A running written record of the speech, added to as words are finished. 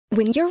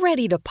When you're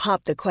ready to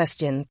pop the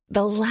question,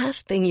 the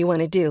last thing you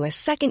want to do is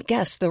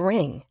second-guess the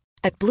ring.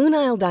 At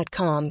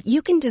BlueNile.com,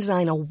 you can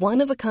design a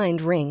one-of-a-kind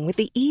ring with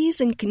the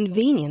ease and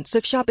convenience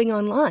of shopping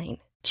online.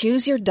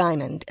 Choose your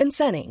diamond and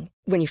setting.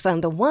 When you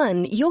find the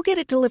one, you'll get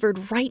it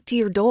delivered right to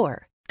your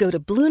door. Go to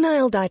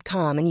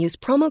BlueNile.com and use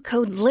promo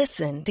code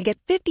LISTEN to get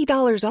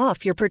 $50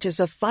 off your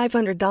purchase of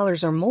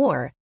 $500 or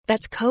more.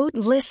 That's code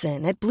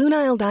LISTEN at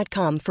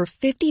BlueNile.com for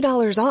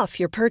 $50 off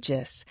your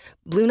purchase.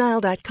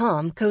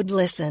 BlueNile.com, code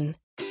LISTEN.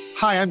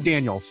 Hi, I'm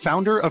Daniel,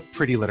 founder of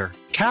Pretty Litter.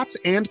 Cats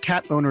and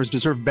cat owners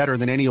deserve better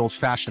than any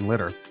old-fashioned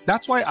litter.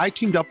 That's why I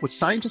teamed up with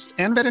scientists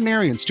and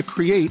veterinarians to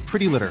create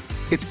Pretty Litter.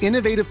 Its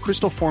innovative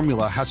crystal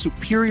formula has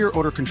superior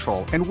odor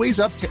control and weighs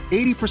up to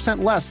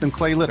 80% less than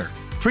clay litter.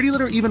 Pretty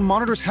Litter even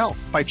monitors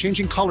health by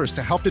changing colors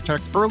to help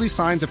detect early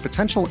signs of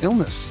potential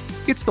illness.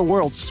 It's the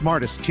world's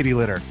smartest kitty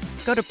litter.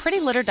 Go to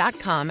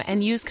prettylitter.com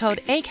and use code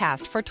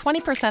ACAST for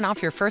 20%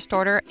 off your first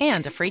order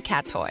and a free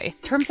cat toy.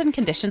 Terms and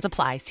conditions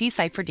apply. See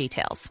site for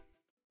details.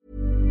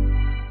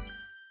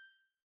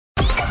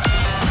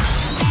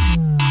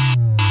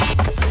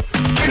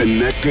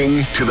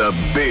 Connecting to the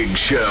big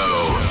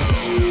show.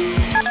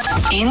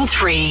 In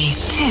 3,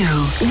 2,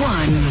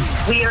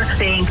 1. We are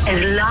saying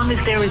as long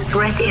as there is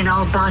breath in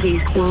our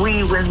bodies,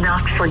 we will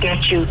not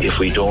forget you. If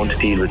we don't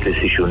deal with this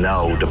issue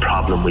now, the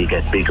problem will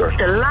get bigger.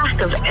 The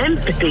lack of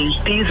empathy,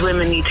 these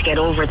women need to get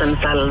over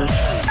themselves.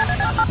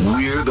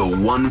 We're the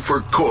one for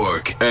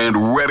Cork and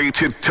ready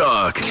to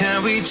talk.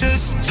 Can we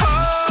just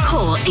talk?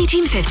 Call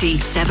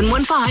 1850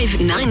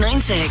 715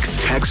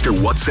 996. Text or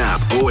WhatsApp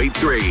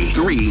 083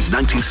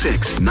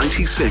 396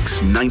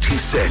 96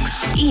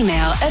 96.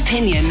 Email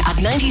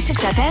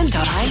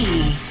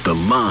opinion@96fm.ie. The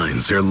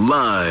lines are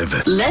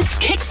live. Let's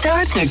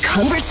kickstart the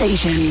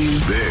conversation.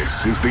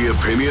 This is the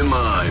Opinion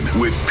Line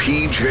with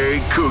PJ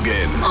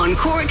Coogan On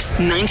Cork's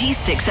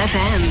 96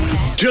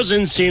 FM.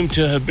 Doesn't seem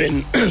to have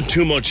been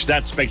too much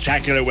that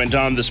spectacular went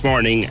on this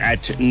morning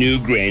at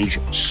Newgrange.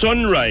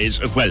 Sunrise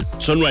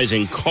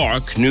in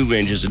Cork.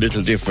 Newgrange is a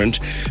little different.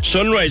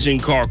 Sunrise in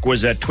Cork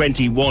was at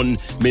 21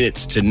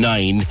 minutes to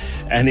 9,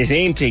 and it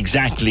ain't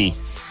exactly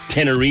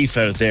Tenerife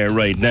out there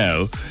right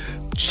now.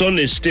 Sun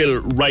is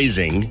still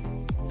rising.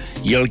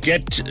 You'll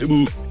get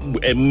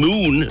a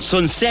moon.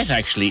 Sunset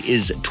actually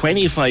is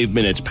 25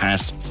 minutes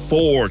past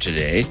 4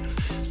 today.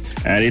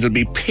 And it'll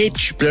be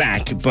pitch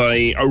black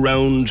by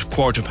around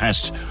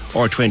 5:15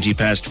 or 20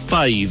 past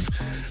 5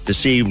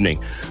 this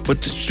evening.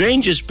 But the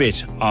strangest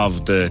bit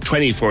of the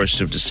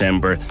 21st of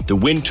December, the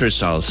winter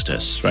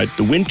solstice, right?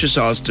 The winter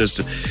solstice,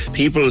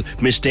 people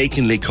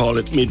mistakenly call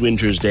it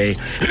Midwinter's Day.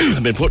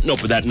 I've been putting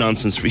up with that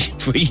nonsense for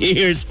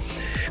years.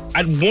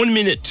 At 1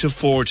 minute to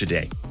 4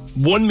 today,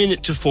 1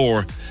 minute to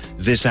 4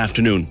 this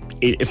afternoon,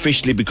 it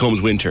officially becomes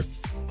winter.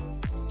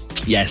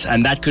 Yes,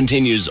 and that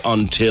continues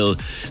until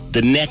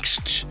the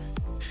next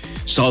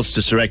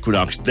solstice or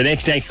equinox. The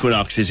next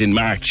equinox is in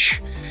March.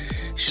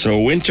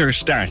 So winter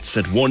starts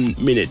at 1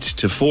 minute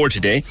to 4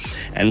 today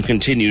and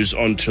continues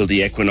until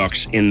the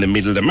equinox in the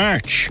middle of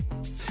March.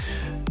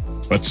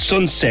 But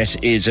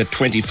sunset is at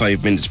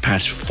 25 minutes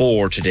past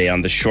 4 today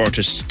on the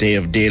shortest day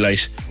of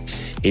daylight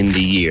in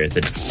the year,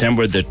 the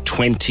December the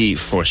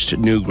 21st,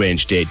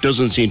 Newgrange Day.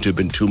 Doesn't seem to have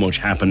been too much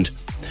happened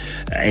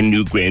in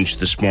Newgrange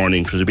this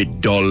morning. It was a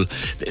bit dull.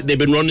 They've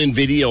been running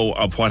video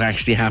of what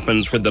actually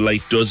happens when the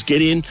light does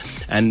get in,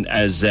 and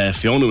as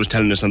Fiona was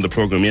telling us on the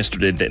programme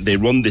yesterday, they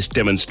run this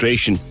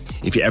demonstration,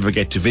 if you ever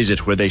get to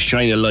visit, where they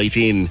shine a light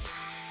in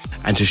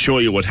and to show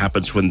you what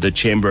happens when the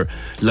chamber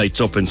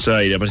lights up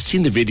inside. But I've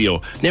seen the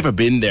video, never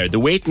been there. The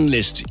waiting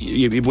list,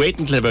 you wait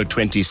until about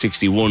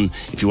 2061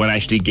 if you want to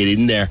actually get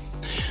in there.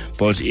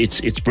 But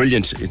it's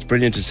brilliant. It's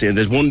brilliant to see. And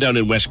there's one down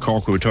in West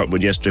Cork we were talking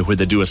about yesterday where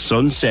they do a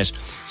sunset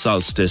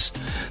solstice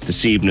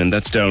this evening.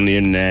 That's down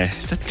in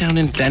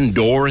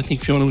Glandore, I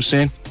think Fiona was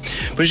saying.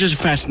 But it's just a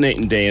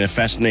fascinating day and a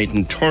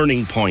fascinating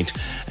turning point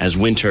as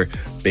winter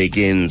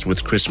begins,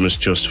 with Christmas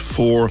just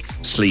 4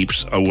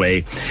 sleeps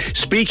away.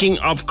 Speaking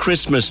of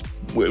Christmas,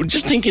 we were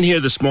just thinking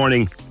here this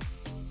morning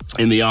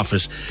in the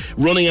office,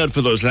 running out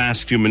for those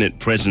last few minute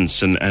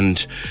presents,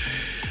 and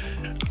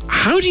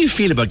how do you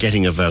feel about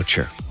getting a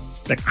voucher?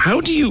 Like,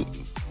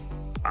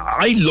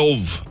 I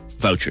love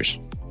vouchers,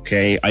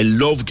 okay? I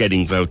love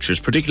getting vouchers,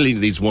 particularly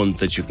these ones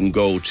that you can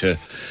go to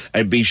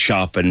a big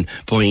shop and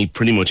buy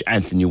pretty much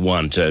anything you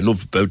want. I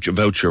love a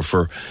voucher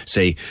for,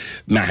 say,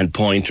 Mahon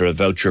Point, or a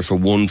voucher for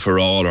One for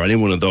All, or any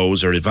one of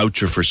those, or a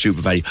voucher for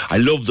Super Value. I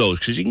love those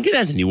because you can get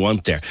anything you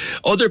want there.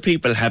 Other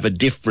people have a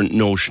different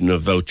notion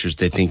of vouchers.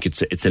 They think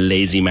it's a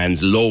lazy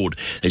man's load,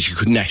 that you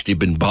couldn't actually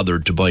been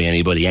bothered to buy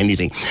anybody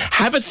anything.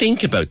 Have a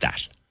think about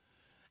that.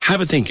 Have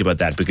a think about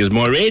that, because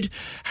Moiraid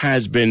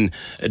has been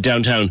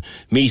downtown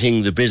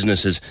meeting the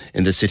businesses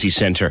in the city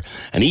centre,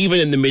 and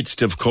even in the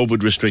midst of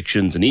COVID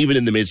restrictions, and even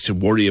in the midst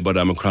of worry about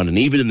Omicron, and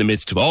even in the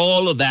midst of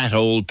all of that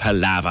old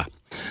palaver,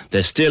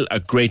 there's still a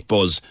great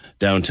buzz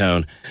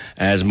downtown,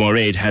 as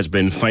Moiraid has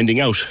been finding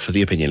out for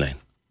the Opinion Line.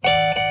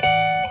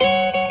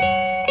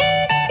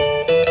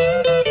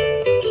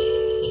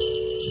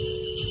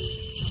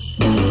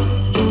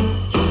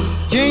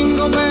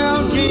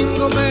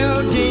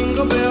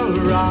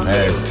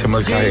 Tim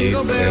Mulcahy,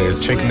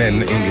 Chicken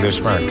Inn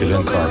English Market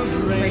in Cork.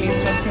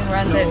 We're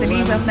on the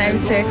lead up now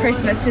to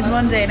Christmas. It's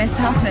Monday and it's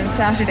happening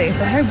Saturday.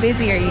 So how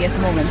busy are you at the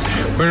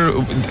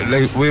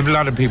moment? We have a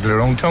lot of people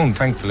around town,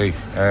 thankfully.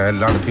 A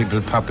lot of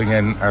people popping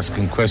in,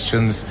 asking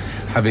questions,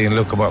 having a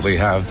look at what we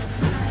have.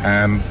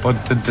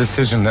 But the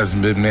decision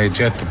hasn't been made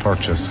yet to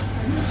purchase.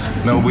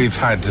 No, we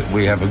had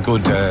a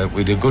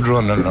good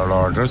run on our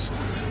orders.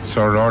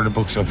 So our order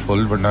books are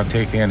full. We're not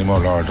taking any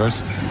more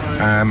orders.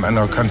 And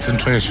our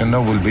concentration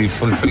now will be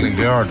fulfilling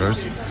the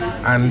orders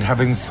and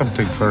having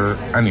something for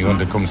anyone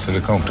that comes to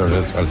the counter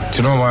as well. Do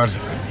you know what?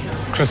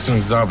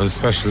 Christmas is always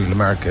special in the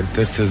market.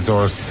 This is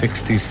our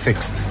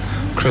 66th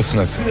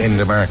Christmas in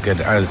the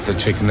market as the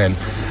Chicken Inn.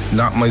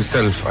 Not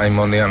myself, I'm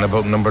only on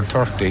about number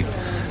 30.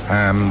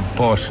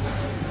 But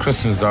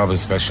Christmas is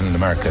always special in the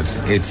market.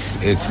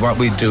 It's what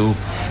we do,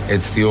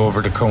 it's the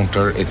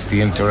over-the-counter, it's the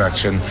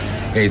interaction,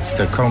 it's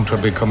the counter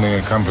becoming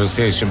a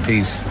conversation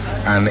piece,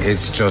 and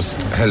it's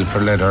just hell for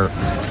leather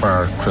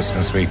for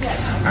Christmas week.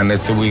 And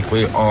it's a week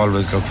we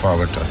always look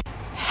forward to.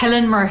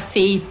 Helen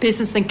Murphy,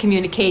 Business and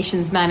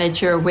Communications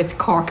Manager with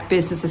Cork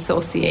Business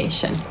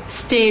Association.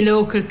 Stay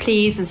local,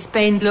 please, and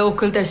spend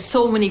local. There's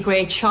so many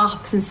great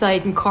shops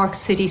inside in Cork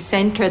city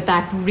centre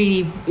that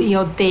really,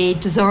 they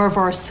deserve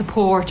our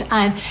support.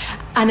 And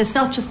it's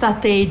not just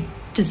that they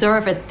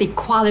deserve it, the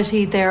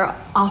quality they're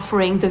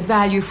offering, the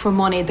value for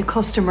money, the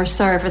customer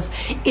service,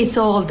 it's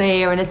all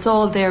there, and it's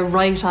all there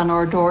right on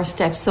our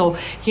doorstep. So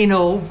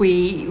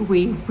we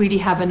really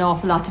have an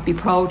awful lot to be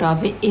proud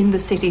of in the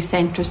city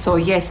centre. So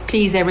yes,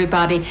 please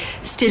everybody,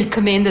 still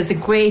come in. There's a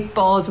great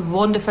buzz,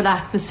 wonderful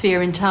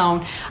atmosphere in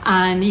town,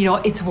 and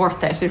it's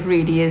worth it. It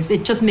really is.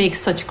 It just makes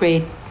such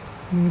great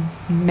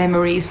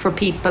memories for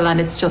people,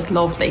 and it's just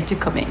lovely to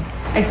come in.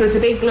 I suppose the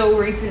big blow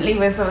recently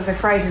was a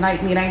Friday night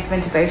and the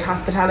announcement about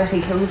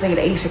hospitality closing at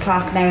 8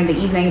 o'clock now in the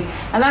evenings,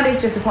 and that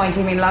is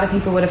disappointing. I mean, a lot of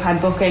people would have had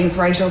bookings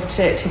right up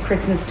to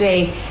Christmas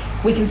Day.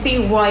 We can see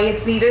why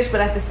it's needed,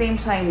 but at the same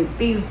time,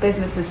 these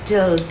businesses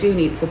still do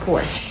need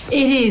support.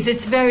 It is.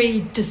 It's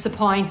very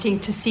disappointing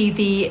to see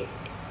the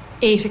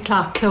 8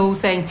 o'clock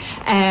closing,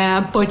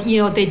 but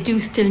they do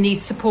still need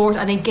support.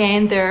 And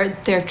again,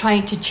 they're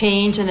trying to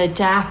change and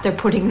adapt. They're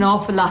putting an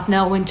awful lot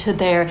now into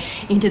their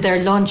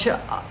lunch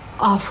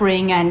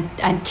offering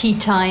and tea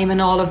time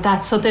and all of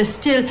that. So there's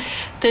still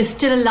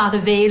a lot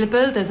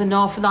available. There's an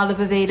awful lot of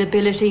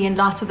availability in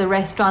lots of the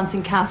restaurants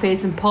and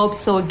cafes and pubs.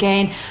 So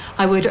again,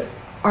 I would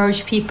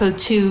urge people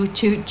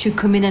to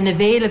come in and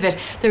avail of it.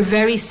 They're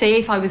very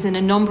safe. I was in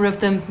a number of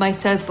them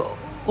myself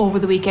over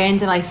the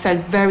weekend, and I felt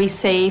very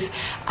safe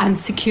and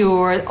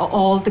secure.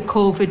 All the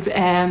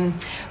COVID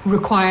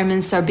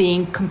requirements are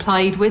being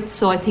complied with,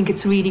 so I think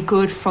it's really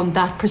good from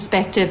that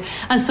perspective.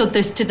 And so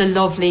there's still a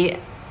lovely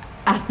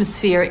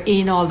atmosphere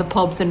in all the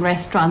pubs and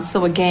restaurants.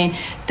 So again,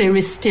 there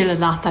is still a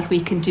lot that we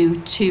can do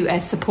to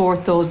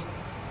support those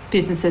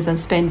businesses and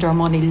spend our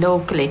money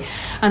locally.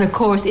 And of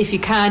course, if you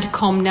can't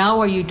come now,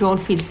 or you don't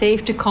feel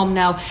safe to come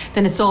now,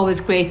 then it's always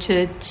great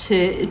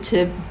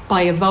to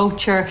buy a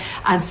voucher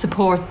and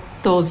support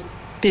those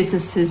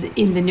businesses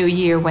in the new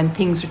year when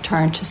things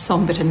return to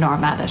some bit of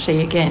normality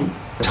again.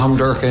 Tom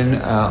Durkin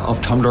of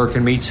Tom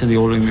Durkin Meats in the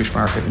Old English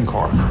Market in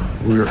Cork.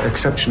 We're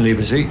exceptionally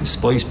busy.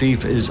 Spiced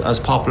beef is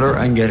as popular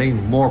and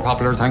getting more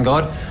popular, thank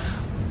God.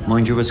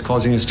 Mind you, it's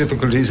causing us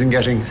difficulties in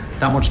getting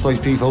that much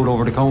spiced beef out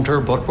over the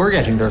counter, but we're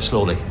getting there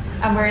slowly.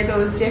 And where are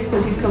those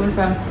difficulties coming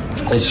from?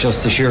 It's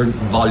just the sheer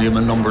volume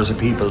and numbers of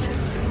people.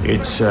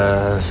 It's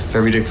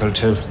very difficult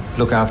to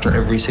look after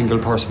every single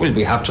person. Well,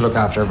 we have to look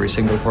after every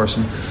single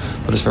person,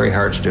 but it's very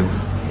hard to do.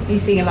 You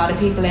see a lot of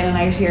people in and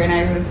out here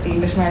now with the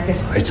English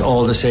market. It's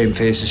all the same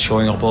faces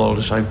showing up all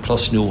the time,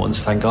 plus new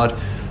ones, thank God.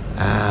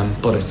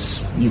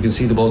 But you can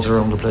see the buzz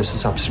around the place.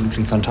 It's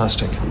absolutely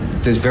fantastic.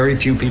 There's very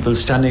few people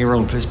standing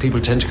around the place.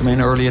 People tend to come in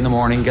early in the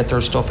morning, get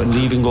their stuff and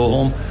leave and go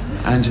home,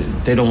 and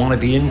they don't want to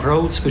be in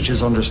crowds, which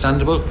is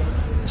understandable.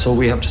 So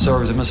we have to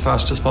serve them as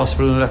fast as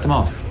possible and let them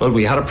off. Well,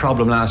 we had a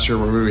problem last year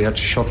where we had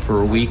to shut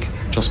for a week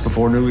just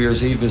before New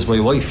Year's Eve because my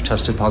wife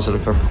tested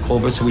positive for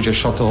COVID, so we just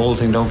shut the whole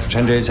thing down for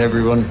 10 days.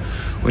 Everyone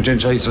went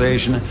into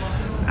isolation.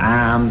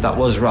 That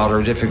was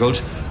rather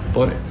difficult,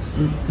 but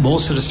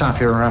most of the staff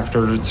here are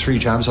after the 3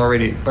 jabs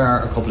already,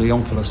 bar a couple of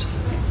young fellas.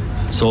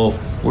 So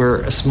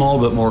we're a small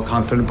bit more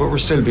confident, but we're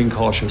still being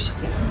cautious.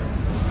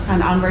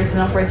 And onwards and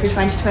upwards for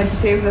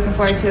 2022, looking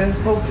forward to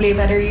hopefully a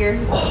better year.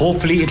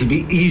 Hopefully it'll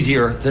be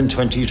easier than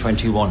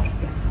 2021.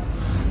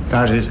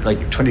 That is,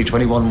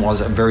 2021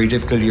 was a very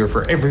difficult year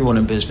for everyone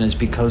in business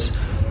because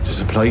the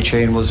supply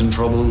chain was in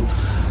trouble.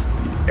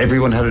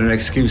 Everyone had an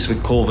excuse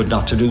with COVID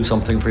not to do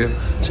something for you.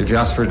 So if you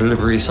asked for a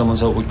delivery,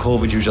 someone's out with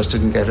COVID, you just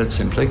didn't get it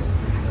simply.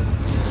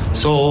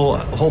 So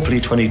hopefully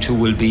 22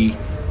 will be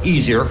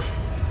easier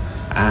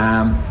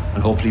and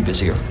hopefully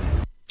busier.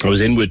 I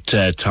was in with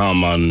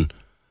Tom on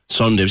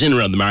Sunday. I was in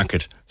around the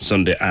market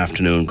Sunday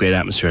afternoon. Great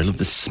atmosphere. I love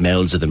the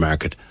smells of the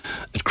market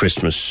at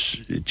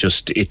Christmas.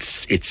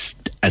 It's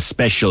a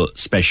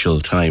special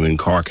time in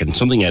Cork, and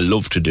something I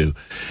love to do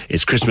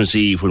is Christmas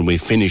Eve when we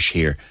finish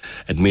here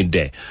at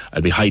midday.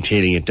 I'll be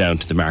hightailing it down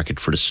to the market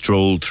for a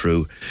stroll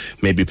through,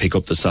 maybe pick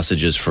up the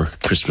sausages for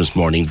Christmas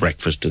morning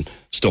breakfast and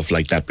stuff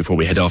like that before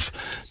we head off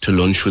to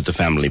lunch with the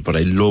family. But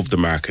I love the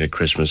market at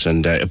Christmas,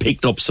 and I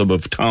picked up some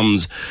of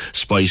Tom's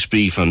spiced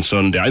beef on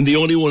Sunday. I'm the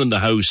only one in the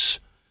house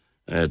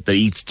that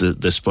eats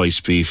the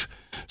spiced beef.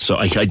 So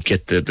I'd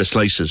get the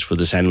slices for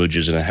the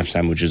sandwiches, and I have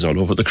sandwiches all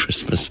over the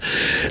Christmas.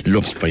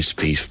 Love spiced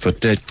beef.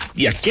 But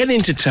get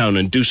into town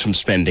and do some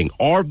spending,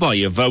 or buy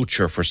a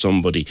voucher for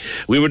somebody.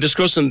 We were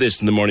discussing this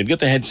in the morning. You've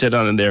got the headset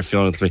on in there,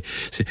 Fiona.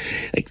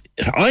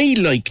 I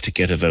like to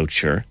get a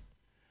voucher.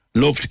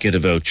 Love to get a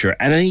voucher.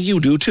 And I think you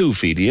do too,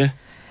 Fee, do you?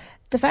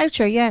 The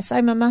voucher, yes,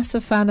 I'm a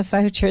massive fan of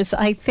vouchers.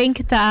 I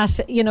think that,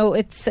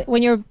 it's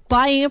when you're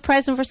buying a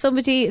present for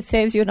somebody, it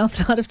saves you an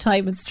awful lot of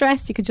time and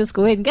stress. You could just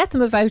go in and get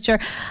them a voucher,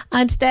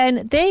 and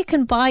then they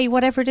can buy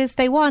whatever it is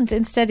they want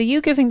instead of you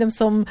giving them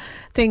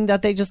something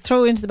that they just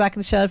throw into the back of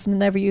the shelf and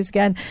never use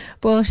again.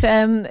 But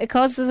it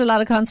causes a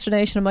lot of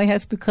consternation in my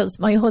house because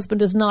my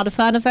husband is not a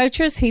fan of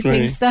vouchers. He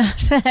thinks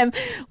that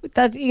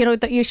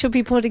that you should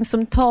be putting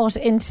some thought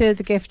into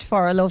the gift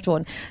for a loved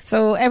one.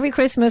 So every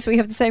Christmas we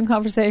have the same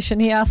conversation.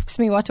 He asks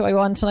me what do I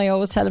want, and I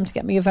always tell him to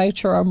get me a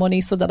voucher or money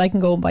so that I can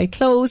go and buy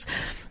clothes.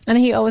 And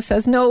he always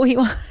says no, he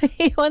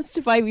wants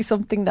to buy me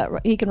something that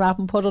he can wrap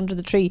and put under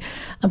the tree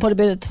and put a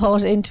bit of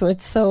thought into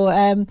it. So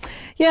I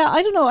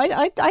don't know,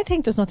 I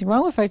think there's nothing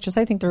wrong with vouchers.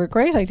 I think they're a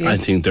great idea. I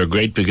think they're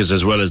great because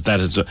as well as that,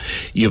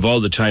 you have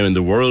all the time in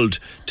the world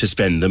to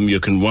spend them. You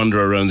can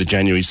wander around the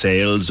January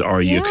sales,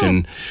 or you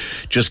can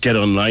just get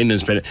online and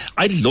spend it.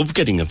 I love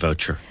getting a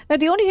voucher. Now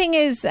the only thing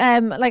is,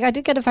 I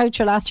did get a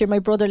voucher last year. My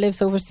brother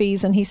lives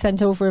overseas and he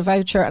sent over a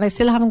voucher, and I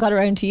still haven't got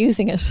around to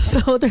using it.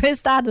 So there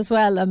is that as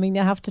well. I mean,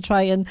 you have to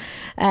try and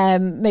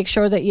make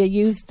sure that you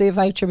use the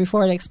voucher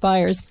before it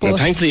expires. But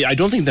thankfully, I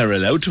don't think they're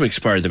allowed to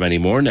expire them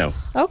anymore now.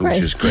 Oh, great.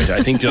 Which is great.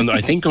 I think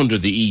under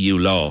the EU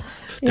law,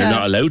 they're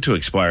not allowed to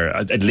expire.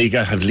 At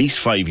least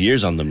 5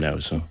 years on them now.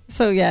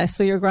 So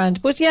you're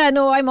grand. But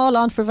I'm all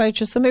on for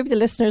vouchers. So maybe the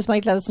listeners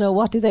might let us know,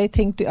 what do they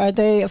think? Are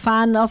they a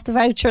fan of the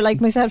voucher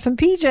like myself and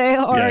PJ,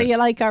 or are you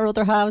like our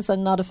other halves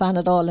and not a fan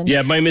at all?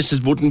 And my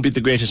missus wouldn't be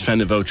the greatest fan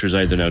of vouchers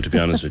either now, to be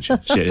honest with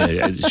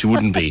you. She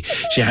wouldn't be.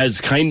 She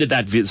has kind of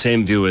that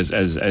same view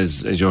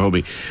as your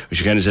hubby, where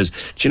she kind of says,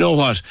 do you know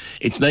what?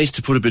 It's nice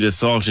to put a bit of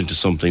thought into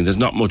something. There's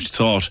not much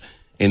thought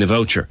in a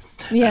voucher.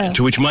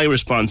 To which my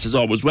response is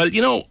always,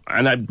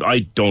 and I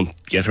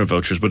don't get her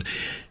vouchers, but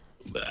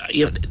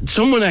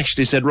someone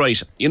actually said,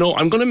 right,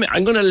 I'm going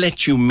to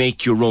let you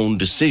make your own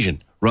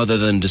decision rather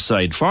than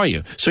decide for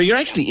you. So you're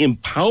actually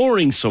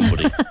empowering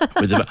somebody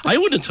I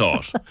would have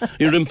thought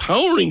you're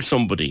empowering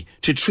somebody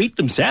to treat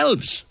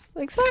themselves.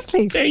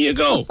 Exactly. There you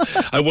go.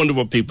 I wonder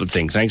what people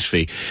think. Thanks,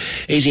 Fee.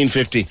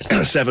 1850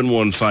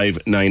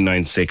 715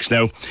 996.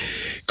 Now,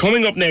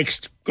 coming up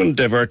next, going to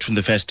divert from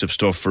the festive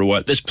stuff for a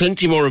while. There's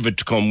plenty more of it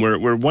to come.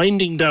 We're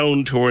winding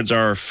down towards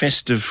our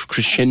festive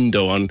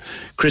crescendo on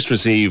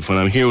Christmas Eve, when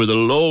I'm here with a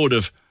load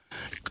of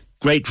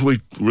great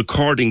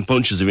recording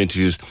bunches of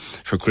interviews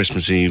for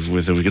Christmas Eve.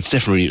 We've got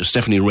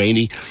Stephanie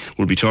Rainey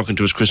will be talking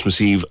to us Christmas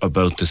Eve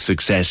about the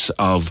success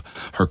of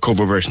her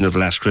cover version of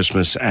Last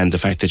Christmas and the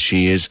fact that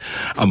she is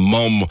a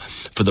mum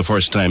for the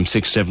first time.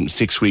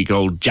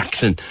 6-week-old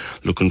Jackson,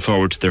 looking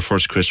forward to their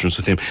first Christmas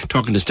with him.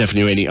 Talking to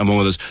Stephanie Rainey, among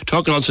others.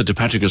 Talking also to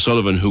Patrick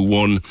O'Sullivan, who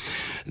won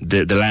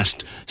the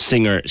Last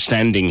Singer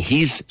Standing.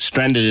 He's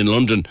stranded in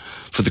London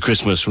for the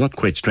Christmas. Well, not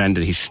quite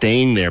stranded, he's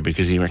staying there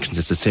because he reckons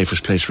it's the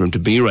safest place for him to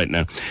be right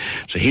now.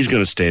 So he's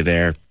going to stay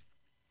there.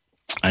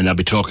 And I'll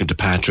be talking to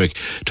Patrick,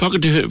 talking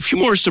to a few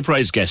more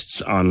surprise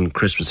guests on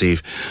Christmas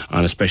Eve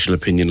on a special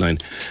opinion line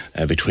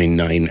between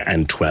 9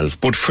 and 12.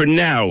 But for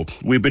now,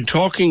 we've been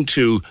talking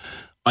to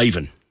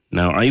Ivan.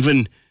 Now,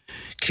 Ivan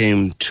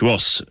came to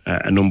us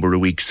a number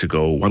of weeks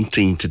ago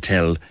wanting to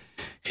tell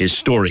his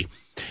story.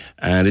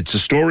 And it's a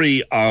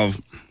story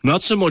of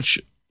not so much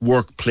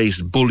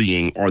workplace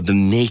bullying or the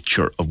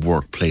nature of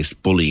workplace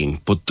bullying,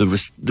 but the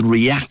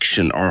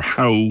reaction or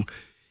how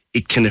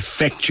it can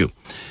affect you,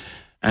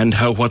 and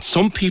how what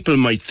some people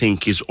might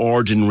think is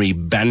ordinary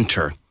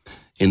banter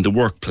in the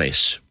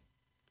workplace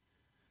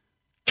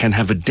can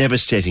have a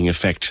devastating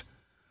effect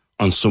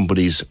on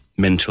somebody's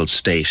mental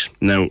state.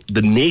 Now,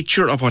 the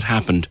nature of what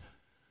happened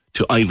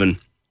to Ivan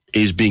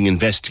is being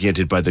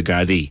investigated by the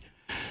Gardaí,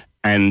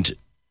 and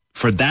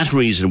for that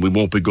reason we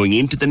won't be going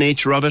into the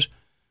nature of it.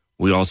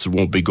 We also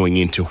won't be going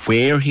into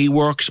where he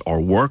works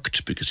or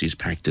worked, because he's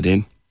packed it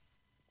in.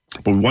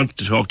 But we want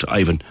to talk to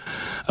Ivan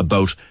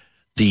about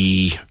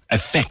the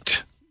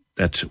effect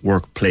that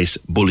workplace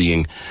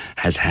bullying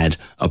has had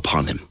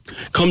upon him.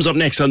 Comes up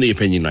next on the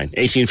Opinion Line,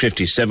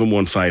 1850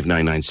 715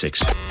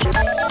 996.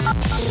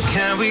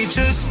 Can we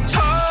just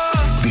talk?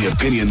 The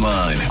Opinion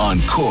Line on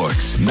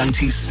Cork's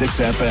 96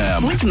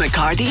 FM. With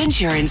McCarthy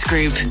Insurance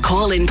Group.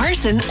 Call in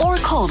person or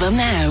call them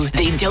now.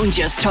 They don't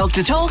just talk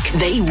the talk,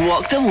 they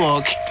walk the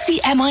walk.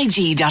 See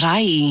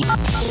MIG.ie.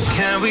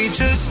 Can we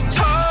just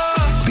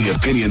talk? The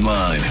Opinion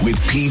Line with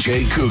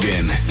PJ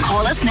Coogan.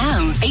 Call us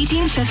now,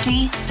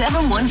 1850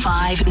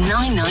 715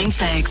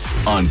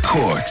 996. On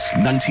Cork's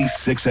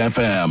 96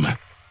 FM.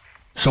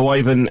 So,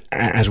 Ivan,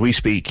 as we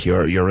speak,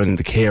 you're in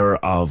the care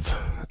of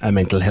a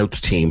mental health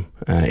team.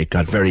 It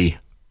got very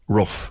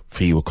rough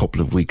for you a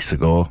couple of weeks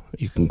ago.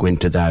 You can go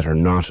into that or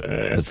not,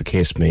 as the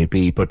case may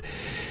be. But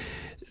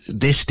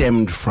this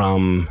stemmed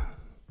from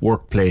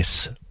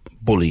workplace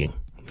bullying.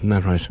 Isn't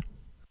that right?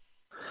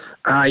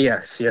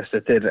 Yes,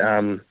 it did.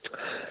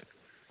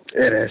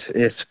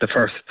 It's the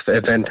first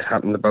event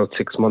happened about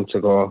 6 months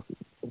ago,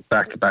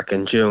 back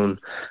in June,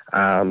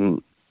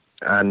 and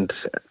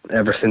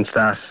ever since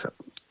that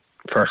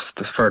the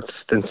first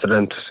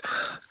incident,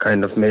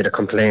 kind of made a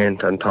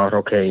complaint and thought,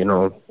 okay,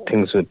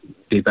 things would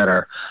be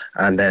better,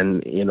 and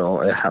then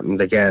it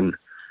happened again,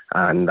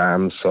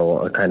 and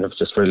so I kind of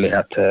just really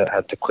had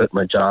to quit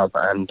my job,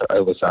 and I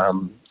was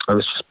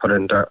just put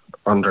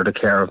under the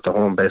care of the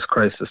home-based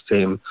crisis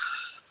team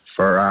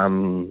for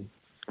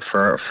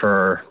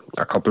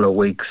a couple of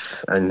weeks,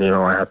 and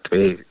I had to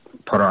be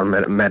put on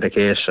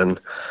medication,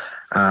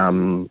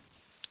 and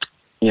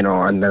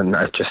then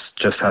I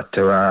just had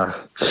to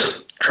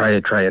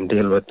try and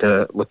deal with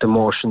the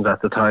emotions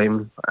at the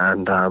time,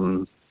 and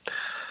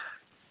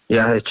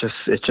it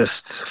just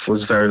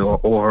was very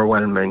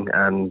overwhelming,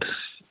 and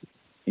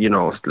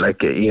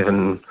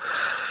even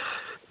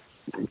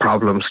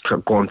problems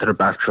going to the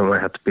bathroom, I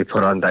had to be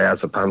put on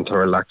diazepam to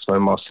relax my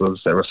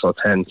muscles. They were so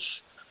tense.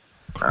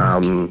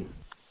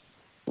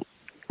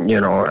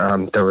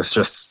 There was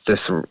just this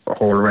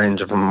whole range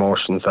of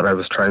emotions that I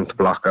was trying to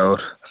block out.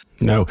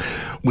 Now,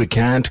 we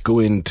can't go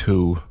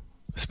into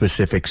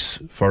specifics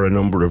for a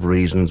number of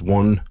reasons.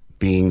 One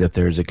being that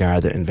there's a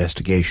Garda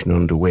investigation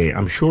underway.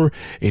 I'm sure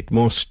it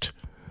must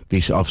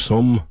be of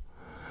some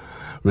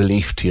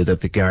relief to you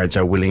that the guards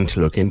are willing to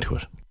look into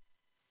it.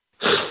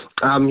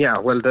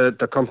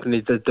 The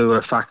company did do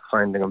a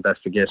fact-finding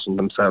investigation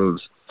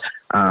themselves.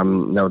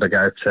 Now, the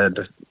guard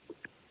said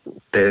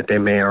they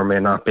may or may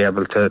not be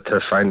able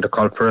to find the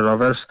culprit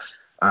of it.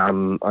 I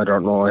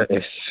don't know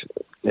if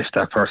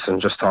that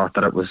person just thought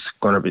that it was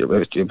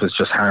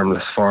just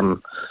harmless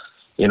fun,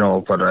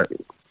 but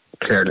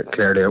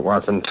clearly it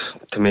wasn't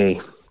to me.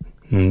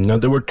 Now,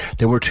 there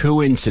were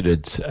two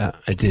incidents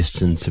a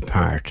distance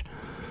apart,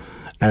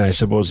 and I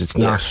suppose it's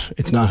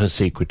not a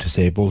secret to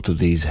say both of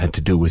these had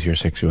to do with your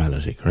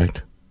sexuality,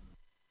 correct?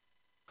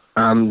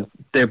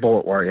 They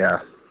both were,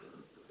 yeah.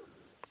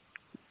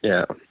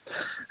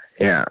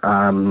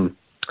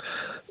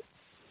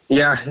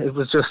 It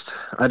was just,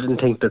 I didn't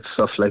think that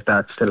stuff like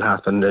that still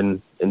happened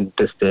in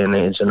this day and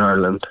age in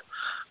Ireland.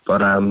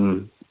 But I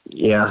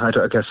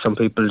guess some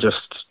people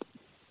just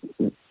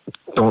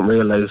don't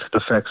realise the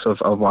effects of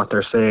what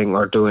they're saying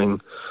or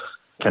doing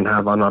can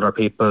have on other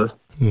people.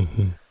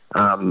 Mm-hmm.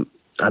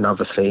 And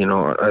obviously,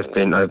 I've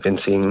been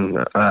seeing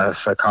a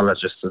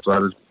psychologist as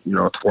well,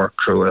 to work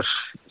through it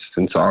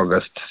since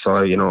August.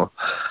 So,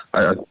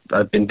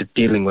 I've been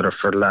dealing with it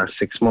for the last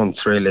 6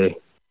 months, really.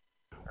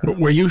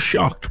 Were you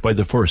shocked by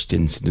the first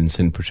incidents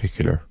in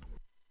particular?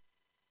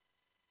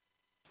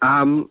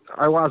 I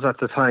was at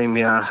the time,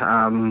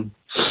 yeah.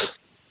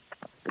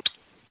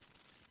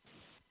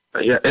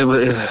 It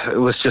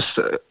was just,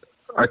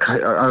 I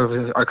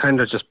kind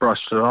of just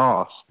brushed it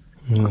off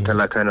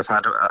until I kind of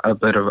had a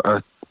bit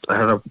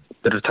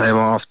of time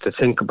off to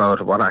think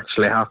about what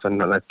actually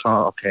happened, and I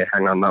thought, okay,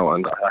 hang on now, I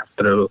have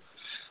to do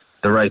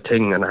the right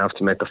thing and I have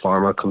to make a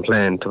formal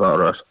complaint about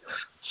it.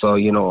 So,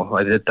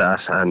 I did that,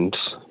 and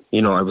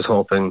I was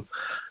hoping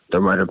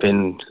there might have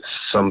been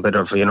some bit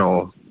of,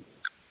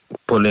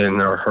 bullying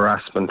or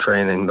harassment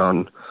training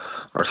done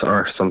or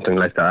something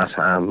like that.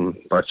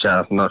 But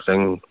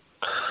nothing.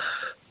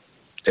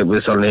 It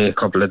was only a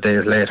couple of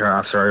days later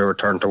after I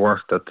returned to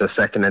work that the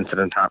second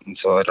incident happened,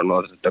 so I don't know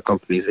if the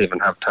companies even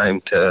have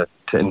time to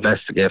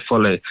investigate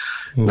fully.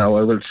 Now,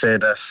 I will say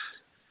that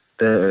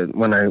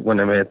when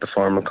I made the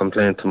formal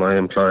complaint to my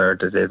employer,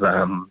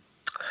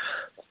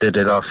 they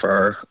did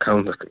offer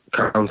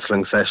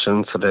counselling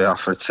sessions, so they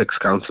offered 6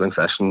 counselling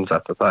sessions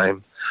at the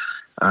time.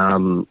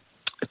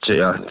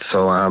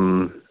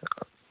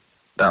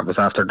 That was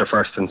after the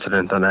first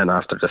incident, and then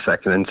after the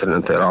second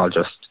incident, it all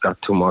just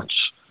got too much.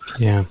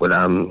 Yeah. With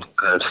kind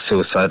of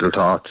suicidal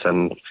thoughts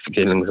and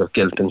feelings of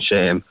guilt and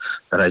shame,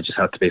 that I just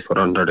had to be put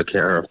under the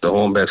care of the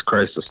home-based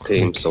crisis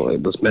team. So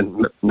it was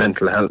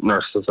mental health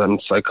nurses and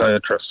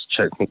psychiatrists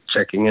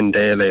checking in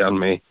daily on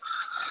me.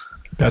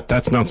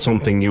 That's not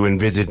something you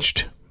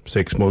envisaged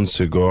 6 months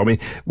ago. I mean,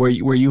 were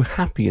you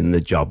happy in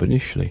the job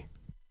initially?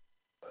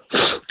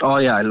 Oh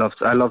yeah, I loved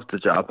the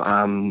job.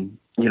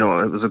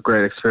 It was a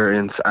great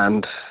experience,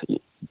 and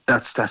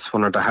that's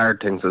one of the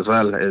hard things as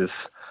well, is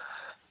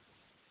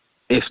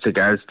if the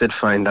guards did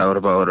find out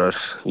about it,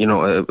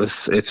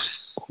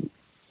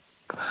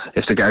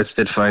 if the guards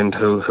did find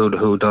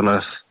who done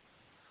it,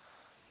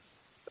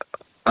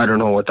 I don't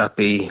know, would that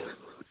be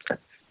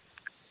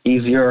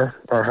easier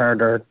or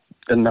harder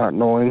than not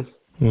knowing?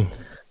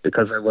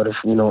 Because I would have,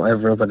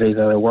 everybody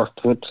that I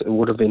worked with, it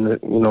would have been,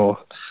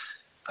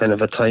 kind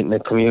of a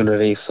tight-knit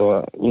community,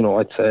 so, you know,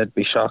 I'd say I'd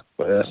be shocked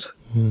by it.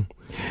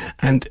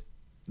 And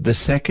the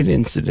second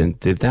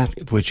incident, did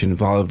that, which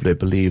involved, I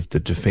believe, the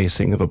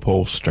defacing of a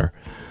poster,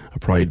 a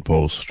Pride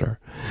poster,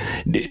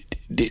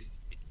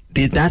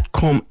 did that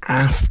come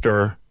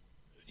after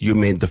you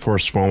made the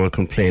first formal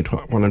complaint?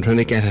 What I'm trying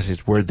to get at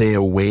is, were they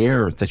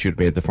aware that you'd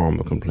made the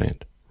formal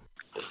complaint?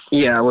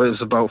 Yeah, it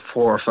was about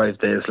 4 or 5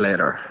 days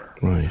later.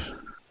 Right.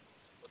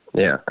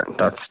 Yeah,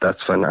 that's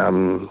when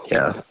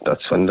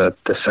that's when the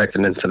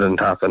second incident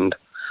happened,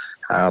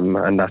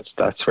 and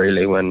that's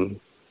really when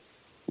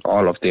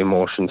all of the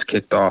emotions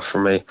kicked off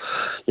for me.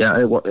 Yeah,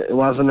 it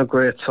wasn't a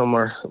great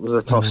summer. It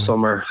was a tough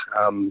summer,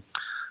 and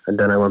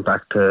then I went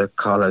back to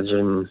college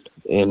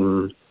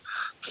in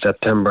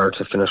September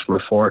to finish my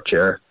 4th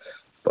year.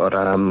 But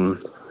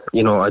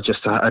you know, I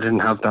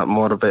didn't have that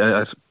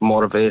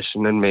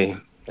motivation in me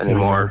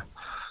anymore.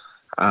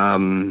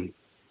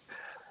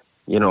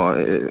 You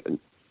know,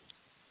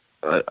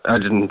 I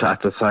didn't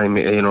at the time.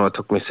 You know, it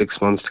took me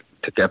 6 months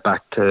to get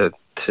back to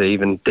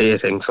even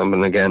dating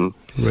someone again.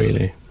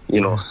 Really?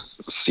 You know,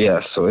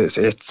 yeah. So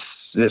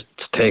it's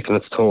taken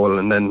its toll,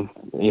 and then,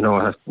 you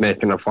know,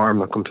 making a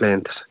formal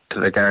complaint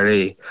to the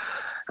Gardaí,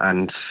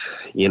 and,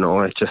 you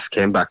know, it just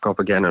came back up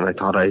again, and I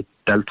thought I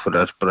dealt with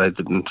it, but I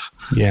didn't.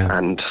 Yeah.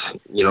 And,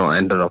 you know, I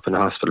ended up in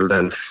hospital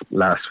then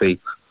last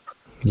week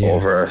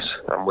over it,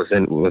 and was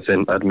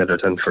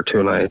admitted in for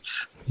 2 nights.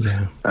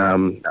 Yeah.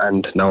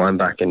 And now I'm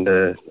back in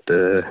the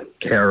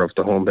care of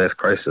the home-based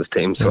crisis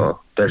team, so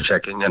they're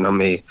checking in on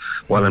me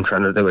while I'm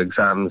trying to do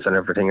exams and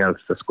everything else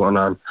that's going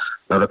on.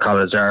 Now the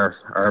college are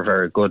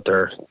very good.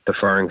 They're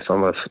deferring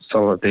some of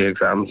the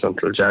exams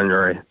until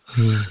January.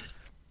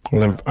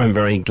 Well, I'm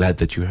very glad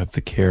that you have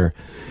the care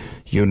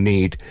you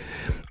need.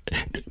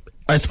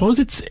 I suppose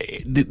it's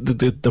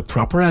the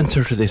proper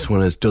answer to this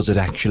one is, does it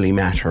actually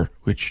matter?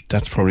 Which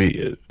that's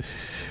probably,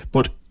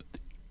 but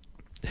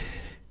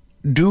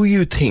do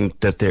you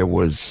think that there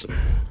was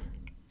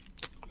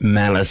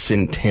malice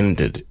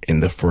intended in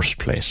the first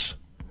place?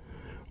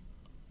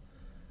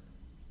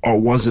 Or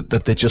was it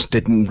that they just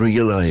didn't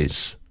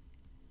realise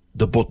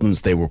the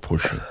buttons they were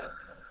pushing?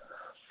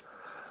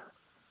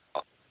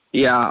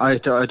 Yeah, I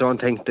don't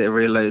think they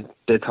realised.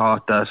 They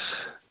thought that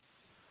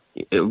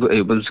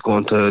it was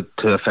going to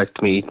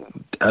affect me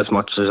as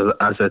much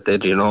as it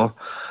did, you know.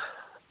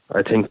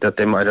 I think that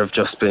they might have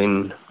just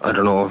been, I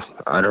don't know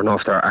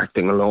if they're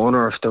acting alone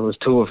or if there was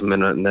 2 of them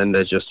in it, and then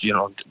they just, you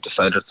know,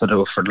 decided to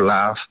do it for the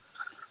laugh.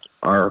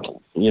 Or,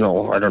 you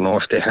know, I don't know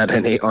if they had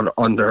any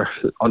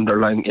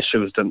underlying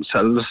issues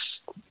themselves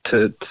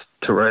to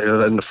write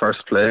it in the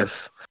first place.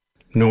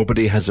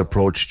 Nobody has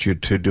approached you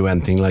to do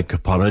anything like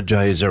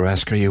apologise or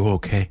ask, are you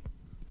okay?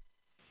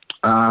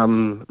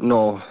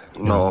 No,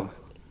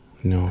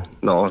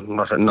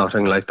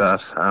 nothing like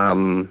that.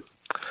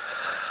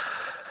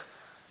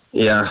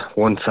 Yeah,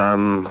 once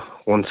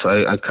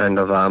I kind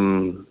of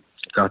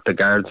got the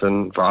guards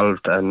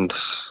involved and,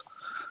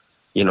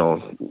 you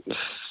know,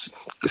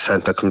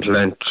 sent a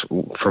complaint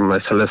from my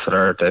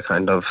solicitor, they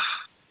kind of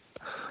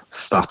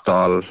stopped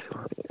all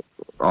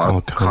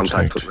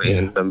contact with me.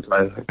 Yeah.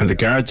 And the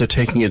guards are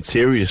taking it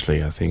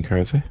seriously, I think,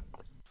 aren't they?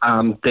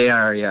 They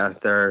are, yeah.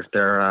 They're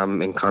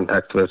in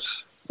contact with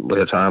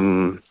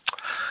the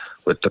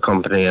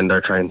company, and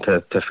they're trying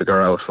to figure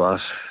out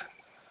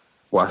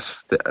what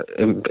the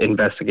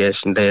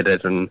investigation they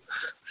did and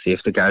see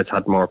if the guards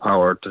had more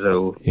power to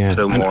do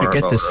more. And I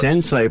get the it.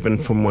 sense, Ivan,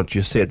 from what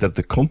you said, that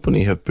the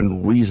company have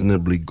been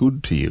reasonably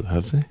good to you,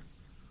 have they?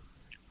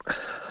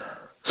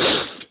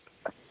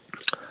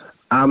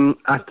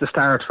 At the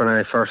start, when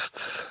I first,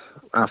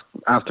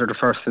 after the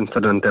first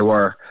incident, they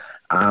were.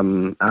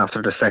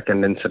 After the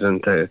second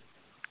incident, they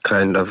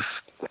kind of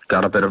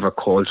got a bit of a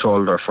cold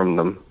shoulder from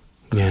them.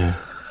 Yeah.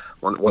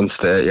 Once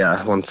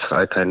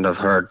I kind of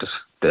heard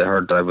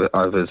that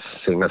I was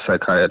seeing a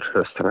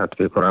psychiatrist and had to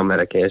be put on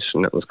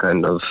medication, it was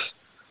kind of,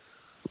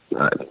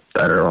 I don't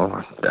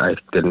know, I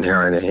didn't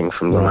hear anything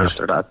from them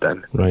after that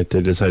then. Right,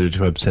 they decided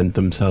to absent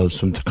themselves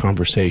from the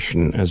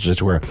conversation, as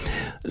it were.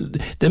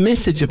 The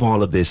message of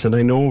all of this, and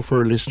I know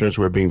for listeners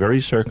we're being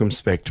very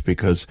circumspect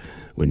because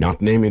we're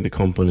not naming the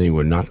company,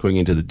 we're not going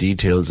into the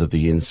details of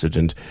the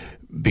incident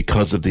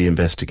because of the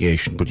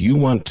investigation, but you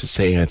want to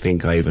say, I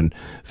think, Ivan,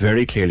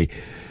 very clearly,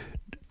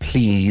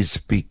 please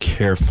be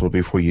careful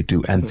before you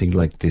do anything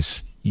like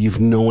this. You've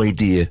no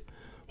idea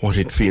what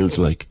it feels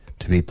like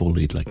to be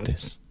bullied like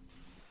this.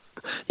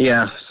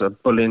 Yeah, so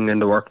bullying in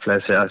the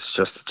workplace, yeah, it's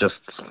just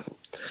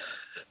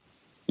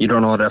you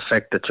don't know the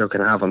effect that you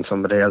can have on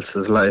somebody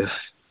else's life,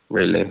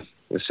 really.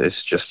 It's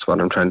just what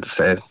I'm trying to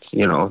say.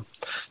 You know,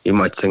 you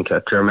might think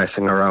that you're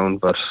messing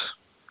around, but,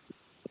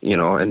 you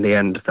know, in the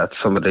end, that's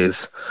somebody's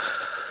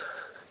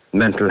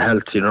mental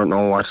health. You don't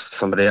know what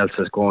somebody else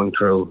is going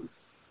through,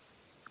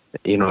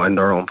 you know, in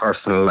their own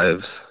personal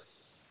lives.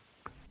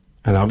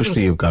 And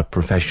obviously you've got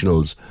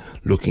professionals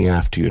looking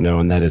after you now,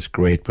 and that is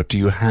great. But do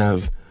you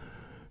have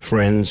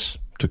friends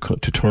to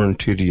turn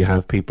to? Do you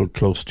have people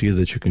close to you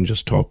that you can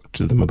just talk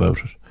to them about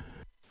it?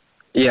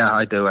 Yeah,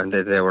 I do, and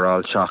they were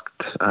all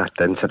shocked at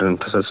the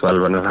incident as well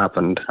when it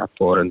happened, at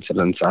both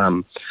incidents.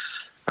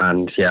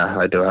 And yeah,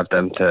 I do have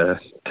them to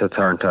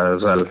turn to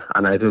as well,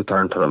 and I do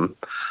turn to them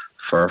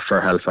for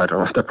help. I don't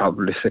know if they're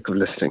probably sick of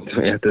listening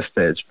to me at this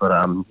stage, but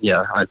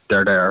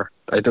they're there.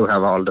 I do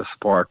have all the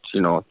support,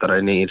 that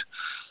I need,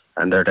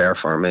 and they're there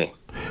for me.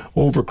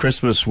 Over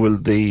Christmas, will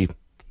the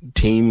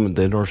team,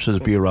 the nurses,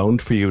 be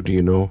around for you, do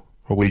you know?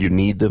 Or will you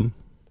need them?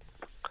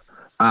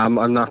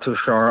 I'm not too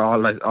sure.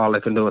 All I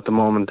can do at the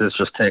moment is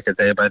just take it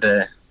day by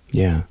day.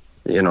 Yeah.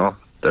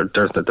 There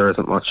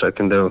isn't much I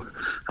can do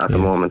at the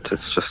moment.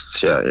 It's just,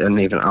 and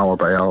even hour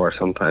by hour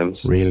sometimes.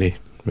 Really?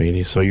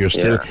 So you're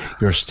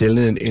still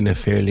in a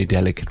fairly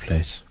delicate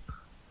place.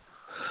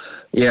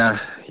 Yeah.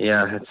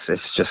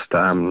 It's just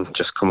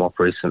come up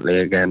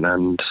recently again,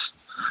 and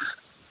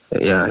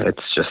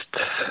it's just.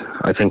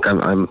 I think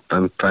I'm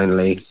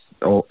finally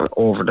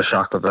over the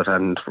shock of it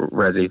and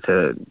ready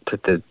to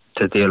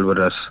deal with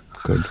it.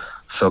 Good.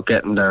 So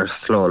getting there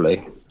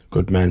slowly.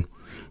 Good man.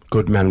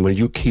 Will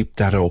you keep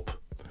that up?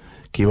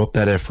 Keep up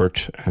that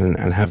effort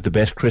and have the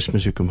best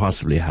Christmas you can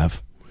possibly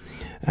have.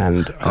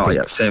 And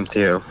same to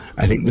you.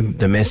 I think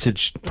the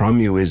message from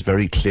you is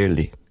very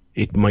clearly,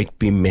 it might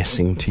be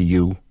messing to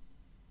you,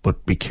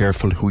 but be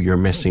careful who you're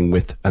messing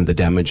with and the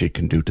damage it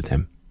can do to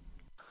them.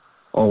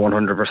 Oh,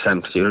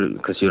 100%,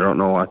 because you don't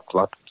know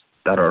what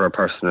that other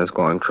person is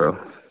going through.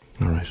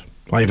 All right.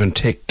 Ivan,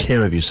 take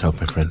care of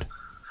yourself, my friend.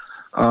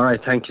 All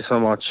right, thank you so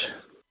much.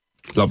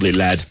 Lovely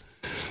lad.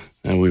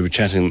 And we were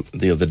chatting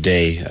the other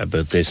day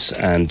about this,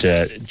 and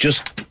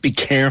just be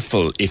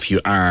careful if you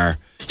are.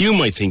 You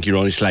might think you're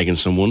only slagging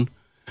someone,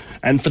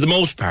 and for the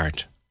most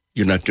part,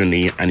 you're not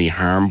doing any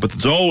harm, but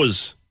there's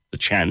always a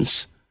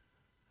chance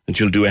that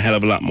you'll do a hell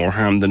of a lot more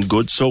harm than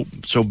good, so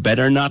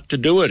better not to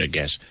do it, I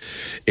guess,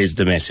 is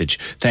the message.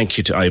 Thank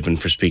you to Ivan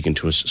for speaking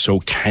to us so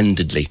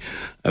candidly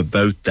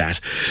about that.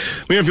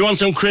 If you want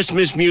some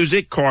Christmas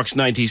music, Cork's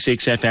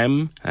 96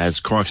 FM, as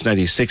Cork's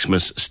 96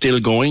 was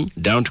still going,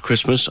 down to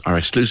Christmas, our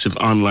exclusive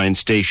online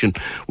station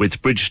with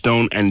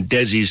Bridgestone and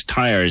Desi's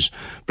Tyres,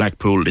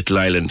 Blackpool, Little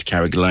Island,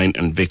 Carrigaline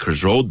and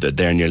Vickers Road. They're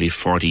there nearly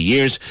 40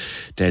 years.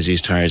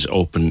 Desi's Tyres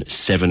open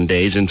 7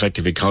 days. In fact,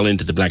 if you call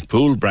into the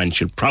Blackpool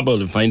branch, you'll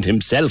probably find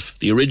himself,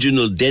 the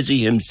original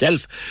Desi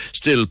himself,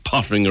 still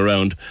pottering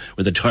around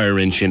with a tyre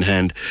wrench in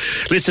hand.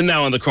 Listen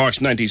now on the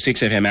Cork's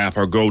 96 FM app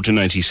or go to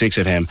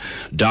 96fm.ie.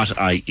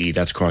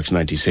 That's Cork's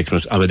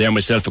 96. I'll be there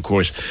myself, of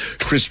course,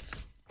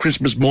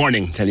 Christmas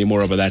morning. Tell you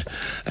more about that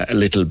a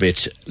little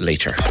bit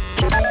later.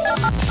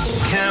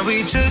 Can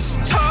we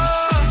just talk?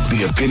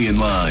 The Opinion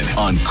Line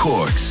on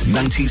Cork's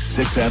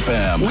 96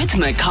 FM. With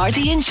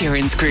McCarthy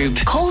Insurance Group.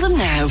 Call them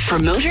now for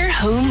motor,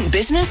 home,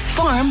 business,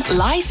 farm,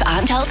 life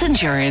and health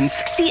insurance.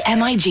 See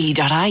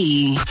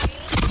mig.ie.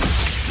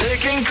 They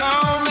can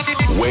call me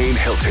Wayne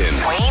Hilton.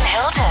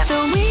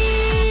 The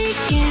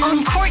Weekend.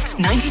 On Cork's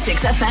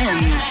 96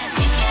 FM.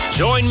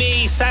 Join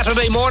me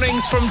Saturday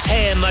mornings from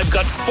 10. I've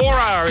got 4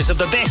 hours of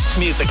the best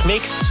music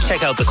mix.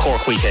 Check out the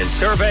Cork Weekend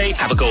Survey.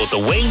 Have a go at the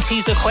Wayne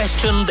Teaser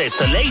question. There's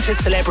the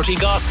latest celebrity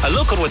gossip. A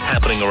look at what's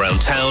happening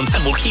around town.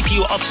 And we'll keep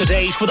you up to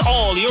date with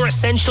all your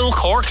essential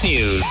Cork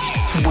news.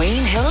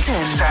 Wayne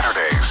Hilton.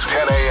 Saturdays,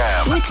 10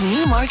 a.m. With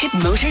Newmarket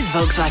Motors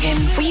Volkswagen,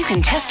 where you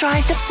can test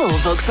drive the full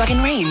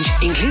Volkswagen range,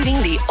 including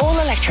the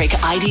all-electric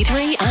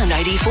ID3 and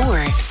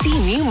ID4.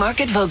 See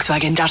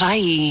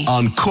newmarketvolkswagen.ie.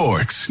 On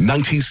Cork's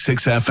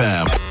 96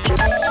 FM.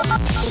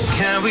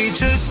 Can we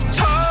just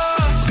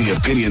talk? The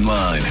Opinion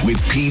Line with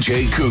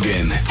PJ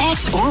Coogan.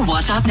 Text or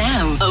WhatsApp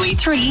now.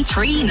 083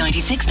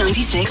 396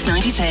 96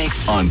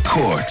 96. On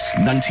Cork's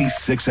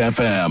 96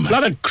 FM. A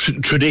lot of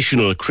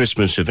traditional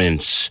Christmas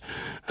events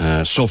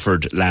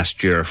suffered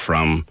last year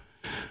from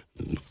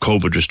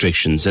COVID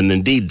restrictions, and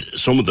indeed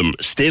some of them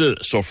still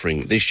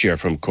suffering this year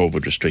from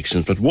COVID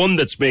restrictions. But one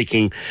that's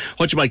making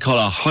what you might call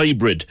a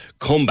hybrid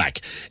comeback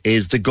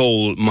is the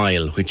Goal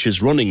Mile, which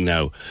is running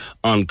now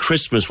on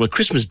Christmas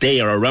Day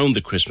or around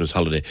the Christmas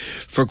holiday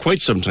for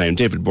quite some time.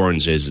 David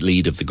Burns is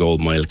lead of the Goal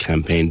Mile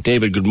campaign.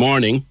 David, good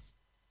morning.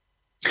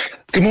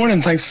 Good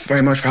morning. Thanks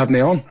very much for having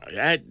me on.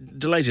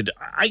 Delighted.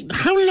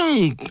 How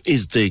long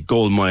is the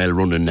Goal Mile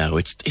running now?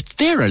 It's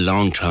there a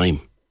long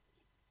time.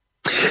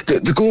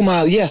 The Goal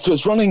Mile, yes, so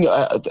it's running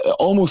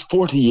almost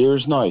 40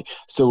 years now.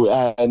 So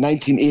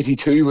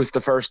 1982 was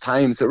the first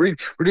time. So it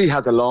really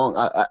has a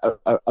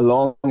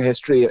long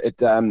history.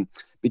 It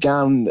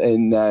began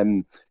in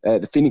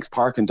the Phoenix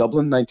Park in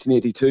Dublin,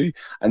 1982,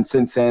 and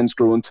since then it's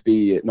grown to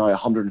be now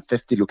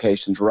 150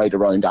 locations right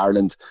around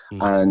Ireland,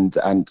 and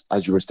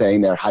as you were saying,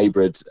 they're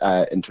hybrid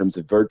in terms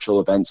of virtual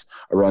events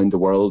around the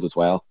world as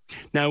well.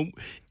 Now,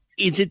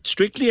 is it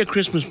strictly a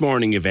Christmas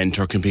morning event,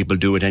 or can people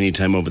do it any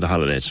time over the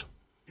holidays?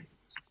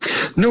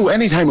 No,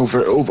 anytime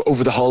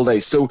over the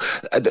holidays. So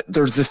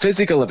there's the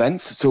physical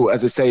events. So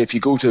as I say, if you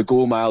go to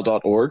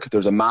goalmile.org,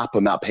 there's a map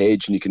on that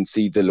page and you can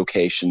see the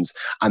locations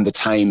and the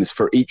times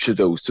for each of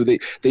those. So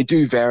they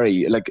do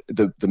vary. Like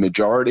the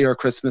majority are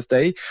Christmas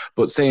Day,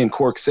 but say in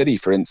Cork City,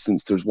 for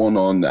instance, there's one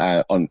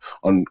on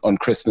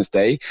Christmas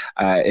Day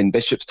in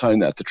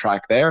Bishopstown at the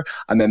track there,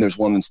 and then there's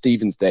one on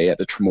Stephen's Day at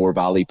the Tramore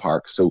Valley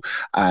Park. So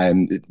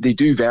they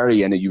do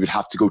vary, and you would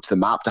have to go to the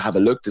map to have a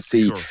look to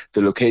see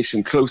the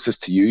location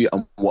closest to you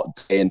and what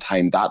day and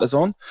time that is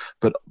on.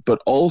 But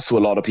also a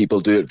lot of people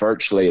do it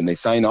virtually, and they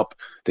sign up,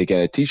 they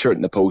get a t-shirt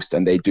in the post,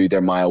 and they do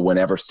their mile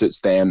whenever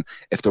suits them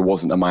if there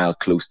wasn't a mile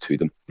close to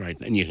them. Right,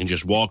 and you can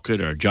just walk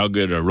it or jog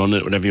it or run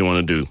it, whatever you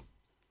want to do.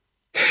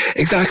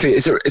 Exactly.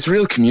 It's a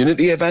real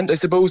community event, I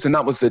suppose, and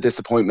that was the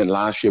disappointment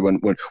last year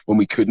when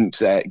we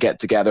couldn't get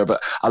together.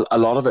 But a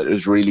lot of it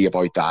is really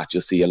about that.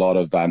 You'll see a lot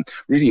of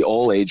really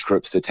all age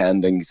groups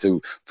attending.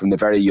 So from the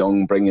very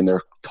young bringing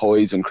their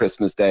toys on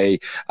Christmas Day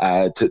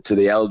to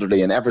the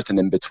elderly and everything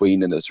in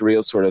between. And it's a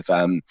real sort of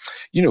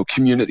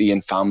community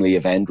and family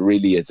event.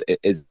 Really is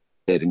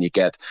it, and you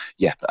get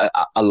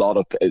a lot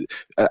of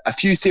a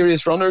few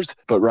serious runners,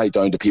 but right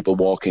down to people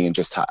walking and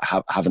just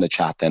having a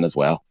chat then as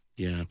well.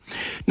 Yeah.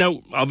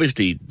 Now,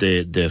 obviously,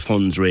 the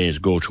funds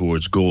raised go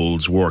towards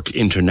Goal's work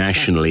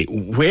internationally.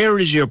 Where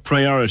is your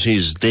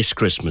priorities this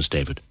Christmas,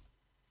 David?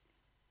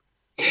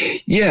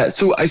 Yeah,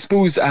 so I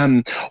suppose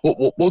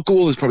what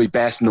Goal is probably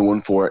best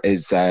known for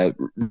is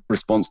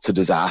response to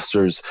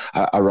disasters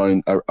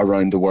around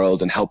the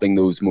world and helping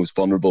those most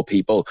vulnerable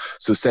people.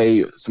 So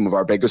say some of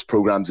our biggest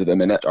programs at the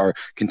minute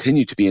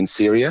continue to be in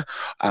Syria,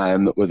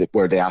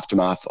 where the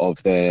aftermath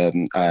of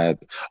the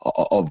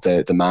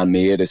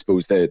man-made, I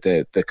suppose,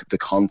 the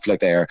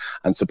conflict there,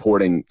 and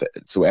supporting.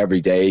 So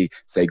every day,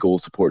 say Goal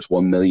supports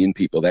 1 million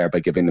people there by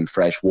giving them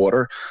fresh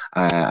water,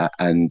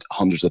 and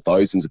hundreds of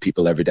thousands of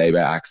people every day by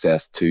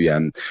access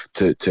to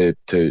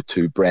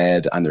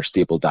bread and their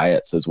staple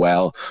diets as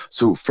well.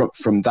 So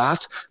from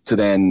that to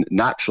then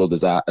natural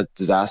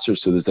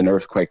disasters. So there's an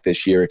earthquake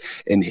this year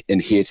in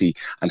Haiti,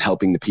 and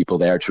helping the people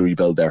there to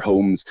rebuild their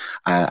homes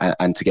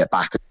and to get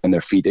back on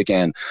their feet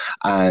again.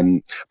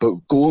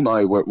 But Goal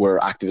now, we're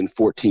active in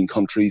 14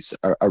 countries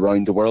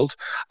around the world,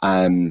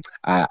 and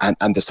by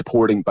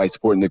supporting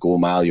the Goal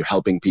Mile, you're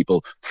helping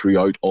people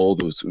throughout all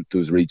those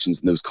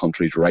regions and those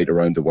countries right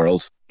around the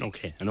world.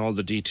 Okay, and all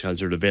the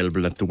details are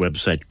available at the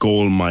website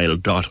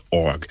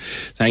goalmile.org.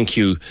 Thank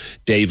you,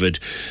 David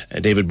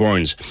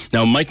Burns.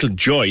 Now, Michael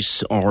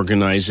Joyce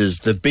organises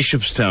the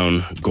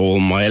Bishopstown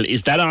Goal Mile.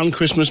 Is that on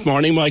Christmas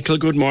morning, Michael?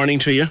 Good morning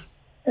to you.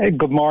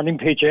 Good morning,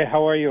 PJ.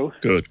 How are you?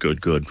 Good.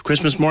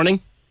 Christmas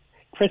morning?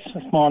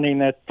 Christmas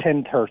morning at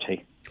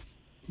 10:30.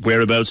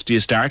 Whereabouts do you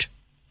start?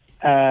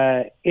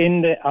 On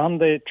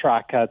the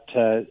track at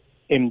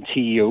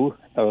MTU,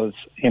 that was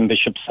in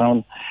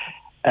Bishopstown.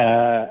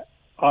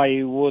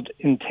 I would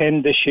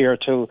intend this year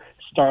to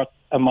start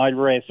a mile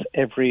race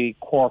every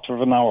quarter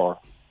of an hour.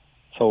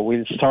 So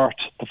we'll start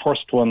the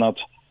first one at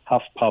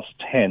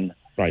 10:30.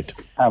 Right.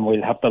 And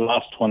we'll have the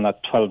last one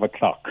at 12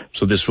 o'clock.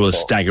 So this will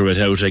stagger it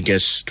out, I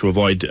guess, to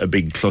avoid a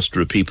big cluster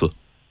of people.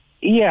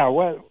 Yeah,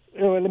 well,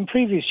 in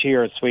previous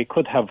years we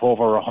could have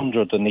over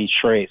 100 in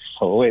each race.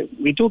 So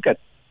we do get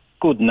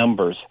good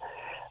numbers.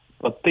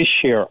 But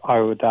this year I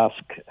would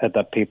ask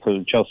that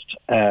people just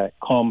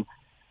come,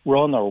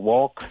 run or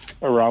walk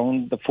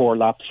around the 4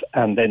 laps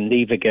and then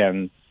leave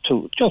again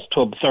to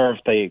observe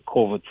the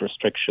COVID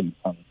restrictions.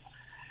 And,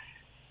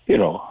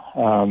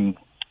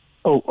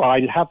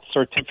 I'll have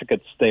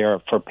certificates there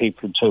for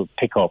people to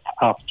pick up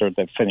after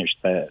they've finished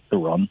the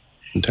run.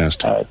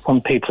 Fantastic. Some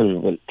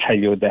people will tell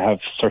you they have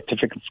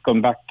certificates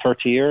going back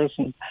 30 years.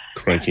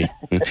 Crikey.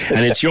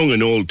 And it's young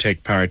and old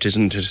take part,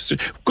 isn't it? It's a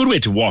good way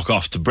to walk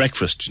off to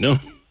breakfast, you know?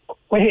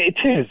 Well, it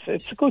is.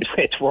 It's a good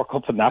way to work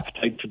up an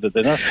appetite for the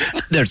dinner.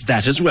 There's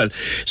that as well.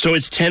 So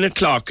it's 10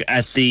 o'clock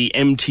at the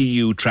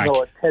MTU track.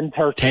 No,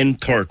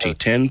 10:30.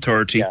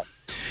 10:30. Yeah.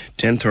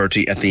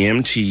 10:30 at the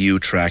MTU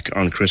track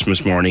on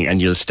Christmas morning, and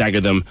you'll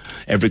stagger them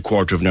every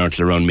quarter of an hour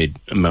till around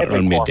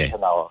midday.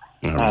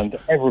 Right. And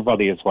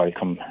everybody is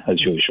welcome, as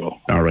usual.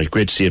 All right,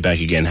 great to see you back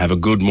again. Have a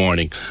good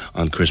morning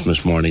on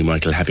Christmas morning,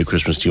 Michael. Happy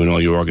Christmas to you and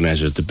all your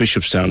organisers. The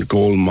Bishopstown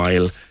Goal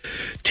Mile,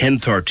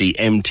 10:30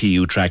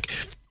 MTU track,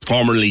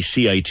 formerly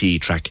CIT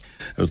track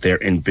out there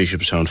in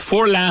Bishopstown.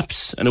 4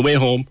 laps and away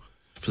home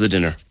for the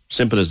dinner.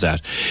 Simple as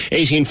that.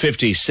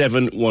 1850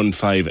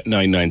 715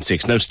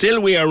 996. Now, still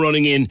we are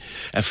running in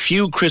a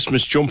few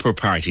Christmas jumper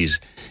parties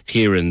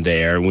here and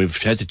there.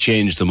 We've had to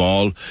change them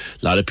all. A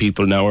lot of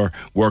people now are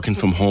working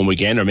from home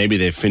again, or maybe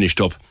they've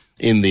finished up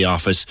in the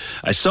office.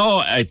 I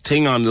saw a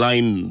thing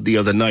online the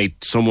other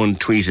night. Someone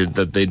tweeted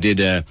that they did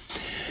a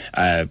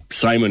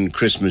Simon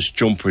Christmas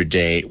Jumper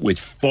Day with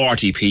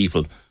 40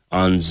 people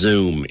on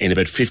Zoom in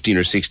about 15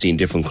 or 16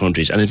 different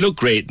countries. And it looked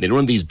great. They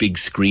run these big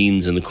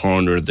screens in the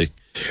corner of the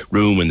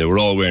room, and they were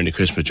all wearing a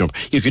Christmas jumper.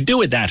 You could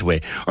do it that way,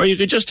 or you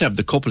could just have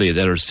the couple of you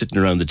that are sitting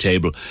around the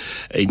table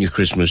in your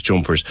Christmas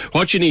jumpers.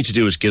 What you need to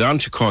do is get on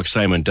to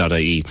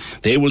corksimon.ie.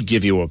 They will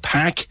give you a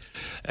pack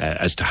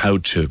as to how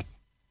to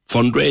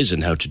fundraise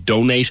and how to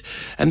donate,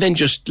 and then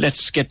just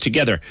let's get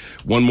together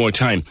one more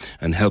time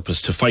and help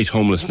us to fight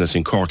homelessness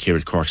in Cork here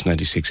at Cork's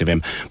 96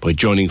 FM by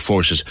joining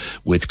forces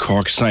with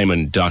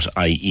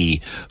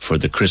corksimon.ie for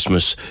the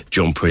Christmas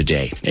Jumper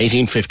Day.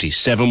 1850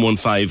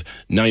 715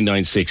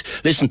 996.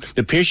 Listen,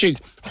 the Piercing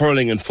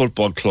Hurling and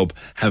Football Club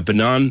have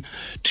been on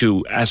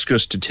to ask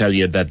us to tell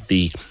you that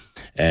the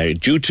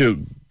due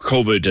to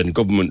COVID and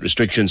government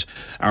restrictions,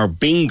 our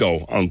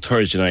bingo on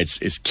Thursday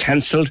nights is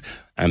cancelled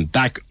and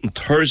back on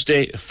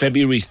Thursday,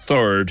 February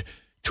 3rd,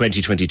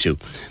 2022.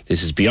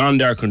 This is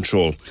beyond our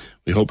control.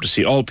 We hope to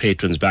see all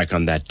patrons back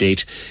on that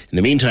date. In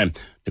the meantime,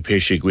 the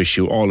Piercing wish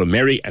you all a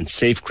merry and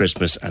safe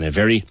Christmas and a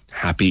very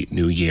happy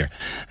New Year.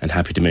 And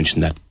happy to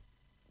mention that.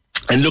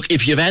 And look,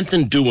 if you have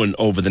anything doing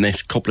over the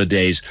next couple of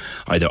days,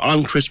 either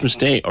on Christmas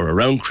Day or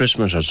around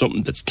Christmas, or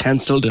something that's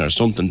cancelled or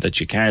something that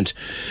you can't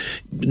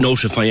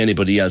notify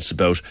anybody else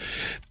about,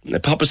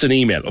 pop us an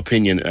email,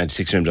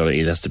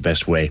 opinion@6am.ie. That's the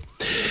best way.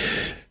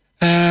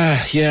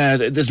 Yeah,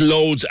 there's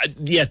loads.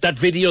 Yeah, that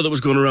video that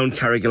was going around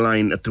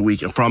Carrigaline at the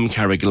weekend, from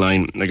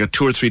Carrigaline, I got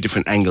 2 or 3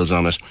 different angles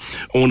on it.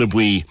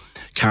 Onabui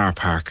car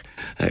park,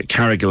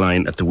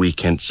 Carrigaline at the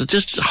weekend. So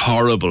just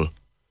horrible,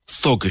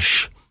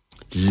 thuggish,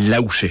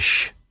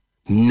 loutish,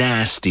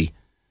 nasty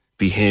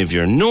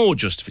behaviour. No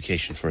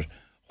justification for it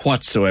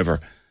whatsoever.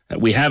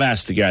 We have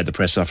asked the guard, the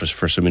press office,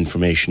 for some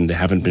information. They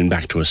haven't been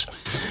back to us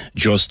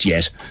just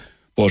yet.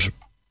 But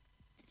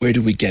where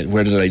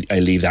did I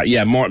leave that?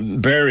 Yeah,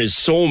 Martin Bear is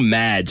so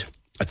mad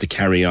at the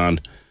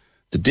carry-on,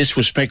 the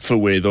disrespectful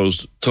way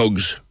those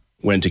thugs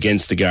went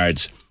against the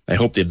guards. I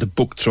hope they had the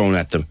book thrown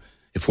at them.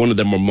 If one of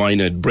them were mine,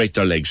 I'd break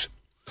their legs.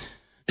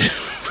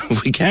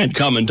 We can't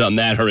comment on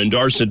that or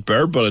endorse it,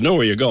 Bear, but I know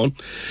where you're going.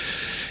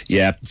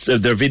 Yeah, so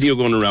their video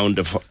going around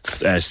of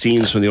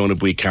scenes from the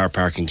Onabui car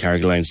park in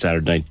Carrigaline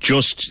Saturday night,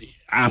 just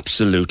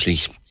absolutely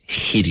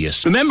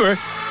hideous. Remember,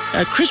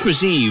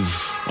 Christmas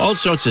Eve, all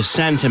sorts of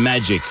Santa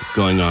magic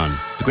going on.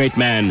 The great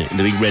man in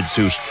the big red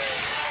suit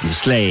and the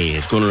sleigh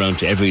is going around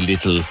to every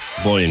little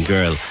boy and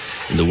girl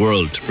in the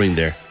world to bring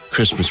their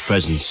Christmas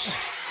presents.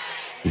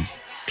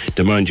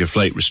 To mind your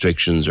flight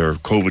restrictions or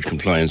COVID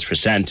compliance for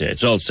Santa.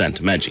 It's all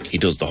Santa magic. He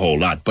does the whole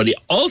lot. But he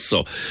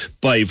also,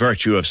 by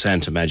virtue of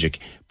Santa magic,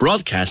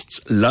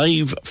 broadcasts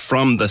live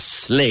from the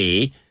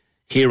sleigh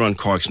here on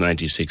Cork's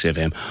 96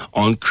 FM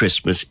on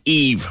Christmas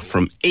Eve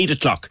from 8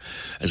 o'clock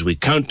as we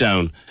count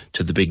down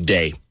to the big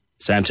day.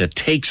 Santa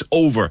takes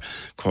over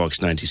Cork's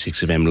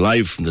 96 FM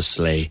live from the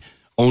sleigh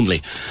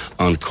only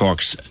on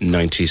Cork's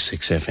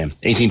 96 FM.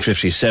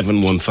 1850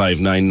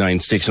 715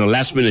 996. And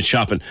last minute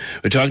shopping,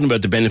 we're talking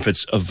about the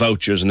benefits of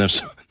vouchers, and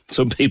have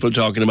some people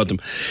talking about them.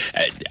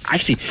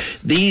 Actually,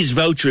 these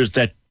vouchers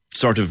that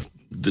sort of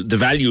the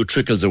value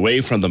trickles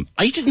away from them,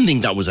 I didn't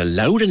think that was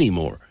allowed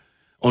anymore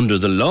under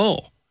the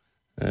law.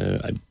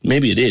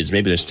 Maybe it is.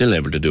 Maybe they're still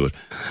able to do it.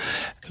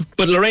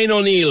 But Lorraine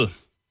O'Neill,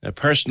 a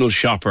personal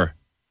shopper.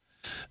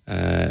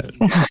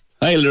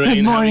 Hi, Lorraine.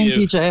 Good morning,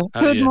 PJ.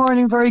 Good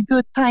morning. Very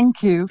good.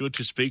 Thank you. Good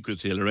to speak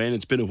with you, Lorraine.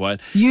 It's been a while.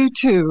 You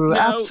too.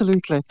 Now,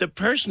 absolutely. The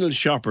personal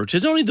shopper,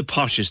 it's only the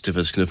poshest of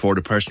us can afford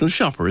a personal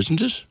shopper,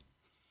 isn't it?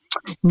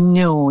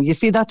 No, you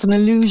see, that's an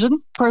illusion.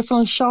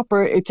 Personal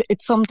shopper,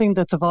 it's something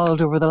that's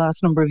evolved over the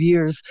last number of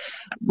years.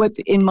 But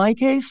in my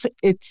case,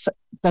 it's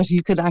that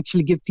you could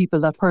actually give people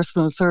that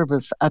personal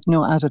service at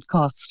no added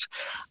cost.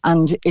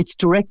 And it's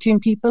directing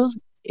people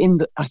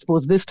I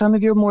suppose this time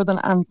of year more than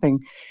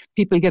anything,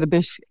 people get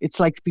it's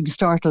like being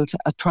startled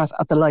at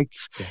the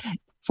lights. Yeah.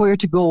 Where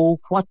to go,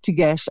 what to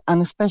get,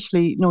 and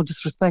especially, no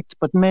disrespect,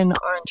 but men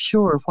aren't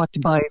sure what to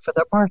buy for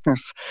their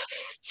partners.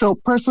 So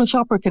personal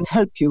shopper can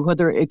help you,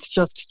 whether it's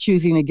just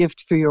choosing a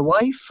gift for your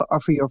wife or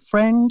for your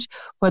friend,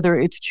 whether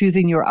it's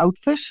choosing your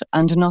outfit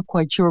and not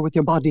quite sure with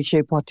your body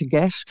shape what to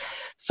get.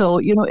 So,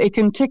 it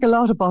can tick a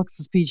lot of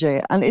boxes,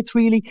 PJ, and it's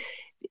really...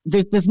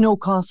 There's no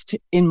cost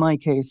in my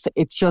case.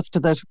 It's just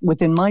that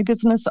within my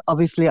business,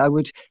 obviously I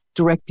would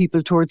direct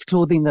people towards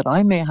clothing that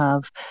I may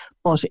have,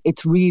 but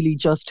it's really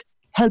just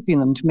helping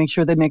them to make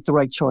sure they make the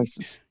right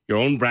choices. Your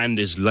own brand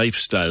is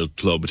Lifestyle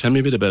Club. Tell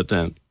me a bit about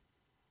that.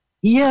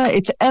 Yeah,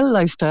 it's L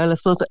Lifestyle.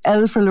 So it's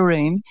L for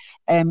Lorraine.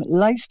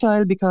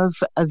 Lifestyle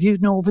because, as you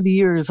know, over the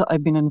years,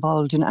 I've been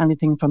involved in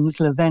anything from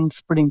little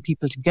events, bringing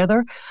people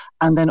together,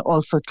 and then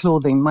also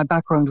clothing. My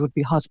background would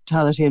be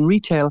hospitality and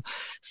retail.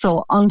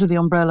 So under the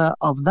umbrella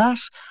of that,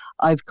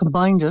 I've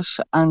combined it,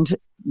 and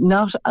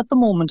not at the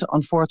moment,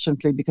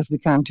 unfortunately, because we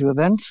can't do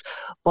events,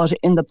 but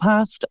in the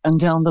past and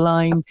down the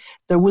line,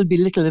 there will be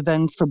little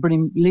events for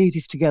bringing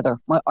ladies together.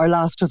 Our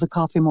last was a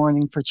coffee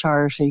morning for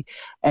charity,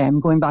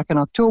 going back in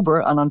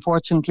October, and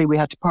unfortunately we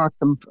had to park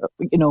them,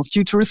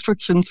 due to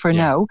restrictions for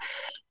now.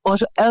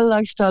 But L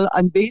Lifestyle,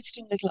 I'm based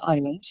in Little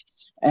Island,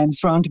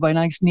 surrounded by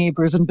nice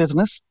neighbours and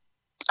business.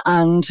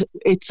 And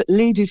it's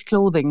ladies'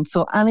 clothing,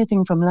 so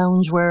anything from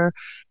loungewear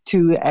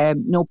to,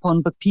 no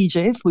pun, but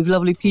PJs. We've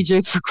lovely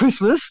PJs for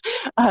Christmas.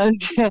 And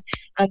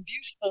and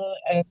beautiful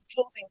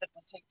clothing that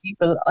will take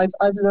people.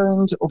 I've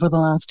learned over the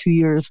last 2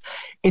 years,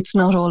 it's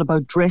not all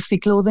about dressy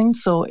clothing.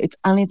 So it's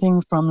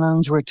anything from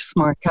loungewear to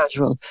smart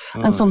casual,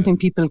 and something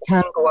people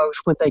can go out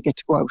when they get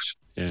to go out.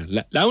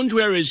 Yeah,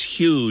 loungewear is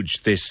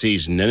huge this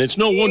season, and it's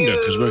no wonder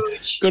because we're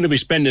going to be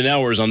spending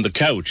hours on the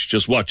couch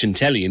just watching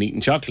telly and eating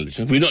chocolate.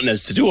 We've nothing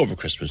else to do over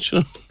Christmas.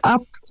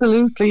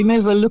 Absolutely, you may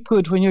as well look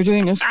good when you're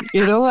doing it,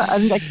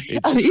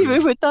 and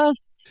even with that,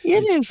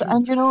 it is,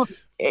 and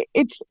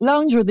it's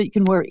loungewear that you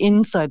can wear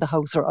inside the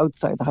house or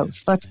outside the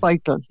house. That's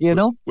vital,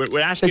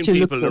 We're asking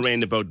people,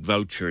 Lorraine, about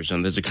vouchers,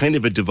 and there's a kind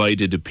of a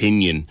divided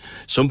opinion.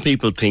 Some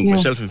people think,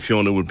 myself and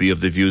Fiona would be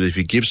of the view that if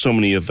you give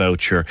somebody a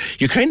voucher,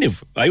 you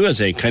I would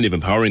say, kind of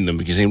empowering them,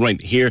 because saying,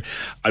 right, here,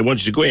 I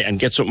want you to go out and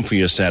get something for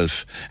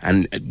yourself,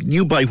 and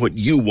you buy what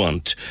you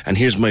want, and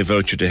here's my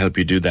voucher to help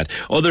you do that.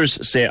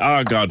 Others say,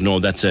 God, no,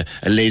 that's a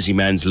lazy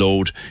man's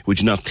load. Would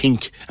you not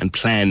think and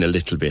plan a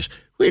little bit?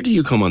 Where do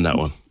you come on that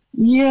one?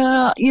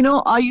 Yeah,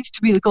 I used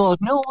to be the God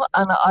no,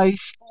 and I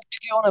spoke to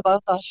Fiona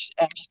about that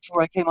just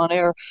before I came on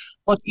air.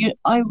 But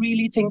I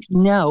really think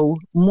now,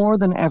 more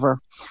than ever,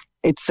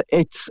 it's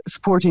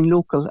supporting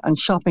local and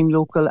shopping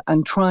local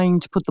and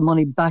trying to put the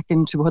money back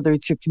into whether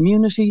it's your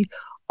community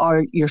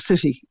or your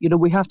city.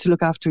 We have to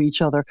look after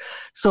each other.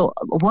 So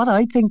what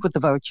I think with the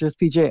vouchers,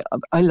 PJ,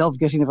 I love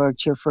getting a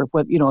voucher for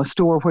a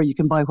store where you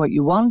can buy what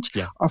you want,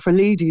 or for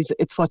ladies,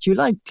 it's what you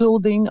like,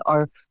 clothing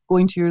or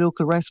going to your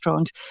local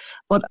restaurant.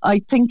 But I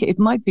think it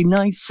might be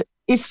nice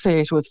if, say,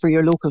 it was for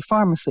your local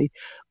pharmacy,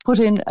 put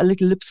in a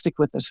little lipstick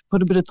with it,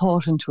 put a bit of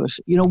thought into it.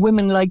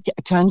 Women like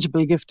a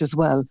tangible gift as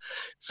well.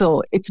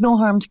 So it's no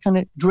harm to kind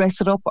of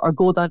dress it up or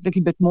go that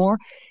little bit more.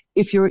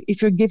 If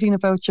you're giving a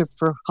voucher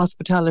for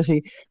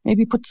hospitality,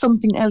 maybe put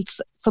something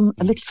else, a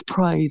little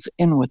surprise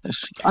in with it.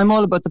 I'm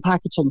all about the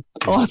packaging,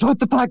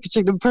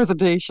 and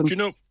presentation.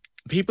 Do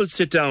people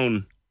sit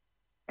down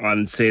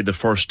on, say, the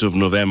 1st of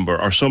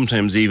November, or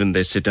sometimes even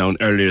they sit down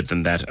earlier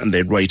than that and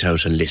they write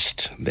out a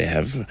list. They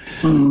have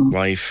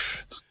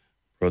wife,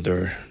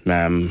 brother,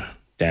 mum,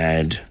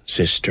 dad,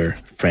 sister,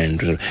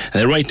 friend, and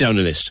they write down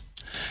a list.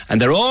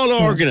 And they're all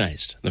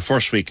organised the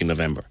first week in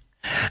November.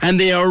 And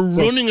they are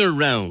running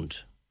around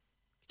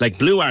like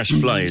blue arse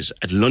flies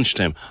at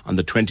lunchtime on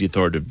the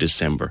 23rd of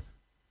December.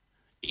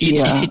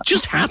 It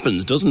just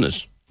happens, doesn't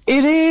it?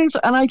 It is,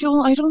 and I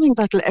don't think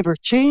that'll ever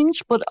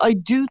change, but I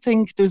do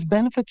think there's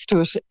benefits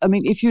to it. I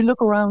mean, if you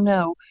look around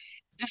now,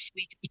 this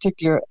week in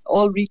particular,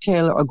 all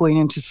retail are going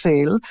into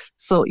sale,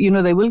 so,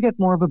 they will get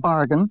more of a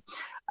bargain.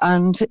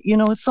 And,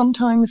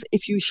 sometimes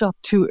if you shop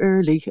too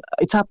early,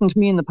 it's happened to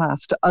me in the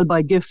past, I'll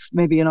buy gifts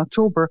maybe in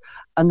October,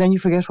 and then you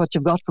forget what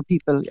you've got for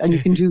people, and you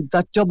can do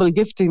that double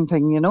gifting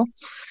thing,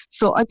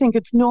 So I think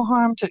it's no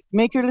harm to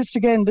make your list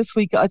again this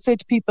week. I say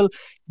to people,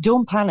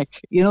 don't panic.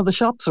 The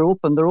shops are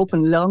open. They're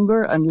open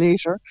longer and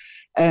later,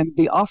 and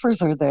the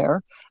offers are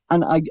there.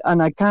 And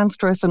I can't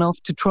stress enough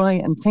to try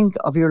and think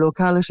of your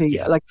locality.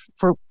 Like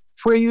for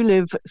where you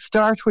live,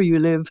 start where you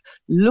live,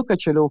 look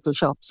at your local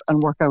shops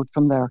and work out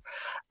from there.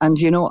 And,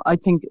 I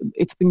think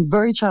it's been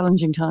very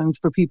challenging times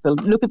for people.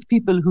 Look at the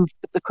people who've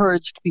the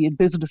courage to be in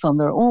business on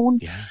their own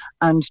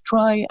and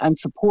try and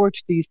support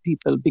these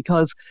people,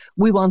 because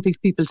we want these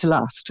people to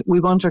last. We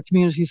want our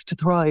communities to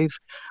thrive.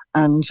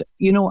 And,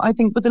 I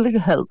think with a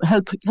little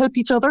help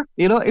each other,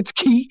 it's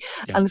key.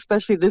 Yeah. And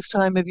especially this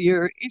time of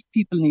year, if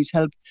people need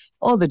help,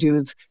 all they do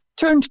is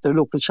turn to their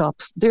local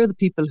shops. They're the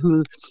people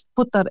who'll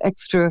put that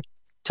extra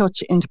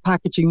touch into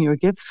packaging your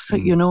gifts,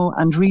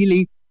 and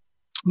really,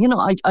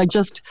 I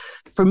just,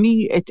 for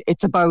me,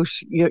 it's about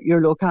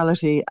your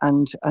locality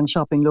and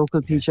shopping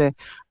local, PJ,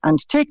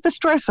 and take the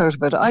stress out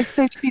of it. I'd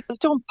say to people,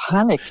 don't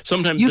panic.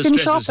 Sometimes the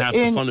stress is half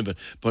the fun of it.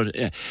 But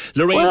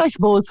Lorraine, well, I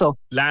suppose so.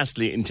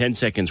 Lastly, in 10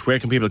 seconds, where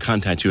can people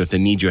contact you if they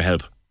need your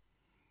help?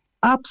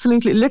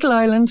 Absolutely. Little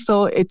Island.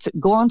 So it's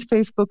go on to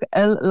Facebook,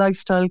 L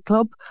Lifestyle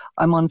Club.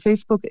 I'm on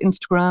Facebook,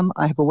 Instagram.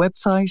 I have a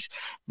website.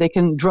 They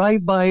can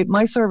drive by.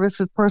 My service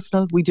is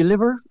personal. We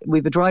deliver. We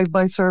have a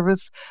drive-by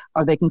service,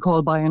 or they can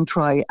call by and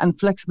try. And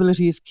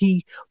flexibility is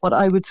key. What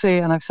I would say,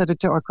 and I've said it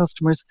to our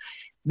customers,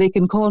 they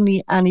can call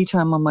me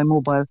anytime on my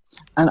mobile,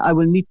 and I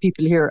will meet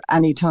people here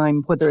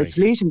anytime, whether it's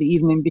late in the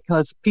evening,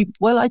 because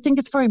I think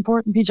it's very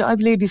important, PJ. I have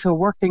ladies who are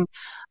working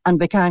and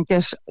they can't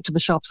get to the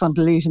shops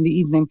until late in the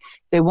evening.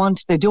 They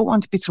don't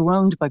want to be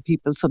surrounded by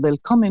people, so they'll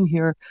come in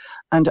here,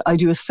 and I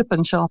do a sip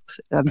and shop.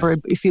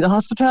 You see the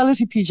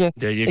hospitality, PJ.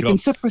 There you they go. Can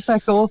sip the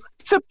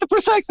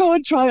Prosecco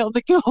and try on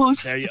the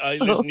clothes. There I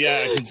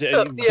can see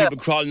people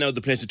crawling out of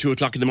the place at 2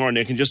 o'clock in the morning.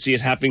 I can just see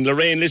it happening.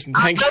 Lorraine, listen,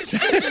 thank you.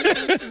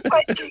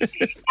 Thank you,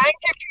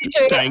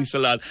 PJ. Thanks a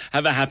lot.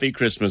 Have a happy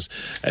Christmas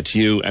to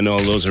you and all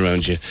those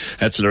around you.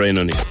 That's Lorraine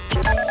O'Neill.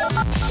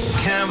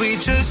 Can we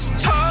just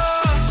talk?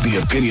 The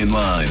Opinion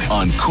Line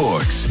on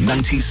Cork's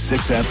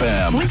 96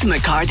 FM. With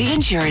McCarthy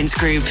Insurance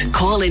Group.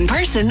 Call in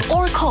person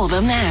or call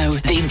them now.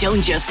 They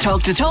don't just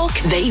talk the talk,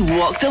 they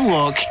walk the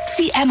walk.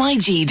 See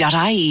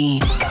MIG.ie.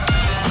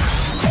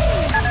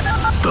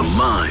 The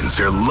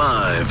lines are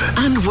live.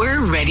 And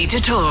we're ready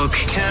to talk.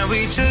 Can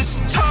we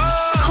just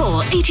talk? Call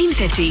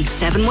 1850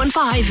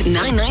 715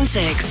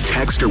 996.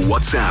 Text or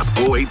WhatsApp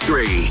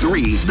 083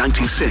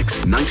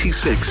 396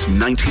 96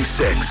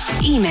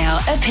 96. Email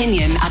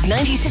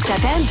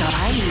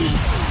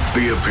opinion@96fm.ie.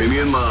 The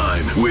Opinion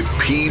Line with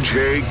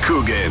PJ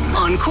Coogan.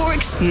 On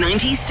Cork's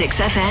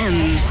 96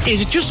 FM. Is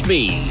it just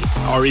me,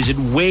 or is it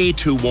way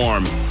too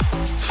warm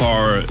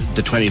for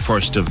the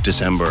 21st of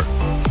December?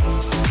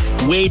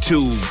 Way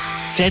too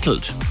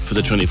settled for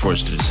the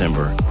 21st of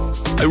December.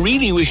 I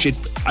really wish it...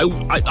 I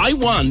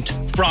want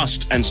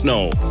frost and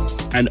snow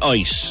and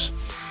ice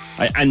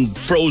and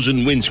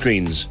frozen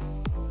windscreens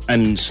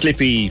and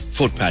slippy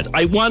footpaths.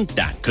 I want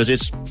that because it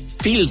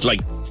feels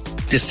like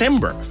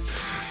December.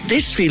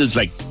 This feels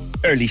like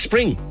early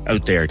spring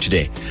out there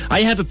today.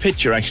 I have a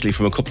picture actually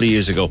from a couple of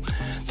years ago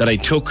that I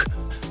took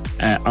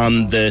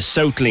on the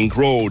Southlink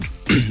Road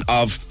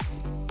of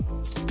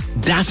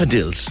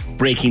daffodils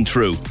breaking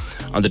through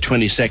on the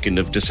 22nd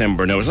of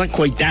December. Now, it's not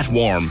quite that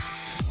warm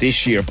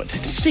this year, but the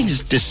thing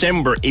is,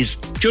 December is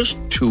just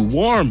too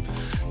warm.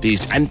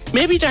 And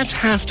maybe that's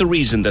half the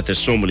reason that there's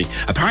so many,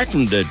 apart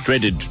from the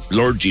dreaded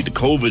allergy, the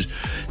COVID,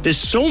 there's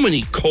so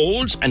many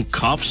colds and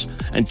coughs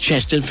and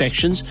chest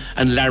infections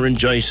and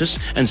laryngitis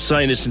and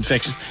sinus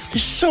infections.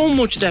 There's so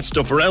much of that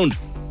stuff around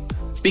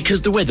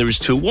because the weather is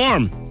too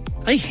warm.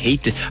 I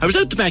hate it. I was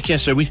out the back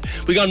yesterday.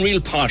 We gone real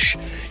posh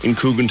in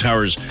Coogan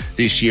Towers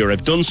this year.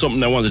 I've done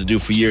something I wanted to do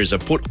for years. I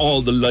put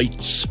all the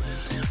lights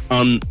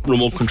on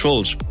remote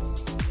controls.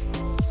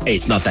 Hey,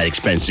 it's not that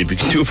expensive. You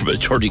can do it for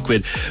about 30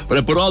 quid. But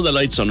I put all the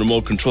lights on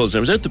remote controls. I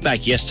was out the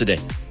back yesterday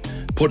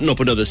putting up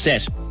another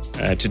set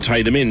to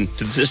tie them in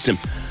to the system.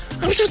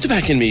 I was out the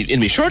back in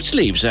me short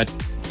sleeves at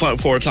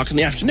 4 o'clock in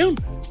the afternoon.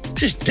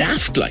 Just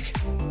daft, like.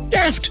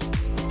 Daft.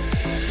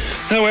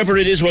 However,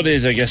 it is what it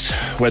is, I guess,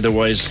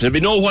 weather-wise. There'll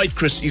be no white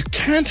Christmas. You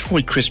can't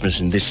white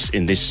Christmas in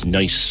this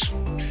nice,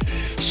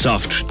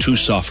 too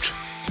soft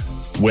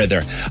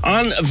weather.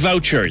 On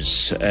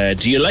vouchers,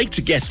 do you like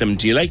to get them?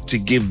 Do you like to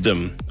give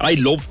them? I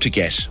love to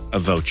get a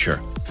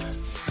voucher.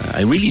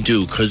 I really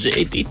do, because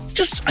it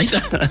just,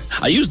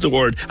 I use the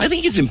word, I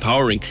think it's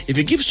empowering. If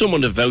you give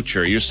someone a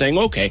voucher, you're saying,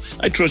 okay,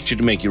 I trust you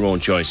to make your own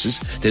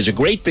choices. There's a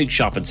great big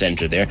shopping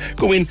centre there.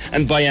 Go in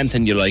and buy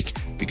anything you like,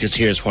 because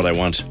here's what I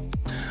want.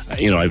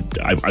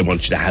 I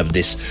want you to have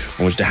this.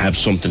 I want you to have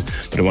something,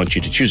 but I want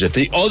you to choose it.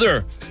 The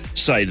other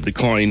side of the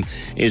coin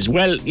is,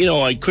 well,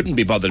 I couldn't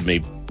be bothered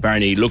me,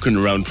 Barney, looking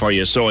around for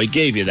you, so I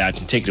gave you that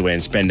and take it away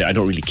and spend it. I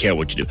don't really care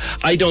what you do.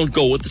 I don't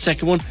go with the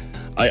second one.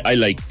 I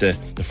like the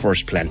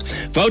first plan.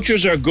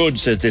 Vouchers are good,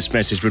 says this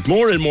message, but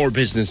more and more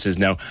businesses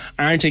now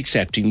aren't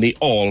accepting the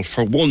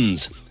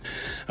all-for-ones.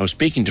 I was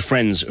speaking to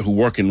friends who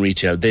work in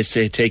retail. They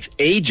say it takes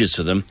ages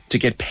for them to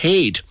get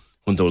paid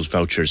when those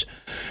vouchers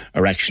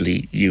are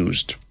actually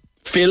used.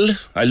 Phil,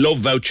 I love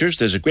vouchers.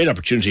 There's a great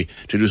opportunity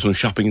to do some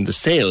shopping in the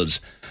sales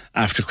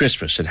after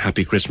Christmas, and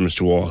happy Christmas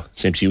to all.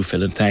 Same to you,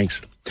 Phil, and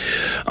thanks.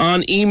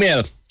 On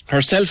email,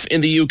 herself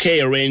in the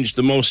UK arranged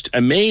the most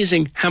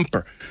amazing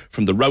hamper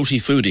from the Rowty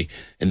Foodie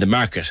in the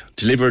market,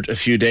 delivered a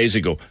few days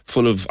ago,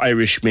 full of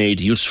Irish-made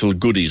useful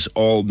goodies,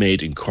 all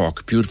made in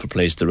Cork. Beautiful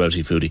place, the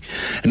Rowty Foodie.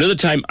 Another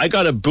time, I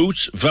got a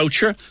Boots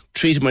voucher,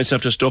 treated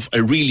myself to stuff I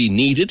really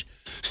needed.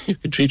 You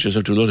can treat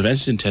yourself to a lot of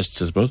antigen tests,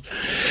 I suppose.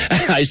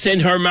 I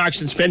sent her Marks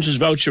and Spencer's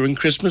voucher in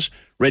Christmas,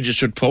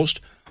 registered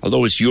post.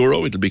 Although it's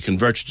euro, it'll be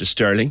converted to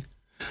sterling.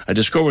 I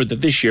discovered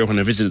that this year when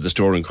I visited the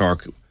store in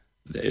Cork,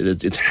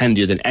 it's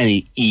handier than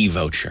any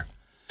e-voucher.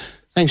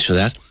 Thanks for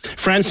that.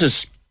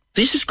 Francis,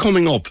 this is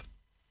coming up.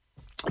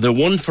 The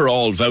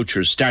one-for-all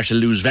vouchers start to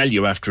lose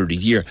value after a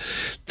year.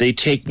 They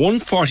take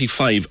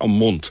 $1.45 a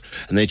month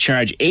and they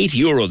charge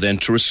 €8 then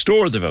to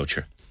restore the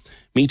voucher.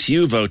 Me to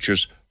You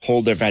vouchers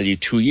hold their value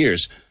 2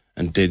 years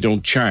and they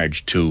don't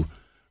charge to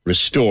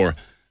restore.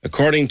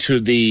 According to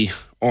the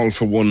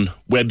All-for-One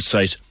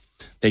website,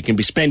 they can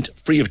be spent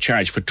free of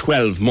charge for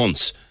 12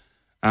 months.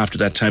 After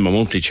that time, a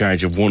monthly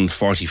charge of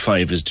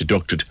 $1.45 is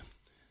deducted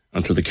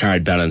until the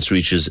card balance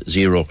reaches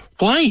zero.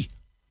 Why?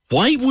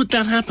 Why would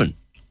that happen?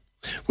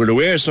 We're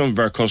aware some of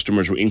our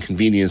customers were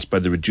inconvenienced by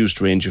the reduced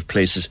range of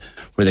places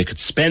where they could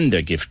spend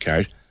their gift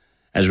card.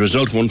 As a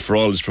result, One for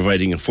All is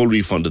providing a full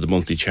refund of the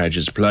monthly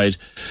charges applied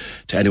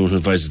to anyone who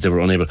advises they were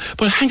unable.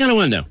 But hang on a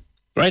while now,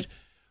 right?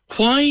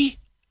 Why?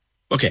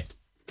 Okay.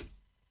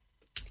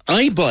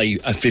 I buy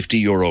a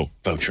 €50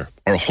 voucher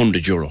or a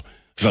 €100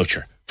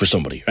 voucher for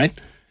somebody, right?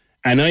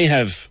 And I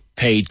have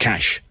paid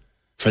cash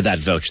for that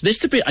voucher. This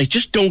is the bit, I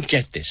just don't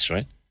get this,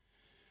 right?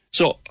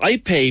 So I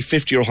pay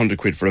 50 or 100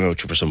 quid for a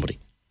voucher for somebody.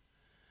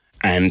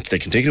 And they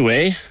can take it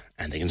away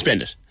and they can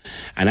spend it.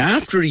 And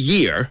after a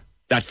year,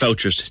 that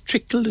voucher's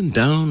trickling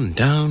down and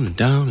down and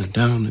down and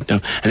down and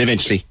down. And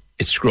eventually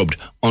it's scrubbed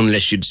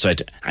unless you decide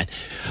to.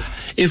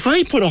 If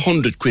I put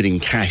 100 quid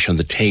in cash on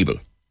the table,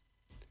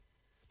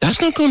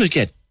 that's not going to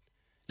get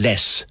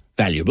less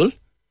valuable.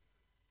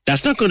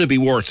 That's not going to be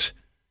worth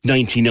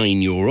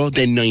 €99,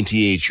 then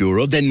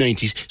 €98, then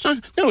 90.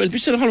 No, it'll be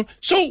still 100.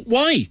 So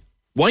why?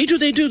 Why do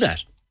they do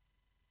that?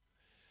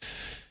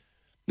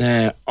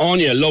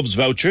 Anya loves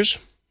vouchers,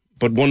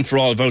 but One for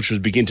All vouchers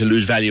begin to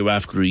lose value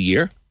after a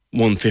year,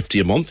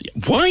 $1.50 a month.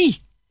 Why?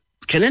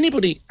 Can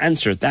anybody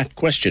answer that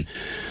question?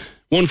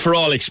 One for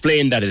All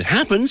explain that it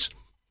happens,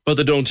 but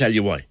they don't tell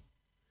you why.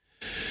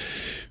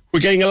 We're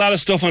getting a lot of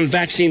stuff on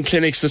vaccine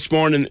clinics this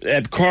morning.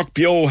 Cork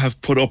Bio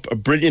have put up a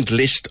brilliant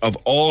list of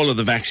all of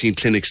the vaccine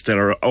clinics that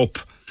are up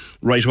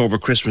right over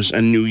Christmas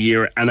and New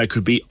Year, and I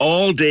could be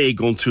all day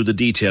going through the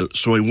detail,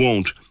 so I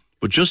won't.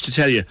 But just to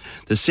tell you,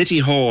 the City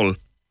Hall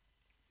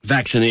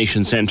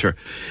Vaccination Centre,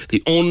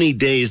 the only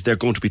days they're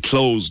going to be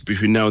closed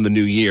between now and the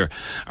New Year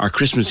are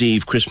Christmas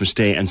Eve, Christmas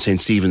Day and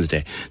St. Stephen's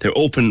Day. They're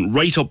open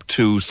right up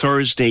to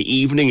Thursday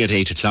evening at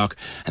 8 o'clock,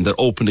 and they're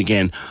open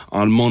again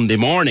on Monday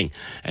morning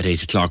at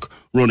 8 o'clock,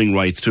 running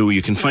right through.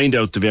 You can find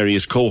out the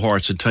various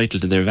cohorts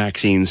entitled to their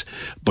vaccines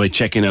by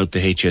checking out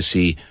the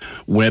HSE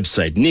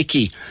website.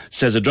 Nikki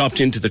says, I dropped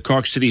into the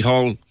Cork City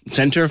Hall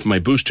Centre for my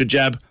booster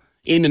jab,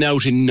 in and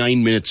out in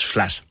 9 minutes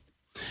flat.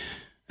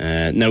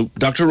 Now,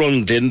 Dr.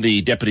 Ronan Glynn, the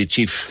Deputy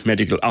Chief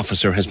Medical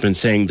Officer, has been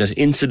saying that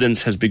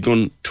incidence has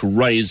begun to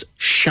rise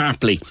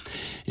sharply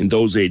in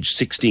those aged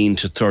 16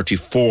 to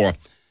 34,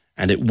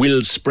 and it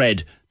will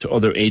spread to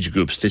other age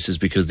groups. This is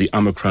because the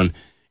Omicron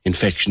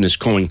infection is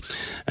coming.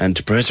 And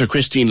Professor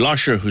Christine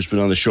Losher, who's been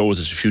on the show with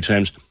us a few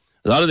times,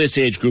 a lot of this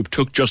age group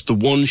took just the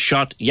one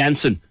shot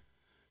Janssen.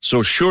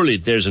 So surely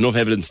there's enough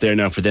evidence there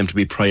now for them to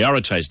be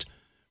prioritised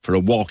for a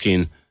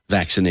walk-in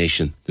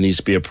vaccination. There needs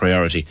to be a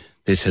priority.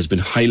 This has been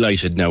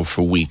highlighted now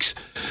for weeks.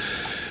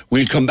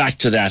 We'll come back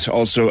to that.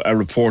 Also, a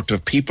report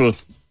of people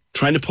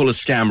trying to pull a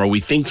scam, or we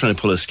think trying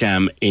to pull a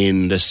scam,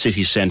 in the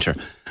city centre.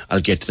 I'll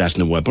get to that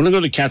in a while. But I'm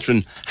going to go to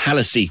Catherine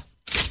Hallisey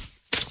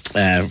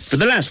for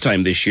the last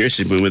time this year.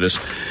 She's been with us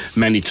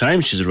many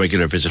times. She's a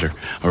regular visitor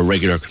or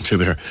regular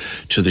contributor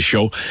to the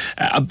show,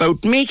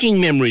 about making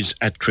memories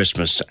at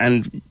Christmas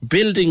and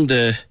building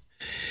the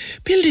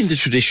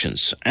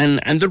traditions and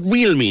the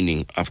real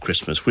meaning of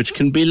Christmas, which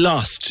can be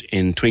lost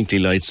in twinkly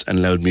lights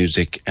and loud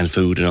music and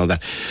food and all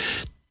that.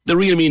 The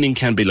real meaning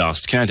can be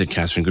lost, can't it,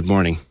 Catherine? Good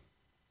morning.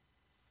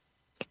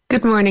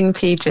 Good morning,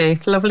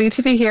 PJ. Lovely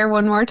to be here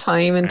one more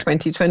time in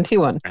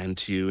 2021. And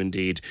to you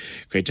indeed.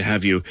 Great to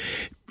have you.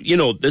 You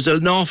know, there's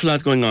an awful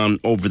lot going on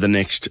over the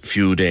next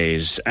few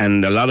days,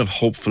 and a lot of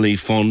hopefully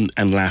fun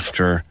and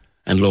laughter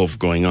and love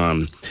going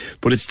on.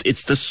 But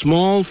it's the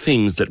small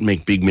things that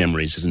make big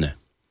memories, isn't it?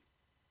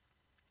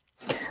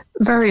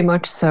 Very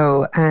much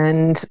so.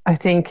 And I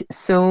think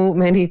so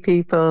many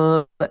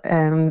people,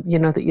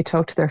 that you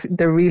talk to,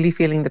 they're really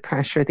feeling the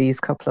pressure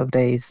these couple of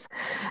days.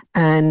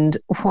 And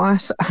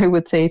what I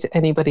would say to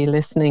anybody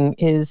listening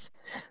is,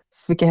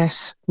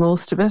 forget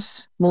most of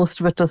it. Most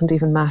of it doesn't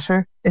even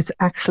matter. It's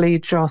actually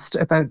just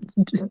about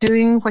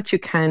doing what you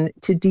can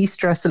to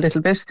de-stress a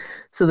little bit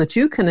so that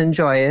you can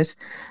enjoy it.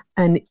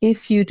 And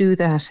if you do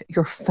that,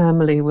 your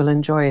family will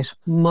enjoy it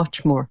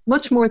much more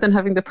than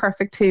having the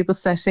perfect table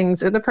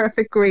settings or the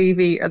perfect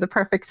gravy or the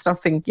perfect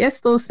stuffing.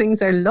 Yes, those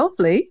things are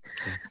lovely,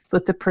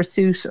 but the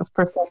pursuit of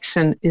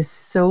perfection is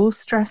so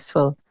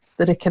stressful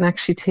that it can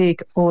actually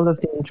take all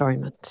of the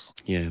enjoyment.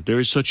 Yeah, there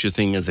is such a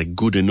thing as a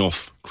good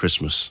enough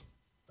Christmas.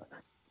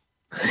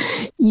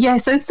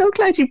 Yes, I'm so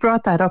glad you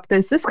brought that up.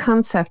 There's this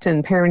concept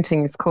in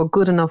parenting, it's called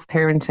good enough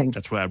parenting.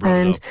 That's why I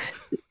brought it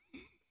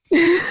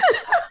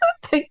up.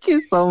 Thank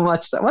you so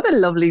much. What a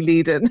lovely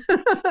lead-in.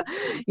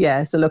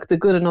 Yeah, so look, the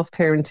good enough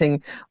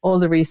parenting, all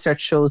the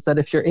research shows that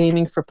if you're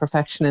aiming for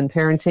perfection in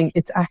parenting,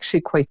 it's actually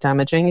quite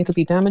damaging. It'll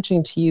be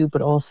damaging to you,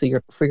 but also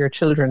for your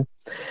children.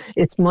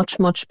 It's much,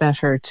 much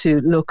better to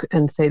look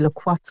and say,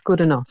 look, what's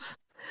good enough?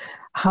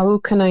 How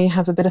can I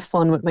have a bit of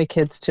fun with my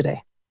kids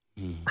today?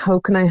 How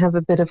can I have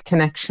a bit of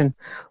connection?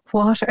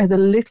 What are the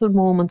little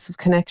moments of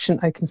connection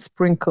I can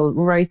sprinkle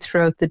right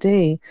throughout the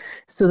day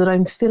so that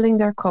I'm filling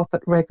their cup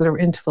at regular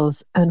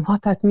intervals? And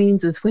what that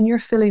means is when you're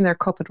filling their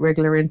cup at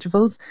regular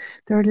intervals,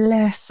 they're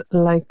less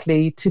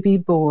likely to be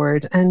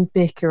bored and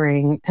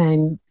bickering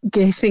and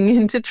getting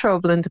into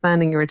trouble and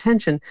demanding your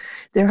attention.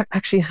 They're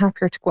actually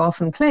happier to go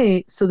off and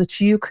play so that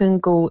you can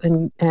go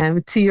and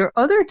to your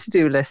other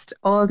to-do list,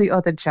 all the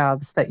other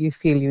jobs that you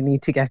feel you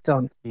need to get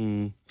done.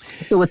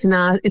 So it's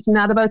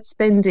not about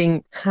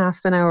spending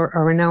half an hour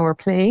or an hour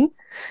playing.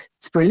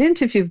 It's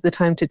brilliant if you have the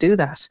time to do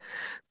that.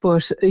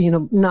 But,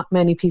 not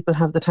many people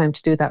have the time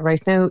to do that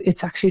right now.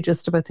 It's actually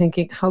just about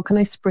thinking, how can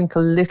I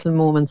sprinkle little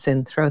moments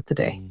in throughout the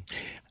day?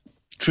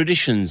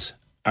 Traditions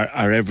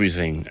are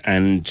everything.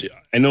 And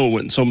I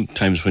know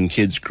sometimes when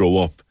kids grow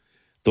up,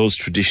 those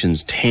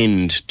traditions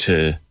tend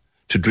to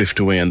drift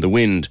away on the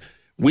wind.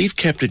 We've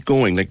kept it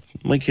going. Like,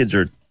 my kids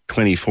are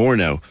 24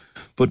 now.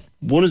 But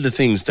one of the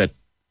things that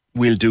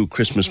we'll do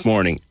Christmas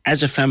morning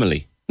as a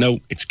family, now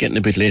it's getting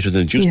a bit later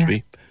than it used to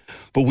be,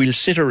 but we'll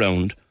sit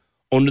around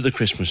under the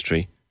Christmas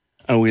tree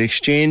and we'll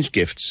exchange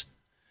gifts,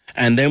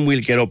 and then we'll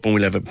get up and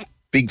we'll have a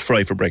big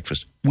fry for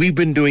breakfast. We've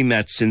been doing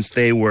that since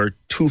they were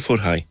 2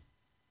 foot high.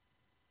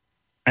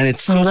 And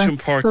it's such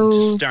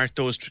important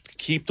to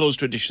keep those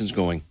traditions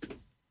going.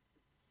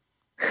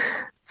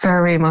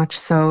 Very much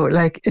so.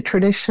 Like,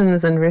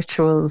 traditions and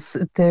rituals,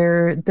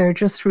 they're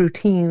just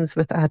routines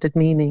with added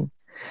meaning.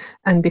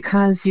 And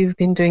because you've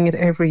been doing it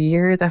every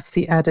year, that's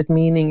the added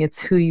meaning.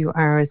 It's who you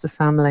are as a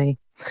family.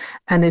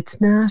 And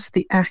it's not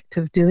the act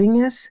of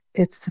doing it,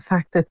 it's the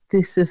fact that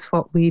this is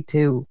what we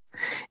do.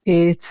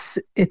 It's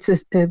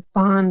a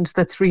bond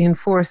that's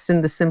reinforced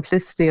in the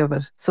simplicity of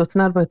it. So it's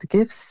not about the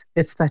gifts,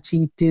 it's that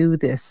you do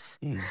this.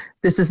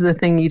 This is the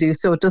thing you do.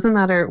 So it doesn't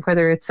matter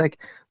whether it's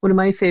like, one of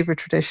my favourite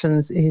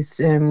traditions is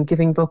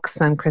giving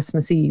books on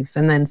Christmas Eve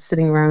and then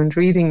sitting around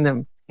reading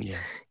them. Yeah.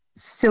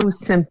 So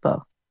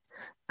simple.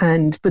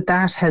 But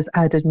that has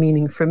added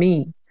meaning for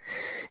me.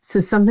 So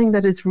something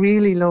that is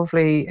really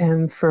lovely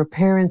for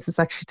parents is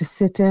actually to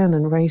sit down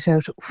and write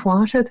out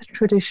what are the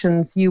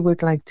traditions you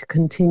would like to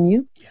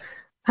continue,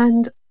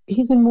 and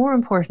even more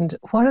important,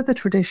 what are the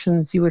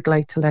traditions you would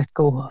like to let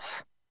go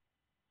of.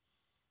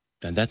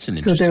 And that's an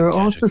interesting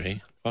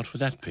category. What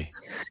would that be?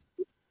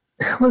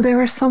 Well, there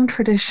are some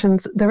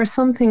traditions, there are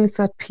some things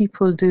that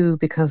people do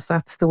because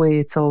that's the way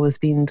it's always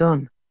been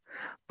done.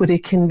 But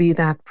it can be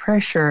that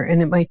pressure,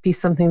 and it might be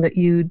something that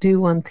you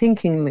do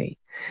unthinkingly.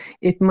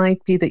 It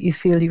might be that you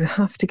feel you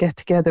have to get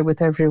together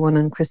with everyone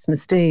on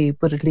Christmas Day,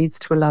 but it leads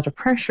to a lot of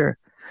pressure.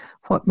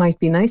 What might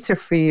be nicer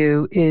for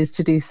you is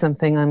to do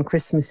something on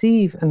Christmas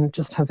Eve and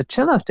just have a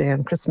chill-out day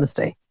on Christmas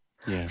Day.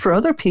 Yeah. For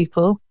other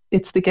people,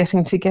 it's the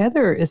getting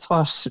together is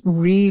what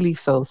really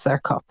fills their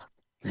cup.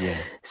 Yeah.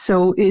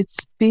 So it's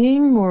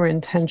being more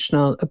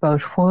intentional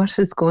about what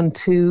is going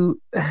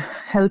to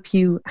help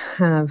you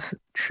have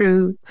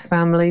true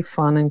family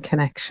fun and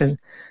connection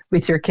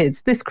with your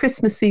kids this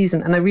Christmas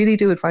season. And I really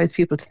do advise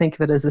people to think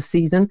of it as a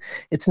season.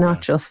 It's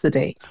not just the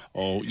day.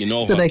 Oh, you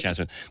know what,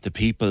 Catherine? The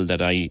people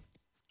that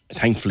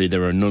thankfully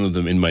there are none of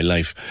them in my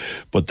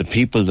life, but the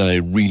people that I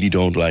really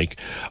don't like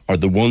are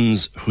the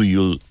ones who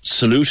you'll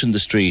salute in the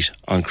street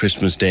on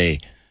Christmas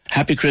Day.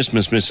 Happy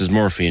Christmas, Mrs.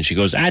 Murphy. And she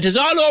goes, it is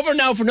all over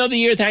now for another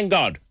year, thank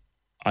God.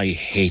 I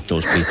hate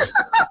those people.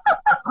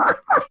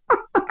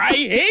 I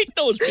hate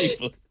those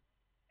people.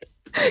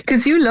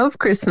 Because you love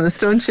Christmas,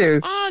 don't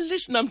you?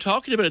 Listen, I'm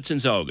talking about it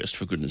since August,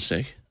 for goodness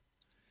sake.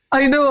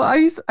 I know,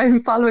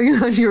 I'm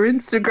following on your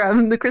Instagram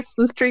and the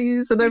Christmas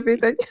trees and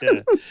everything.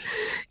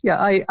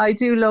 Yeah, I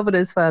do love it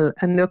as well.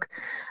 And look,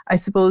 I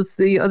suppose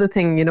the other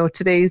thing,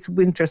 today's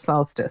winter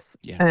solstice,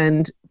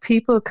 and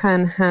people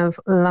can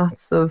have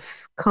lots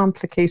of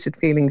complicated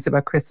feelings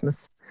about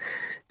Christmas,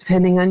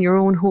 depending on your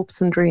own hopes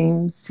and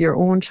dreams, your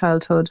own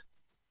childhood.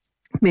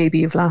 Maybe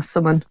you've lost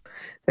someone.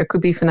 There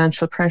could be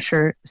financial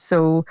pressure.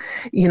 So,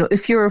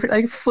 if you're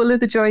like full of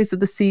the joys of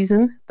the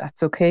season,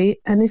 that's okay.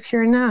 And if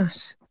you're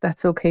not,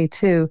 that's okay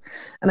too.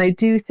 And I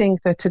do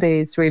think that today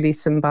is really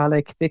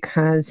symbolic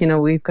because,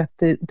 we've got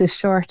the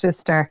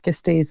shortest,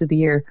 darkest days of the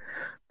year,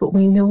 but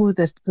we know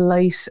that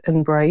light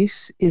and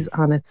bright is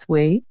on its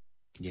way.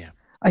 Yeah.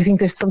 I think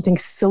there's something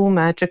so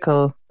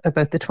magical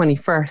about the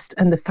 21st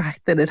and the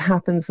fact that it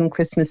happens on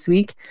Christmas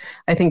week.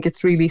 I think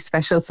it's really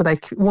special. So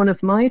like one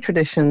of my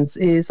traditions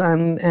is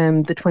on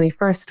the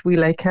 21st, we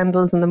light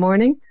candles in the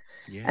morning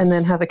and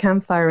then have a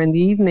campfire in the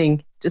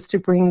evening just to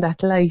bring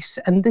that light.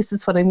 And this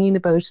is what I mean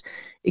about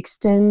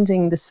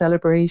extending the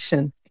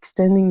celebration,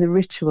 extending the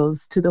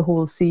rituals to the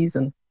whole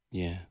season.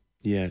 Yeah.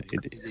 Yeah,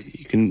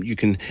 you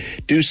can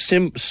do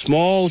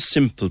small,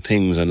 simple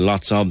things and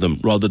lots of them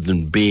rather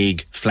than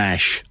big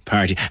flash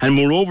party. And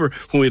moreover,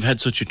 when we've had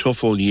such a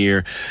tough old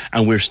year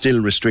and we're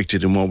still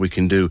restricted in what we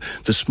can do,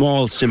 the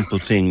small, simple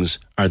things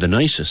are the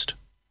nicest.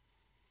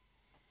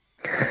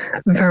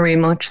 Very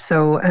much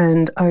so.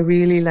 And I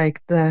really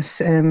like that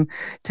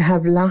to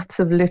have lots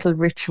of little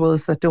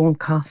rituals that don't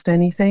cost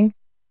anything.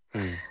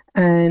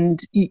 And,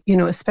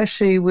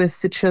 especially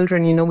with the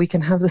children, we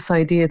can have this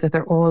idea that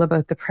they're all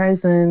about the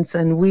presents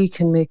and we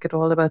can make it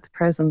all about the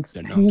presents.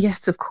 And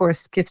yes, of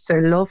course, gifts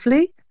are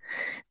lovely.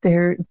 They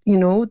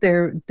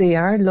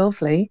are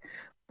lovely.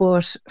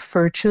 But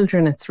for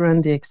children, it's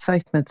around the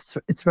excitement.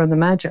 It's around the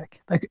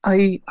magic. Like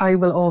I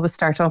will always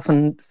start off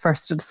on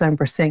 1st of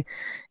December saying,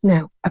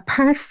 now,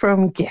 apart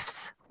from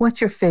gifts,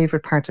 what's your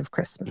favourite part of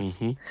Christmas?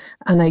 Mm-hmm.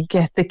 And I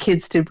get the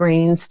kids to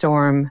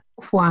brainstorm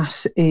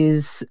what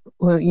is,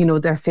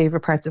 their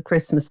favourite parts of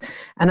Christmas.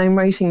 And I'm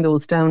writing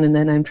those down and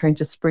then I'm trying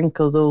to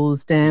sprinkle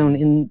those down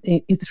in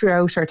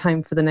throughout our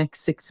time for the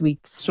next 6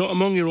 weeks. So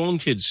among your own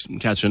kids,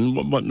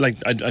 Catherine,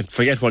 I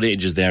forget what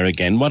age is there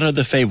again. What are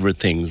the favourite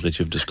things that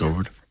you've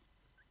discovered?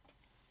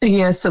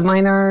 Yeah, so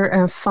mine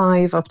are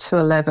 5 up to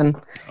 11.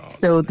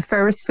 So the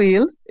Ferris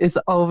wheel is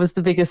always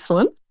the biggest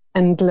one,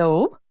 and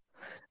Glow.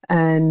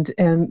 And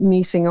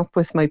meeting up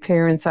with my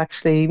parents,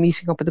 actually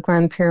meeting up with the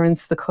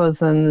grandparents, the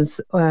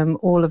cousins,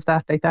 all of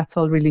that, that's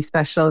all really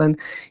special. And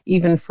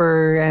even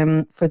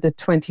for the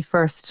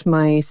 21st,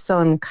 my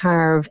son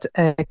carved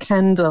a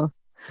candle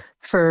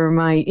for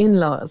my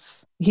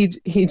in-laws. He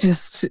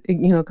just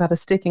got a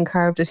stick and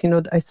carved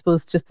it. I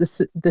suppose just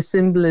the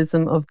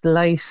symbolism of the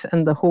light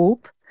and the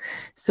hope.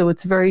 So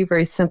it's very,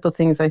 very simple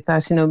things like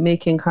that,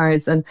 making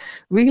cards. And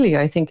really,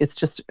 I think it's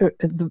just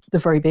the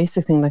very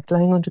basic thing, like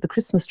lying under the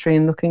Christmas tree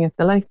and looking at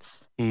the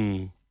lights.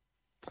 Mm.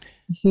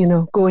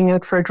 going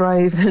out for a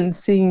drive and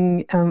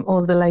seeing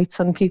all the lights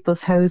on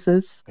people's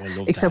houses.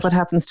 Except what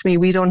happens to me,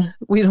 we don't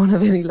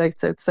have any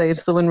lights outside.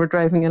 So when we're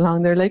driving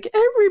along, they're like,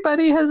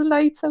 everybody has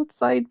lights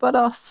outside but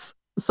us.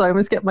 So I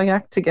must get my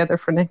act together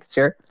for next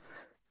year.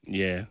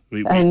 Yeah,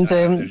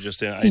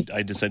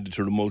 I decided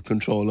to remote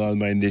control all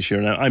mine this year.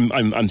 Now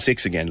I'm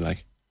 6 again,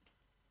 like.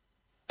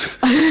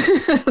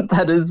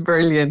 That is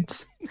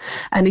brilliant.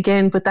 And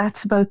again, but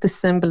that's about the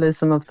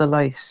symbolism of the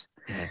light.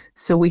 Yeah.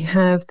 So we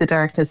have the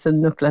darkness,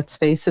 and look, let's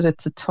face it,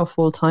 it's a tough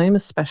old time,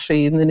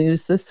 especially in the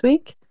news this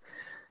week.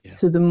 Yeah.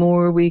 So the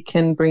more we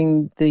can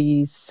bring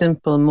these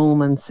simple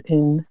moments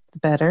in, the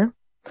better.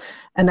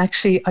 And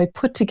actually, I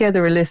put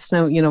together a list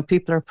now.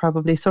 People are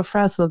probably so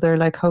frazzled. They're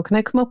like, how can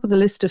I come up with a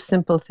list of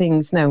simple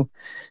things now?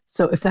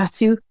 So if that's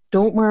you,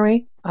 don't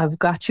worry. I've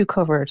got you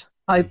covered.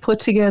 I put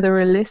together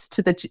a list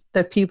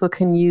that people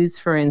can use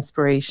for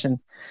inspiration.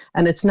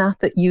 And it's not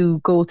that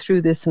you go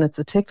through this and it's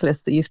a tick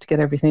list that you have to get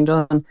everything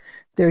done.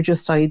 They're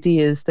just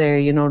ideas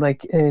there,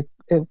 like a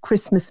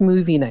Christmas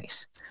movie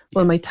night.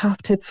 Well, my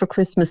top tip for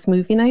Christmas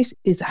movie night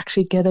is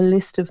actually get a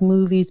list of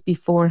movies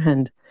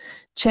beforehand.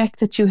 Check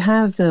that you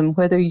have them,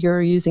 whether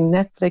you're using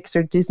Netflix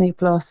or Disney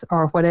Plus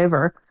or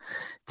whatever,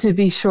 to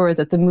be sure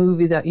that the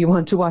movie that you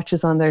want to watch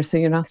is on there, so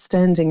you're not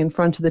standing in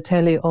front of the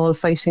telly all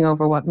fighting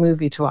over what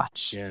movie to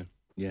watch.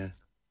 Yeah.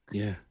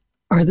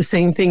 Or the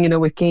same thing,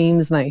 with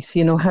games night,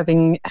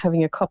 having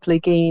a couple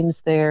of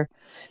games there.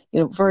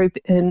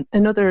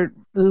 Another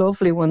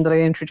lovely one that I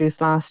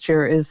introduced last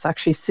year is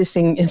actually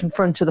sitting in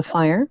front of the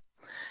fire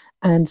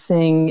and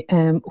saying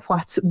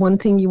what's one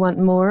thing you want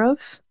more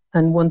of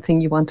and one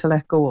thing you want to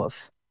let go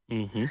of.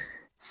 Mm-hmm.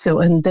 So,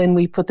 and then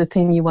we put the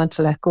thing you want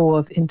to let go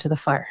of into the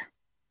fire.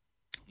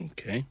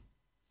 Okay.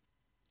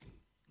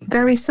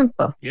 Very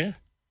simple. Yeah.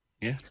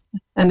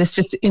 And it's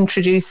just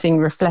introducing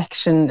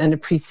reflection and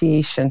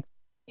appreciation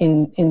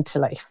into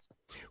life.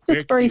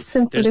 Just very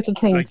simple little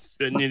things.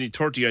 Like, nearly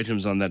 30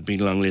 items on that big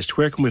long list.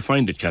 Where can we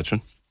find it,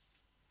 Catherine?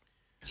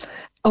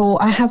 Oh,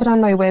 I have it on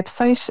my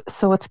website.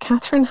 So it's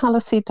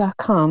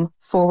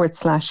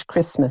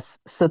catherinehallisey.com/Christmas.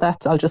 So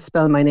I'll just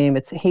spell my name.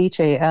 It's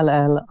HALLISSEY.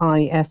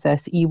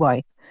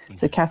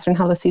 So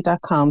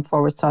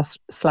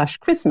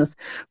catherinehallisey.com/Christmas.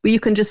 But you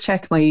can just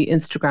check my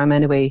Instagram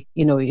anyway.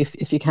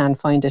 If you can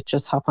find it,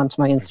 just hop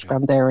onto my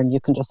Instagram there and you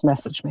can just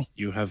message me.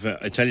 You have,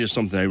 I tell you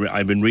something,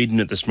 I've been reading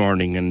it this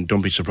morning, and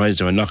don't be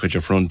surprised if I knock at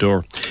your front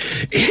door.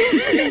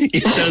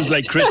 It sounds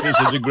like Christmas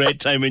is a great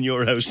time in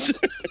your house.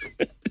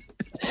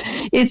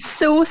 It's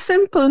so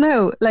simple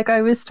now. Like,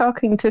 I was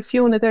talking to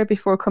Fiona there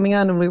before coming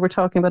on, and we were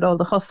talking about all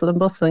the hustle and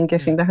bustle and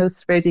getting the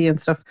house ready and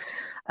stuff.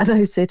 And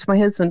I say to my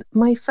husband,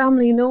 my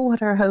family know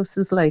what our house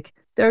is like.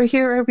 They're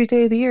here every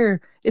day of the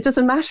year. It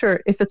doesn't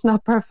matter if it's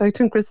not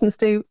perfect on Christmas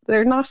Day.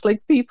 They're not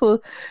like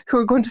people who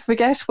are going to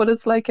forget what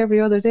it's like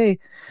every other day.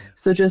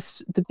 So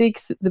just the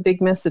big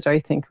message, I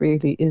think,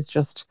 really is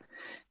just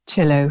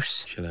chill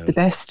out. The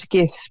best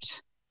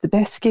gift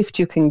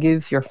you can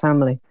give your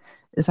family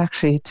is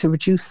actually to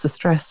reduce the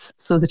stress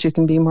so that you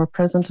can be more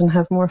present and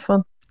have more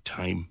fun.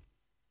 Time.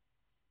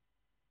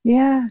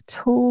 Yeah,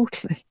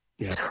 totally.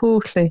 Yeah.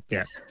 Totally.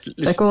 Yeah. Listen,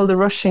 like all the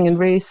rushing and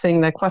racing,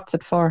 like what's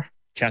it for?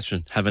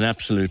 Catherine, have an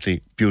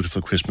absolutely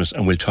beautiful Christmas,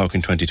 and we'll talk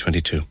in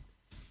 2022.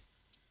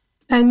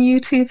 And you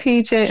too,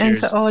 PJ. Cheers. And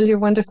to all your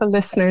wonderful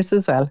listeners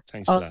as well.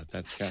 Thanks a lot.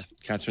 That's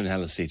Catherine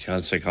Hallisey,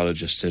 child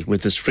psychologist,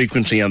 with us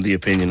frequently on the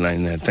opinion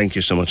line. Thank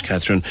you so much,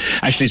 Catherine.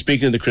 Actually,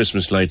 speaking of the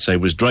Christmas lights, I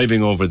was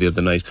driving over the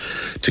other night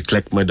to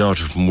collect my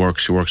daughter from work.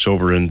 She works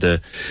over in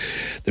the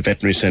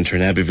veterinary centre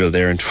in Abbeville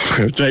there, and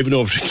I was driving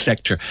over to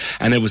collect her,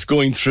 and I was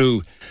going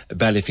through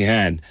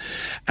Ballyphehane,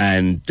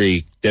 and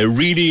they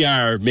really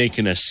are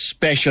making a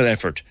special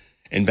effort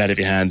in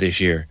Ballyphehane this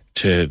year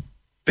to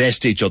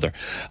best each other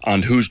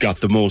on who's got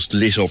the most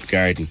lit up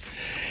garden.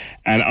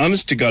 And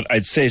honest to God,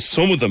 I'd say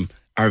some of them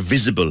are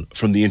visible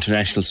from the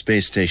International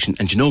Space Station,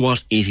 and you know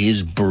what? It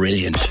is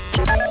brilliant.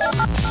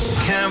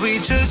 Can we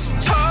just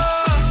talk?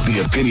 The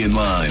Opinion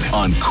Line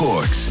on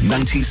Cork's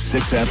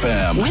 96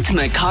 FM. With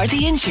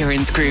McCarthy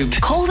Insurance Group.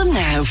 Call them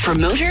now for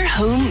motor,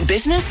 home,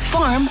 business,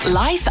 farm,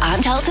 life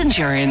and health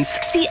insurance.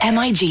 See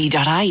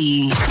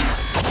MIG.ie.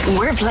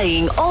 We're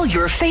playing all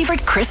your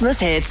favourite Christmas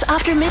hits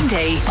after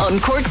midday on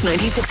Cork's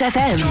 96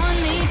 FM.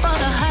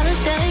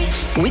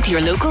 With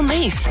your local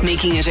Mace,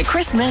 making it a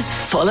Christmas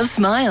full of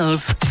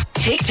smiles.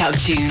 TikTok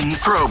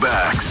tunes.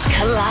 Throwbacks.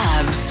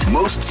 Collabs.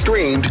 Most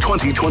streamed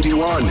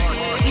 2021.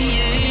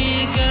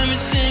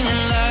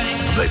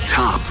 The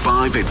Top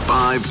 5 at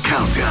 5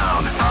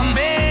 Countdown. I'm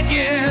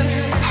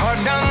begging,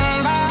 hard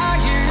done by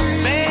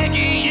you.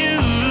 Begging you.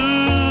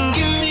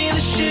 Give me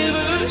the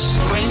shivers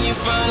when you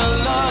find a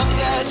love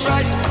that's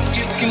right.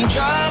 You can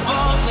drive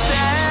all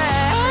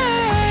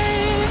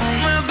day.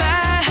 My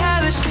bad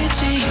habits lead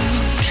to you.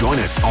 Join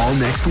us all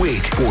next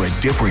week for a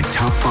different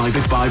Top 5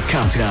 at 5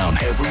 countdown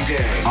every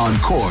day on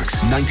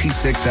Cork's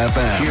 96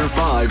 FM. Hear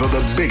 5 of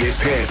the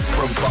biggest hits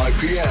from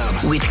 5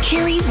 p.m. With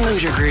Kerry's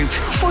Motor Group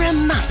for a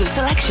massive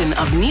selection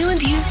of new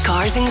and used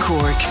cars in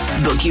Cork.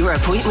 Book your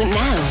appointment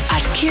now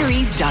at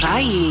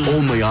kerrys.ie.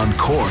 Only on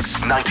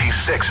Cork's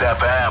 96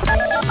 FM.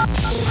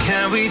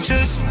 Can we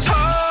just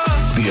talk?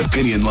 The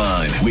Opinion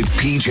Line with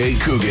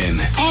PJ Coogan.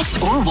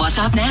 Text or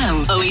WhatsApp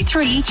now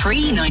 083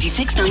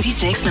 396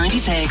 96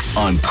 96.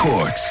 On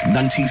Cork's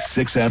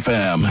 96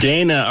 FM.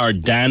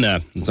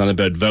 Dana, it's on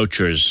about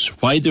vouchers.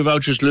 Why do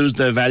vouchers lose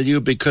their value?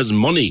 Because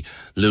money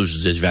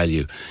loses its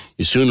value.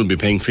 You soon will be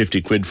paying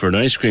 50 quid for an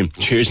ice cream.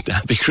 Cheers,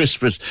 happy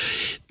Christmas.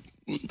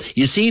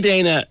 You see,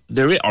 Dana,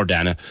 there is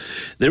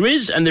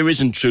and there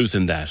isn't truth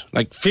in that.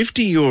 Like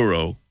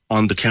 €50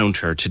 on the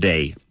counter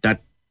today,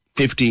 that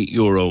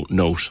 €50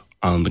 note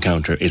on the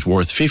counter is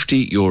worth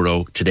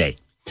 €50 today.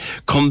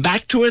 Come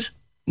back to it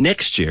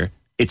next year,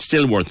 it's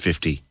still worth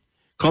 50.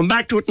 Come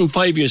back to it in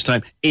 5 years'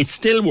 time, it's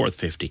still worth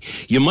 50.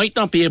 You might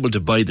not be able to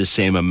buy the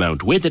same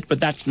amount with it, but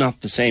that's not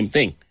the same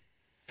thing.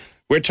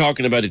 We're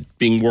talking about it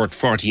being worth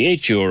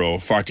 €48,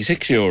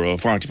 €46,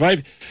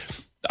 €45.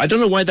 I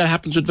don't know why that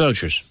happens with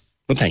vouchers,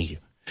 but thank you.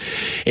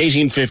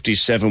 1850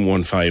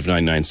 715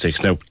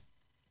 996. Now,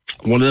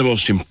 one of the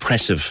most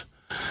impressive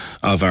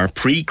of our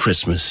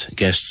pre-Christmas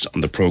guests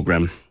on the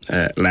programme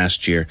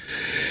last year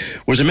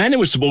was a man who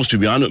was supposed to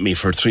be on with me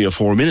for 3 or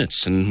 4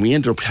 minutes, and we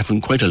ended up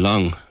having quite a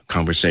long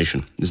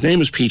conversation. His name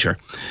was Peter,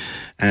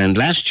 and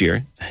last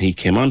year he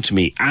came on to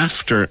me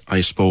after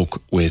I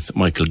spoke with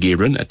Michael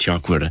Gearan at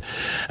Teaghcuire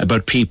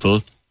about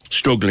people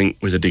struggling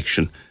with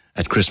addiction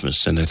at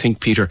Christmas. And I think,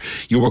 Peter,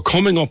 you were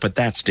coming up at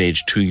that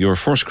stage to your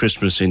first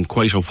Christmas in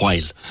quite a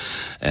while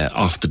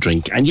off the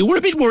drink, and you were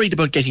a bit worried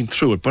about getting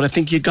through it, but I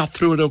think you got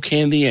through it okay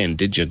in the end,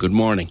 did you? Good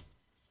morning.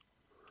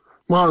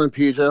 Morning,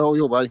 PJ. How are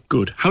you, boy?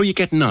 Good. How are you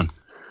getting on?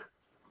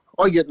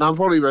 I'm getting on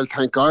very well,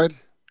 thank God.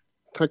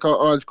 Thank God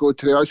all's good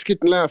today. I was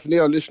getting laughing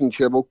there listening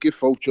to you about gift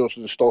vouchers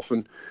and stuff,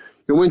 and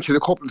you mentioned a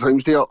couple of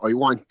times there, I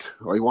want.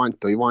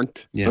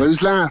 Yeah. And I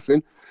was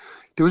laughing.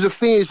 There was a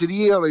phase of the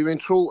year I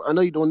went through, and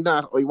I done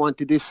that. I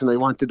wanted this and I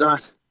wanted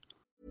that.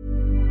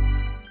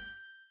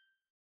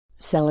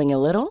 Selling a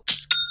little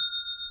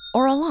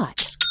or a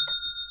lot?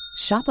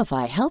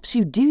 Shopify helps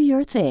you do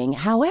your thing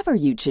however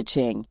you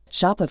cha-ching.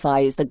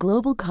 Shopify is the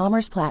global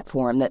commerce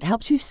platform that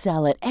helps you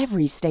sell at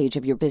every stage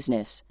of your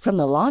business. From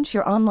the launch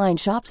your online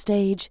shop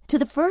stage to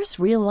the first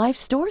real-life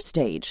store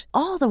stage,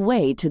 all the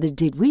way to the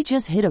did we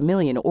just hit a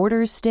million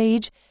orders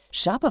stage.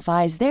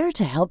 Shopify is there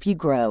to help you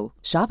grow.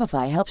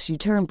 Shopify helps you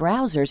turn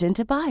browsers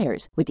into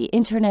buyers with the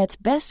internet's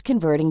best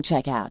converting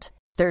checkout.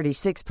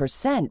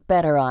 36%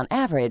 better on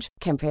average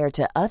compared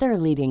to other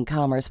leading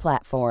commerce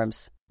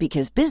platforms.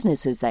 Because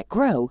businesses that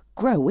grow,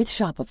 grow with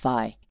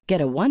Shopify.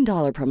 Get a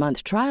 $1 per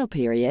month trial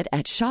period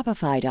at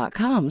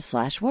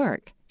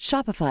shopify.com/work.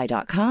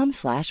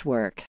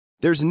 Shopify.com/work.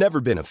 There's never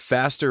been a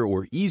faster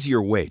or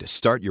easier way to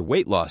start your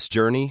weight loss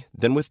journey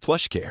than with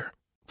PlushCare.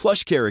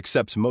 PlushCare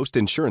accepts most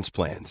insurance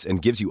plans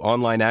and gives you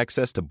online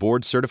access to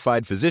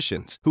board-certified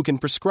physicians who can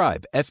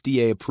prescribe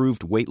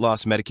FDA-approved weight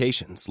loss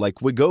medications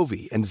like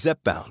Wegovy and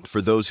Zepbound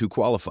for those who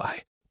qualify.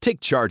 Take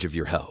charge of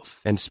your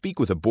health and speak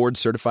with a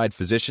board-certified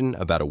physician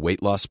about a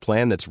weight loss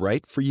plan that's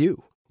right for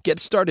you. Get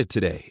started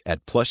today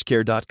at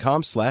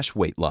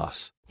plushcare.com/weight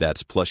loss.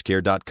 That's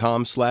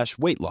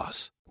plushcare.com/weight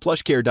loss.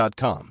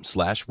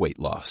 plushcare.com/weight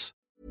loss.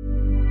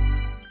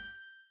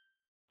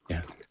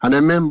 Yeah. And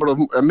a member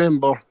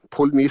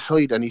pulled me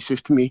aside and he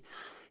says to me,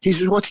 he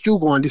says, what did you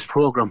go on this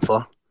programme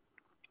for?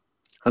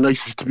 And I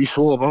says, to be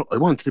sober. I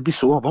wanted to be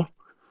sober.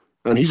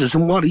 And he says,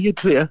 and what are you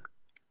today?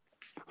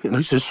 And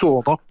I says,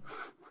 sober.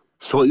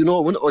 So, you know,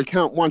 when I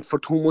can't want for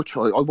too much,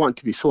 I want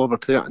to be sober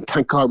today. And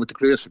thank God, with the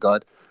grace of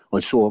God, I'm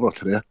sober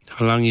today.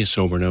 How long are you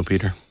sober now,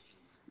 Peter?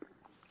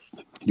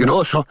 You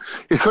know, so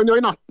it's kind of,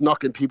 I'm not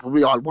knocking people.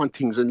 We all want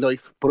things in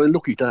life. But I'm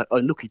lucky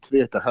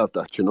today to have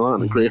that, you know,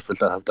 and I'm grateful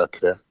to have that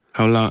today.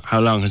 How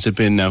long has it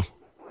been now?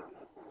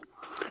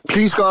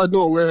 Please God,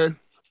 no,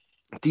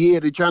 the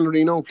 8th of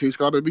January now, please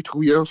God, it'll be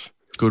 2 years.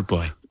 Good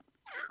boy,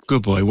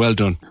 well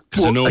done.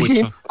 Because I know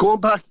again, going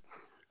back,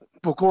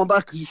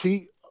 you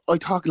see, I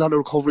talk a lot of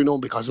recovery now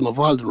because I'm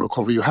involved in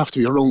recovery. You have to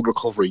be around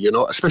recovery, you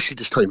know, especially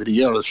this time of the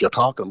year as you're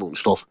talking about and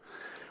stuff.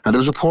 And there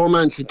was a poor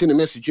man sent in a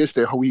message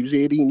yesterday how he was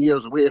 18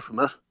 years away from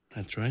it.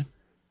 That's right.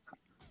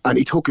 And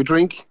he took a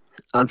drink.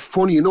 And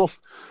funny enough,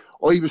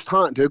 I was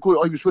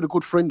with a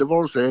good friend of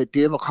ours,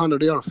 Dave O'Connor,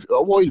 there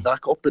a while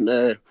back up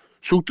in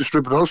Shoot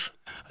Distributors.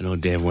 I know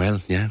Dave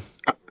well, yeah.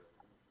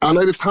 And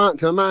I was talking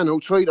to a man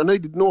outside, and I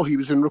didn't know he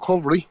was in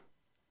recovery.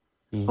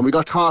 And we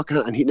got talking,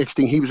 and next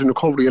thing he was in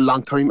recovery a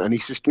long time, and he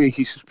says to me,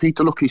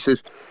 Peter, look, he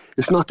says,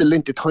 it's not the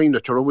length of time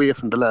that you're away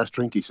from the last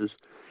drink, he says,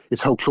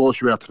 it's how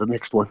close you are to the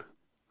next one.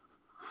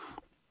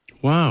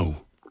 Wow.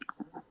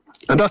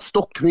 And that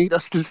stuck to me,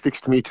 that still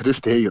sticks to me to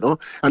this day, you know.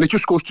 And it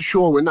just goes to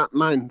show when that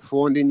man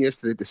phoned in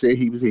yesterday to say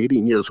he was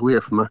 18 years away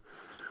from it,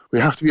 we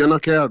have to be on our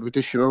guard with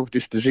this, you know, with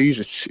this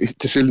disease,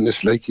 this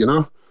illness, like, you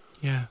know.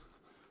 Yeah.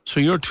 So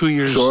you're 2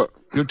 years.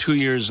 You're 2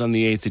 years on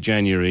the 8th of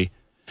January.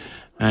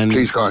 And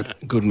please God.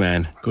 Good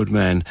man.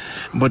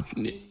 But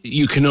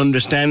you can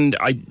understand.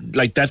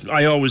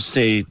 I always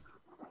say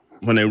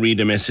when I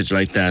read a message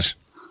like that,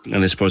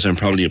 and I suppose I'm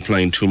probably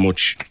applying too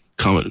much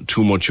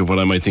of what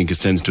I might think it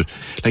sends to.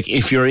 Like,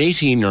 if you're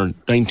 18 or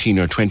 19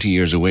 or 20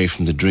 years away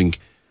from the drink,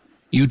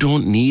 you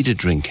don't need a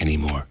drink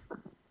anymore.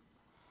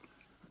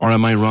 Or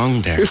am I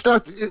wrong there? It's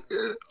not.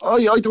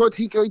 I don't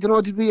think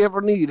we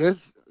ever need it.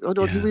 I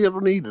don't think we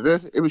ever needed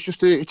it. It was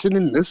just it's an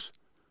illness.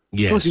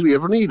 Yes. I don't think we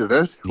ever needed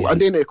it. Yeah.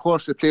 And then, of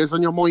course, it plays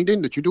on your mind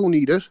in that you do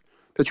need it,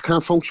 that you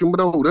can't function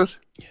without it.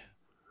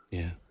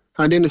 Yeah.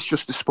 And then it's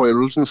just the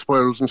spirals.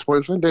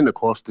 And then, of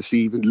course,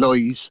 deceiving,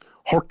 lies,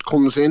 hurt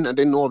comes in, and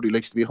then nobody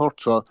likes to be hurt,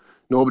 so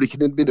nobody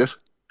can admit it.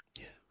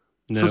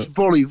 No. So it's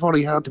very,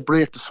 very hard to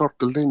break the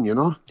circle then, you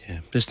know? Yeah.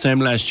 This time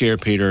last year,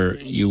 Peter,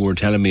 you were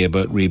telling me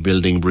about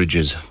rebuilding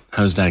bridges.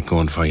 How's that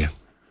going for you?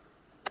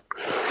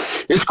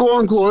 It's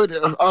going good.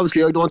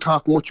 Obviously, I don't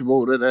talk much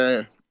about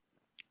it.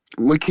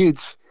 My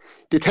kids,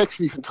 they text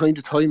me from time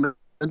to time,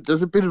 and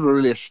there's a bit of a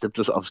relationship.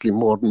 There's obviously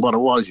more than what it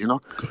was, you know.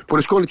 Good. But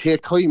it's going to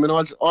take time, and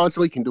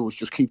all I can do is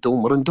just keep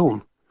doing what I'm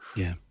doing.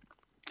 Yeah.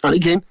 And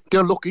again,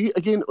 they're lucky.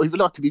 Again, I've a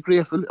lot to be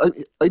grateful.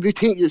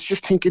 It's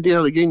just thinking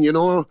there again, you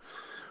know,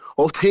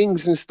 of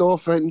things and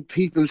stuff, and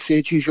people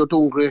say, geez, you're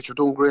doing great.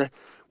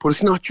 But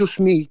it's not just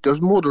me.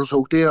 There's mothers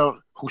out there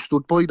who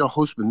stood by their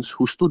husbands,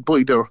 who stood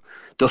by their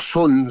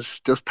sons,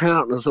 there's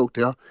partners out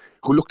there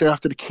who looked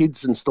after the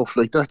kids and stuff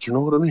like that, you know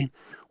what I mean?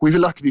 We've a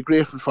lot to be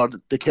grateful for.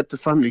 They kept the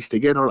families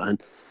together,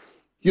 and,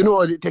 you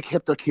know, they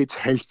kept their kids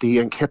healthy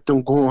and kept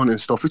them going and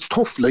stuff. It's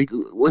tough, like,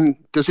 when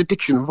there's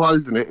addiction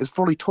involved in it, it's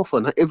very tough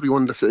on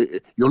everyone, that's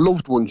your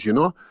loved ones, you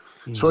know?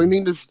 Mm. So, I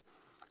mean,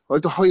 I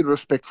have the high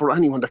respect for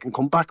anyone that can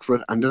come back for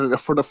it, and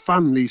for the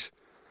families.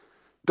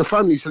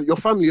 Your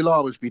family will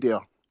always be there,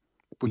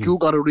 but you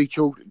got to reach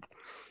out.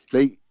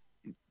 Like,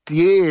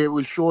 the AA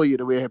will show you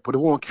the way, but it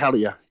won't carry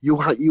you.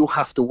 You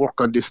have to work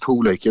on this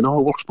too, like, you know,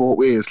 it works both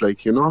ways,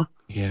 like, you know.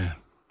 Yeah,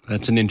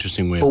 that's an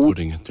interesting way of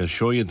putting it. They'll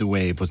show you the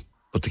way, but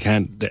they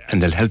can't,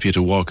 and they'll help you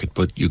to walk it,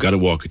 but you got to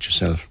walk it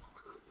yourself.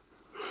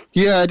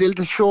 Yeah, they'll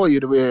just show you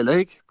the way,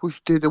 like, but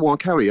they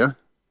won't carry you.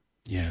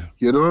 Yeah.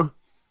 You know,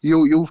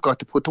 you've got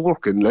to put the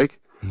work in, like.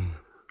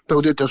 Though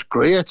there's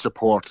great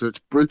support. It's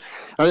brilliant.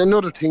 And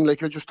another thing,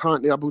 like, I just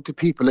talking about the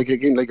people, like,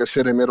 again, like I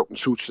said, I met up in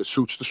Suits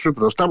the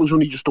Strippers. That was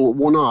only just a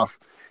one-off.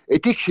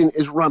 Addiction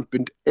is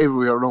rampant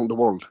everywhere around the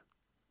world.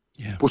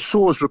 Yeah. But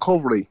so is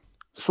recovery.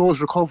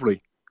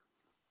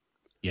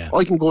 Yeah.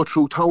 I can go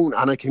through town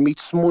and I can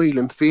meet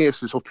smiling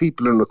faces of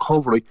people in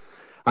recovery,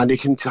 and they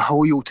can tell,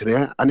 how are you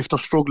today? And if they're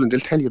struggling, they'll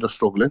tell you they're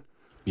struggling.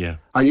 Yeah.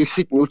 And you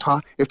sit and you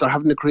talk. If they're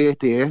having a great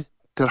day,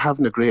 they're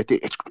having a great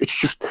day.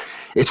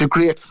 It's a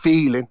great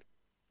feeling.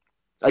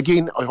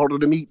 Again, I heard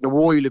of a meeting a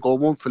while ago,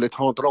 one fella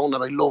turned around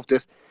and I loved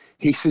it.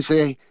 He says,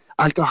 hey,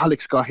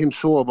 alcoholics got him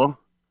sober.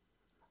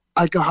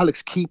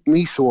 Alcoholics keep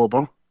me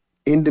sober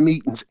in the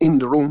meetings, in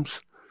the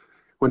rooms,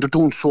 when they're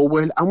doing so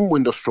well and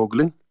when they're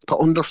struggling, to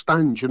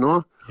understand, you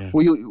know. Yeah.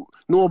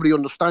 Nobody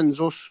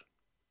understands us.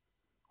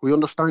 We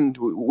understand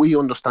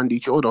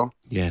each other.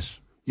 Yes.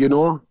 You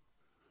know.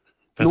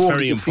 That's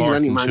nobody very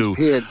important too.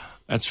 Paid.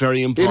 That's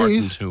very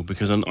important too,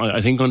 because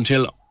I think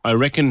I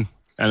reckon,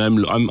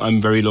 and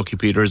I'm very lucky,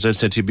 Peter, as I've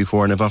said to you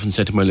before, and I've often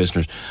said to my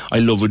listeners, I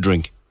love a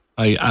drink.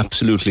 I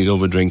absolutely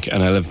love a drink,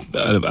 and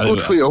good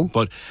for you.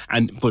 But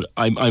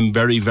I'm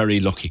very, very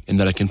lucky in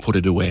that I can put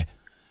it away,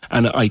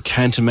 and I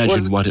can't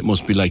imagine what it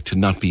must be like to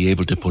not be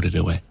able to put it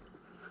away.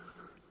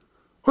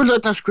 Well,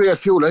 that's great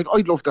for you. Like,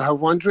 I'd love to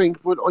have one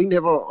drink, but I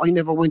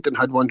never went and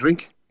had one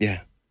drink.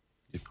 Yeah.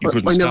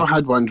 I never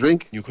had one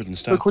drink. You couldn't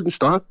stop. I couldn't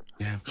stop.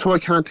 Yeah. So I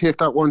can't take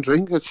that one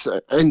drink. It's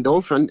end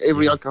of, and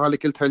every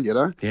alcoholic will tell you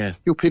that. Yeah.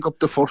 You pick up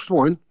the first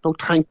one. Oh,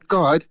 thank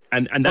God.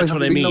 And that's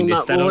what I mean.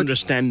 It's that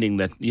understanding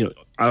that, you know,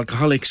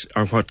 alcoholics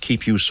are what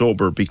keep you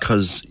sober,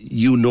 because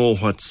you know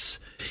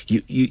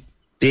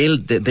they're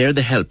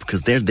the help,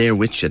 because they're there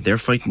with you. They're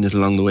fighting it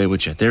along the way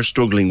with you. They're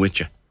struggling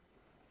with you.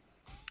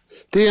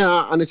 They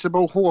are, and it's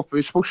about hope.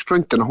 It's about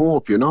strength and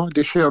hope, you know.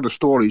 They share the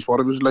stories, what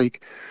it was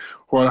like,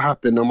 what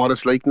happened, and what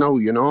it's like now,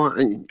 you know.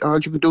 And all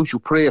you can do is you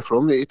pray for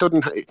them. It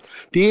doesn't.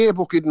 The A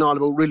book isn't all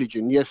about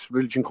religion. Yes,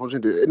 religion comes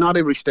into it. Not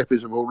every step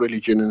is about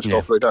religion and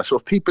stuff like that. So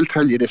if people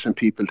tell you this and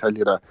people tell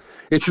you that,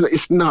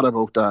 it's not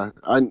about that.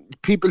 And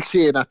people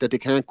say that they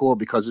can't go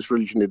because it's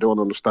religion. They don't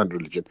understand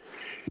religion.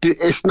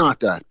 It's not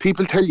that.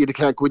 People tell you they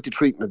can't go into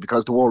treatment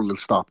because the world will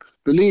stop.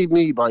 Believe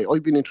me,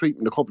 I've been in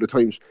treatment a couple of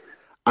times,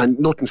 and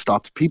nothing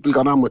stopped. People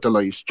got on with their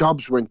lives.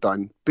 Jobs went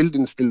on.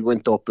 Buildings still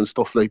went up and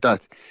stuff like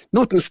that.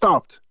 Nothing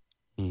stopped.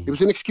 It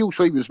was an excuse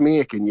I was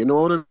making, you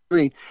know what I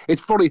mean?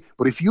 It's funny,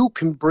 but if you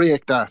can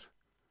break that,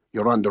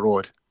 you're on the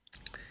road.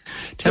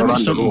 Tell me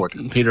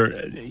something,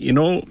 Peter. You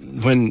know,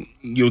 when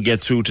you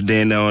get through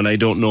today now, and I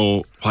don't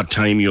know what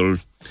time you'll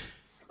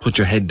put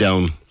your head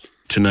down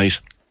tonight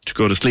to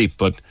go to sleep,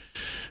 but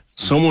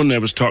someone I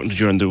was talking to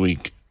during the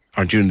week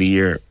or during the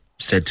year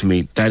said to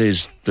me, that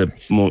is the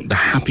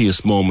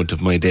happiest moment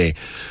of my day,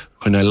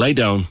 when I lie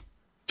down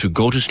to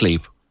go to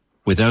sleep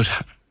without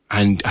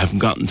and have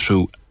gotten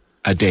through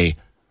a day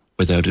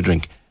without a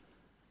drink.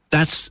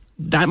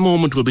 That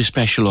moment will be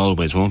special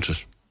always, won't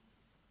it?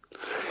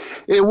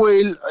 It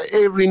will.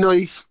 Every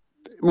night,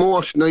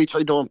 most nights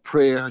I don't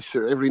pray.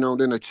 Every now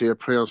and then I'd say a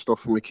prayer and stuff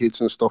for my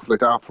kids and stuff like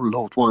that, for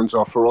loved ones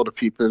or for other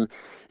people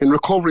in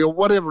recovery or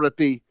whatever it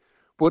be.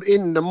 But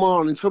in the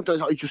morning,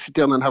 sometimes I just sit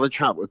down and have a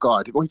chat with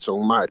God. It might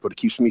sound mad, but it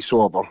keeps me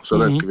sober, so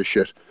I don't give a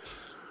shit.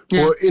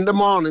 Yeah. But in the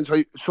mornings,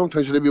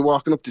 sometimes I'd be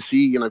walking up to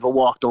sea, and I've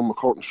walked down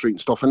McCurtain Street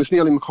and stuff, and it's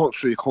nearly McCurtain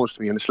Street, it comes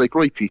to me, and it's like,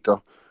 right, Peter,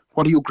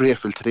 what are you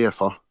grateful today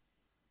for?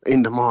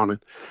 In the morning.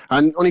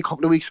 And only a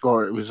couple of weeks ago,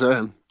 it was,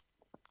 it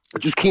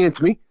just came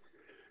to me,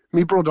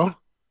 my brother.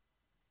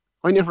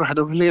 I never had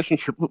a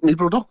relationship with my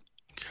brother.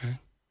 Okay.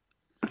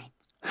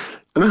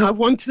 And I have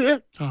one today.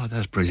 Oh,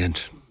 that's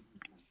brilliant.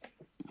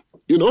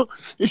 You know,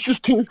 it's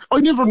just things. I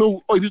never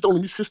knew. I was down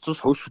in my sister's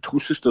house with two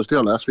sisters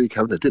there last week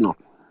having a dinner.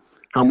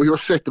 And we were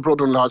sick, the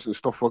brother-in-laws and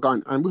stuff were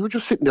gone. And we were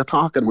just sitting there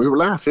talking, we were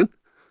laughing.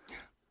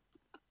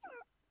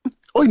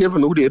 I never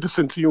knew they had a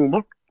sense of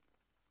humour.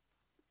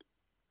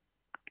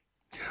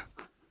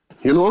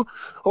 You know,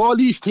 all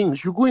these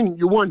things, you go in,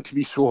 you want to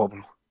be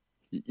sober.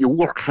 You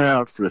work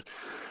hard for it.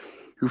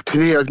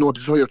 Today I've no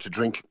desire to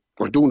drink.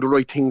 I'm doing the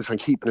right things, I'm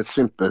keeping it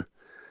simple.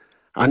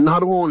 And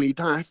not only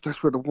that,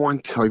 that's where the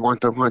want. I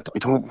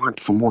don't want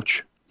for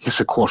much. Yes,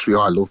 of course, we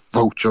all love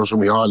vouchers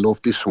and we all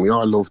love this and we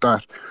all love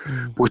that.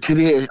 But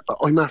today,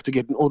 I'm after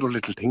getting other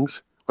little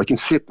things. I can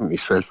sit with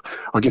myself.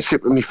 I can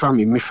sit with my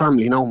family. My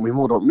family now, my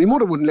mother. My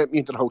mother wouldn't let me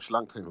into the house a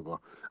long time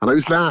ago. And I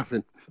was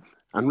laughing.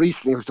 And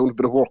recently I was doing a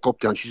bit of work up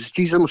there. And she says,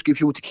 "Jesus, I must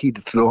give you the key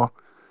to the floor."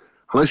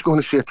 And I was going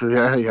to say to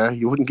her, yeah,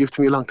 you wouldn't give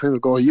to me a long time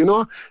ago, you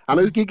know? And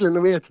I was giggling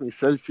away to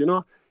myself, you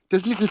know?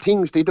 There's little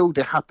things they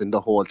happen the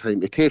whole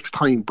time. It takes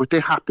time, but they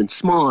happen.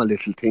 Small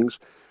little things.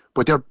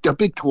 But they're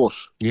big to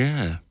us.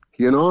 Yeah.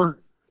 You know?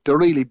 They're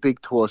really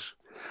big to us.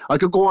 I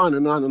could go on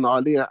and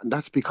all day, and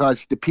that's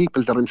because the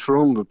people that I'm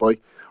surrounded by,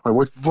 I'm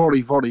with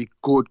very, very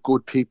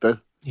good people.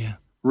 Yeah.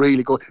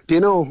 Really good. They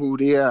know who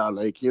they are,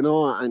 like, you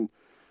know, and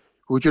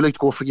would you like to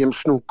go for a game of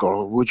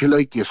snooker? Would you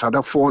like this? Or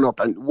they'll phone up,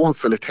 and one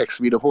fella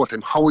texts me the whole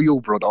time, "How are you,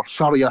 brother?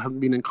 Sorry I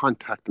haven't been in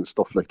contact," and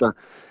stuff like that.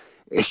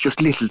 It's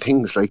just little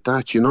things like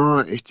that, you know.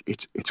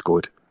 It's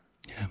good.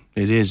 Yeah,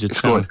 it is.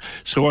 It's good.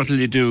 So what will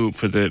you do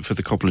for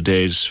the couple of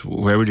days?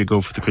 Where will you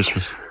go for the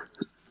Christmas?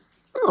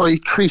 I have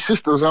 3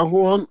 sisters at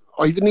home.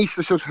 I have a niece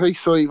that's just high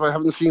five. I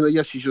haven't seen her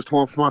yet. She's just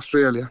home from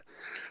Australia.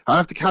 I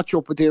have to catch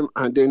up with them,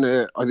 and then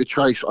I have a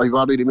choice. I've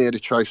already made a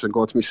choice. I'm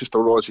going to my sister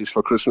Rosie's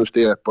for Christmas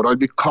Day, but I'll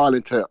be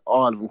calling to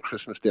all of them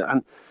Christmas Day,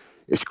 and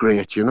it's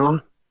great, you know.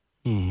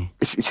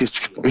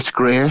 It's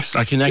great.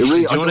 I can actually. Do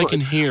you know what I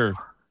can hear,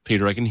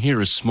 Peter? I can hear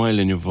a smile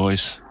in your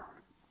voice.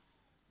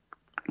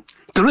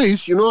 There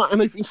is, you know,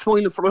 and I've been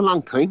smiling for a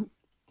long time.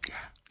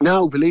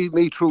 Now, believe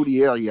me, through the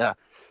year, yeah,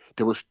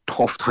 there was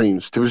tough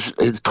times. There was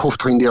a tough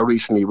time there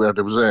recently where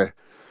there was a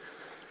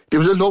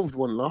loved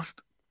one lost.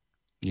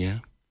 Yeah.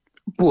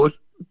 But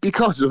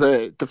because of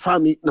the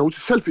family, now it's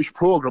a selfish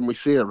program we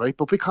say, right?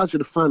 But because of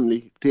the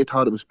family, they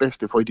thought it was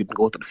best if I didn't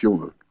go to the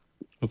funeral.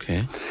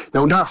 Okay.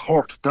 Now that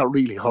hurt, that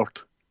really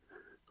hurt.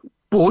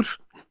 But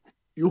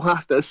you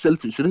have to, as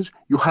selfish it is,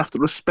 you have to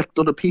respect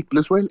other people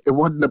as well. It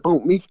wasn't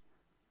about me.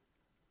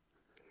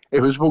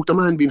 It was about the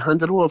man being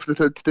handed over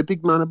to the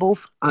big man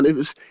above, and it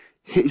was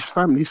his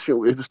family's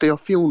funeral. It was their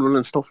funeral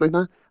and stuff like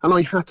that, and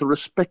I had to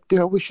respect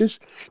their wishes.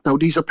 Now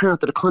these are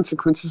part of the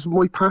consequences of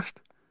my past.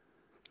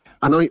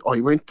 And I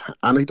went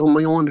and I done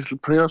my own little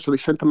prayer, so they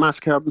sent a mass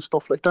card and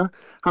stuff like that,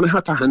 and I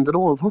had to hand it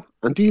over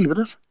and deal with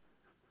it.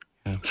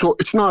 Yeah. So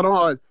it's not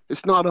all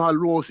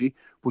rosy,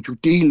 but you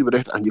deal with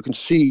it and you can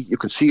see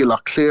a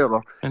lot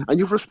clearer, and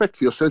you've respect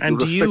for yourself. And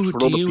do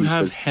you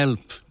have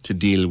help to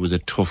deal with a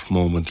tough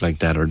moment like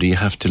that, or do you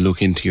have to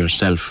look into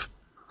yourself?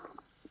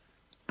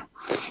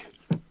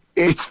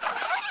 It's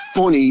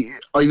funny.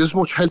 I have as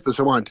much help as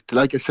I want.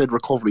 Like I said,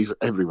 recovery's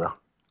everywhere.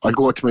 I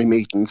go to my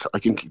meetings. I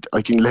can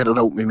let it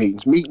out in my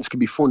meetings. Meetings can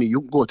be funny. You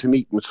can go to a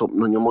meeting with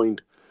something on your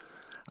mind,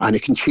 and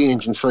it can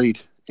change inside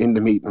in the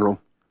meeting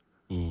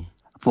room.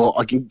 But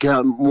I can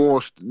get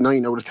most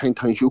 9 out of 10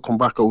 times you come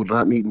back out of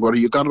that meeting, whether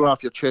you got it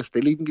off your chest,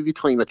 they'll even give you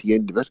time at the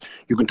end of it.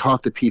 You can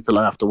talk to people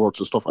afterwards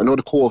and stuff. I know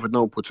the COVID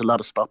now puts a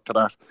lot of stop to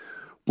that,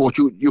 but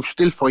you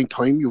still find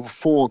time. You have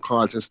phone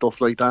calls and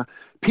stuff like that.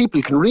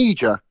 People can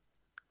read you.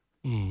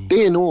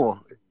 They know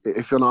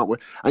if you're not with,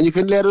 and you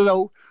can let it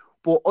out.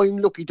 But I'm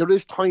lucky. There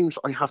is times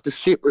I have to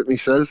sit with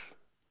myself.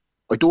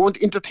 I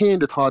don't entertain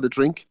the thought of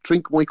drink.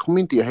 Drink might come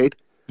into your head.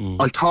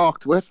 I'll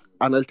talk to it,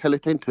 and I'll tell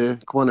it then to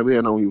come on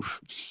away now.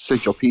 You've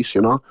said your piece,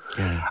 you know.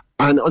 Yeah.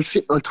 And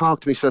I'll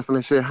talk to myself, and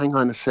I say, "Hang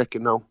on a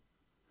second now,"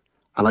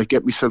 and I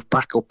get myself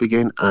back up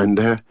again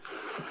and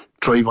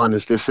drive on,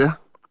 as they say.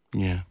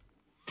 Yeah.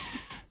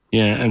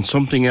 Yeah, and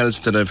something else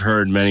that I've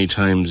heard many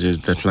times is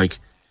that, like,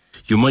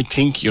 you might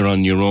think you're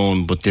on your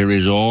own, but there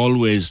is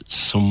always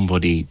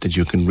somebody that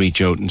you can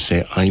reach out and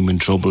say, "I'm in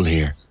trouble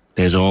here."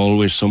 There's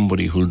always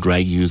somebody who'll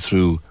drag you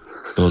through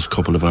those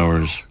couple of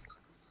hours.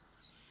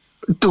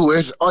 Do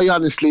it. I'm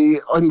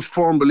a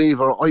firm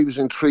believer. I was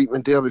in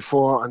treatment there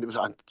before,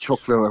 and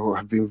Chuck Vera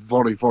have been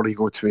very, very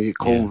good to me.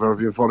 Colm Vera have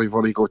been very,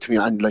 very good to me.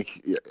 And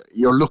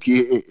you're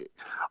lucky.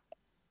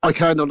 I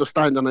can't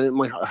understand, and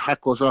my hat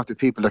goes out to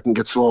people that can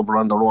get sober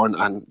on their own.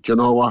 And do you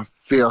know what?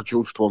 Fair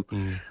juice to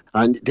them.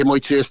 And they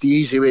might say it's the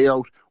easy way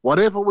out.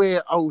 Whatever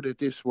way out of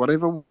this,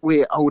 whatever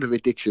way out of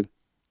addiction,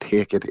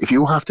 take it. If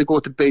you have to go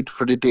to bed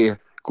for the day,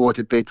 go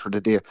to bed for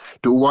the day.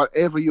 Do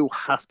whatever you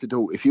have to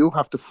do. If you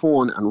have to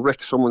phone and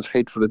wreck someone's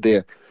head for the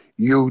day,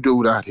 you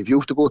do that. If you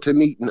have to go to a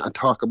meeting and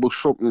talk about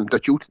something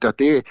that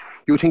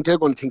you think they're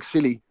going to think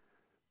silly,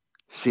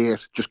 say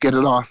it. Just get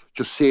it off.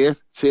 Just say it.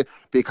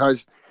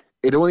 Because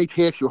it only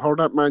takes, you heard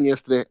that man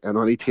yesterday, it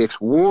only takes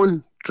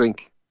one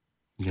drink.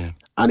 Yeah.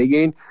 And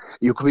again,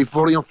 you could be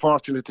very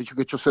unfortunate that you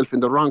get yourself in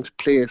the wrong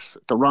place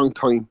at the wrong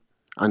time.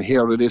 And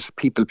here it is,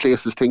 people,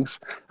 places, things.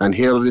 And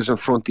here it is in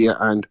front of you.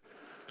 And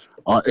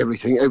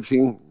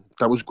everything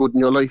that was good in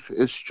your life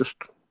is just,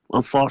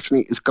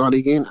 unfortunately, it's gone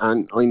again.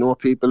 And I know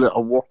people that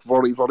have worked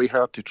very, very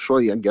hard to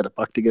try and get it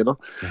back together.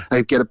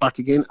 Get it back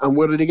again. And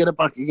whether they get it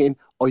back again,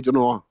 I don't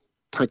know.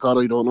 Thank God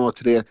I don't know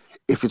today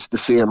if it's the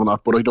same or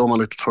not, but I don't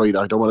want to try that.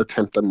 I don't want to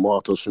tempt them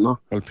waters, you know.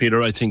 Well,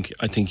 Peter, I think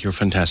you're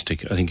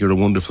fantastic. I think you're a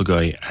wonderful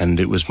guy. And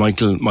it was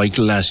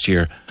Michael last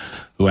year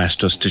who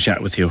asked us to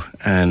chat with you,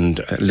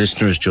 and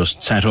listeners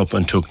just sat up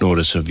and took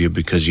notice of you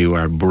because you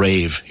are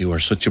brave. You are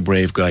such a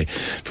brave guy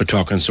for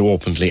talking so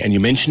openly. And you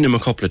mentioned him a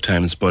couple of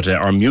times, but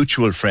our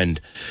mutual friend,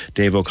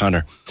 Dave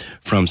O'Connor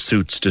from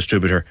Suits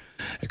Distributor,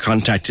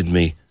 contacted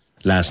me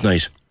last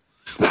night.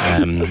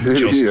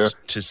 Just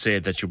to say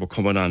that you were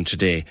coming on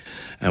today,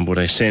 and would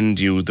I send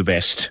you the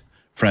best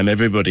from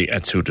everybody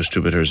at Suit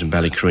Distributors in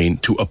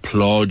Ballycreen to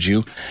applaud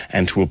you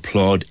and to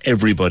applaud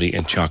everybody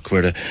in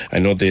Chockwerda. I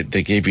know they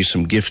gave you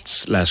some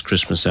gifts last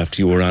Christmas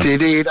after you were on. They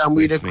did, and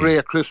we had a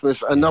great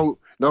Christmas. And now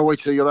I'd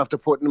say you're after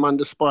putting them on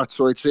the spot,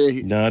 so I'd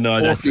say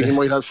hopefully he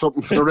might have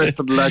something for the rest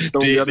of the lads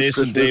down there this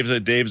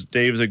Christmas.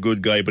 Dave's a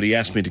good guy, but he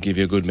asked me to give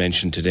you a good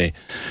mention today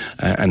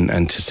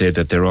and to say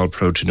that they're all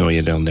proud to know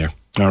you down there.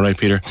 All right,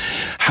 Peter.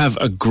 Have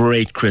a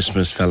great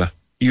Christmas, fella.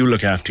 You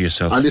look after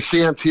yourself. And the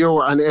same to you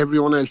and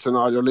everyone else and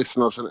all your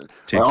listeners and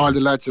all the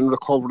lads in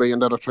recovery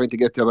and that are trying to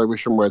get there. I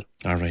wish them well.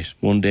 All right.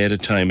 One day at a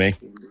time, eh?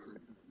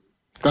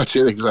 That's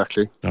it,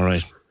 exactly. All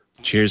right.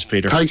 Cheers,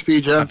 Peter. Thanks,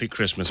 PJ. Happy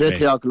Christmas, Take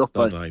care. Good luck.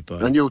 Bye.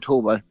 And you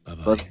too, bye.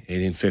 Bye.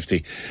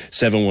 1850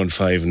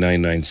 715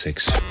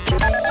 996.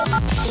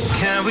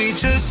 Can we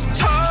just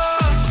talk?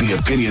 The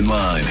Opinion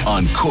Line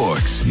on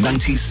Cork's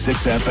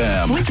 96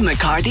 FM. With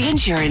McCarthy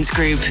Insurance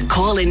Group.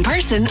 Call in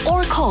person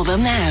or call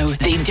them now.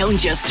 They don't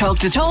just talk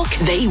the talk,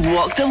 they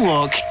walk the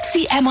walk.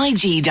 See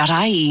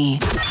MIG.ie.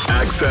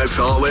 Access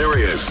all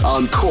areas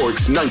on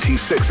Cork's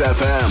 96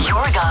 FM.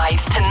 Your guide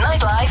to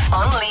nightlife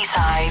on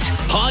Leaside.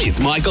 Hi,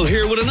 it's Michael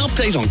here with an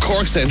update on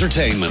Cork's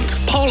entertainment.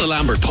 Paula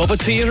Lambert Puppet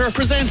Theatre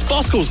presents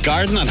Bosco's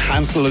Garden and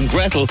Hansel and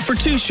Gretel for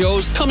 2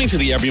 shows coming to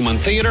the Everyman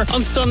Theatre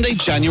on Sunday,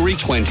 January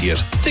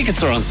 20th.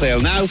 Tickets are on sale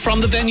now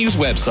from the venue's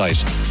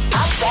website.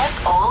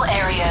 Access all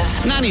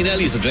areas. Nanny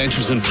Nelly's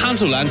Adventures in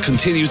Pantoland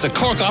continues at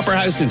Cork Opera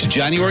House into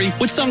January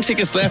with some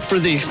tickets left for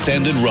the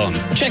extended run.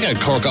 Check out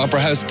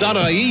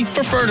corkoperahouse.ie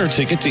for further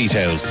ticket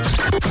details.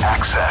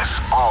 Access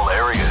all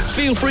areas.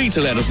 Feel free to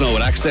let us know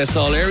at Access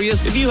All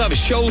Areas if you have a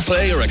show,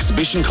 play or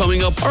exhibition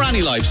coming up or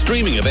any live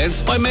streaming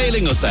events by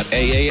mailing us at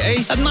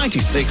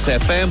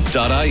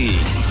aaa@96fm.ie.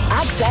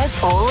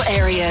 Access all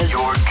areas.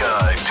 Your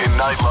guide to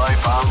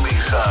nightlife on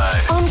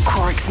Leaside. On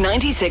Cork's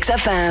 96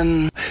 FM.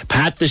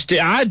 Pat the Stig.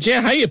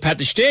 Hiya, Pat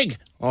the Stig.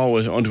 Oh,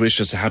 I want to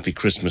wish us a happy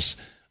Christmas.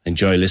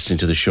 Enjoy listening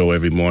to the show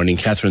every morning.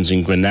 Catherine's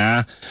in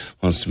Grenagh.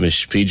 Wants to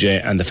wish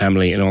PJ and the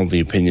family and all the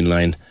Opinion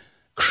Line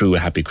crew a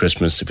happy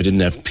Christmas. If I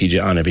didn't have PJ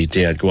on every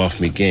day, I'd go off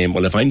my game.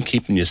 Well, if I'm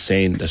keeping you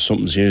sane, there's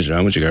something serious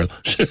wrong with you, girl.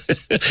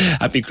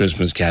 Happy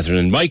Christmas, Catherine.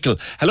 And Michael.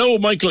 Hello,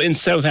 Michael in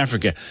South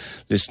Africa.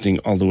 Listening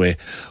all the way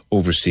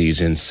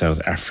overseas in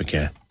South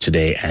Africa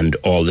today and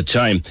all the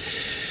time.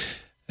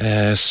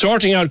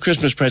 Sorting out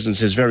Christmas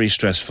presents is very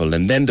stressful,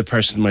 and then the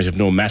person might have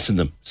no mass in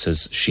them,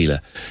 says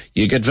Sheila.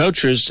 You get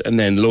vouchers and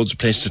then loads of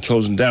places are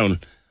closing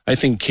down. I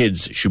think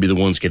kids should be the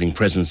ones getting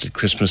presents at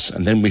Christmas,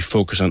 and then we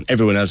focus on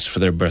everyone else for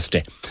their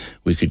birthday.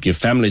 We could give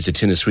families a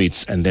tin of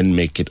sweets and then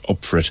make it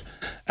up for it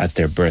at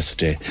their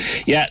birthday.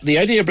 Yeah, the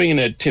idea of bringing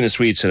a tin of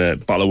sweets and a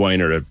bottle of wine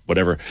or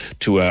whatever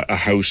to a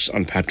house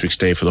on Patrick's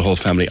Day for the whole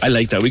family, I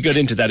like that. We got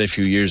into that a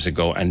few years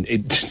ago, and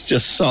it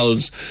just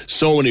solves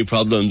so many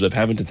problems of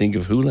having to think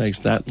of who likes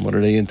that and what are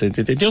they into.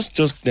 Just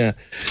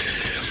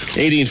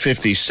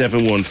 1850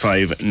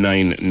 715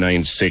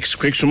 996.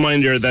 Quick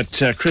reminder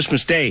that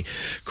Christmas Day,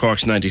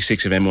 Cork's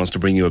 96 FM wants to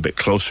bring you a bit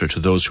closer to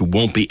those who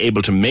won't be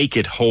able to make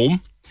it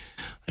home.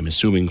 I'm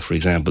assuming, for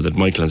example, that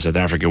Michael in South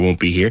Africa won't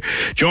be here.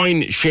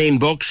 Join Shane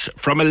Bucks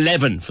from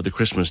 11 for the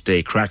Christmas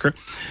Day cracker.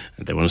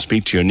 And they want to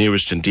speak to your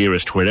nearest and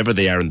dearest wherever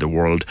they are in the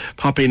world.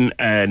 Pop in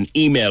an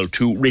email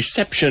to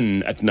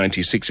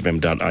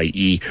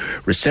reception@96fm.ie,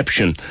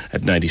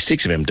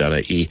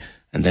 reception@96fm.ie,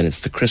 and then it's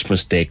the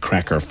Christmas Day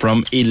cracker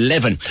from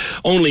 11,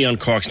 only on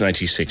Cork's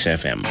 96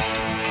 FM.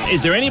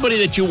 Is there anybody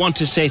that you want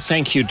to say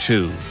thank you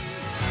to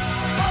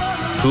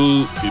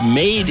who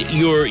made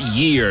your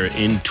year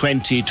in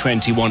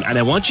 2021? And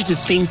I want you to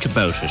think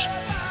about it.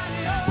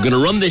 We're going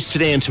to run this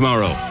today and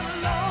tomorrow.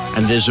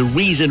 And there's a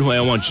reason why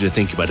I want you to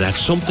think about it. I have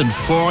something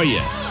for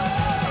you.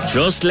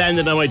 Just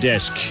landed on my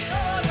desk.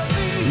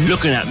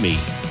 Looking at me.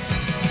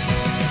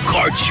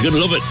 Gorgeous, you're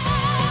going to love it.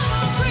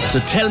 So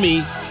tell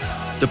me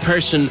the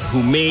person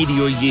who made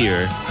your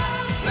year.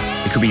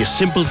 It could be a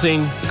simple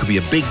thing. It could be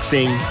a big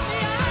thing.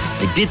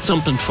 They did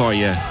something for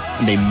you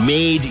and they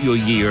made your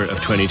year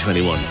of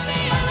 2021.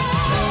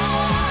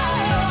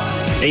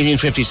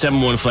 1850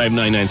 715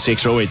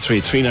 996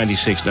 083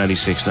 396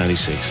 96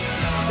 96.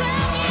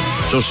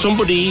 So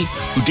somebody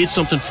who did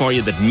something for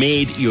you that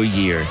made your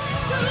year.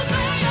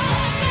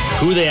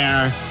 Who they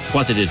are,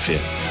 what they did for you.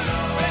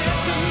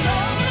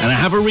 And I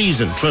have a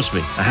reason, trust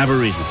me, I have a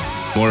reason.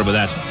 More about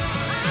that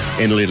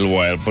in a little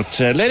while. But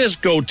let us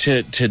go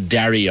to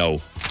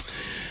Dario,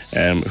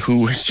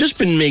 who has just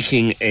been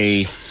making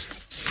a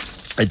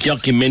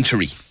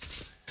documentary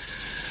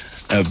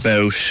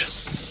about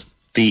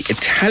the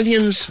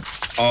Italians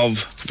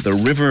of the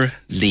River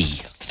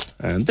Lee.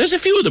 And there's a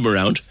few of them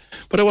around,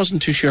 but I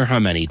wasn't too sure how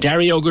many.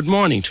 Dario, good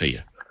morning to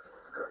you.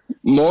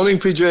 Morning,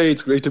 PJ.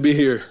 It's great to be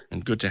here.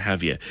 And good to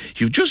have you.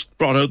 You've just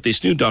brought out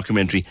this new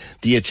documentary,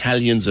 The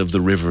Italians of the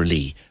River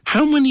Lee.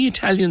 How many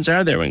Italians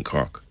are there in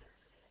Cork?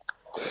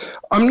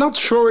 I'm not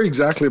sure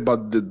exactly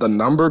about the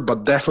number,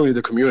 but definitely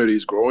the community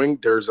is growing.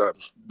 There's a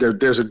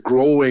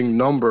growing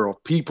number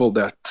of people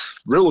that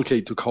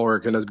relocate to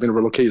Cork and has been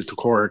relocated to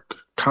Cork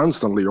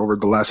constantly over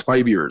the last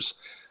 5 years.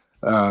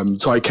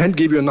 So I can't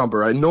give you a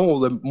number. I know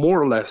that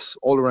more or less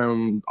all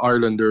around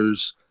Ireland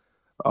there's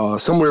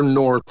somewhere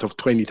north of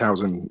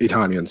 20,000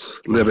 Italians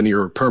living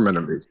here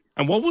permanently.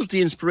 And what was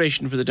the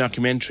inspiration for the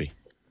documentary?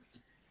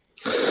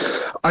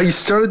 I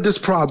started this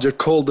project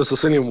called The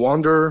Sicilian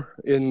Wanderer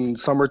in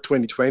summer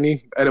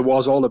 2020, and it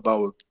was all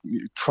about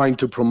trying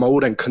to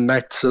promote and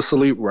connect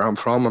Sicily, where I'm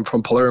from. I'm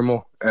from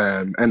Palermo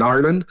and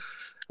Ireland.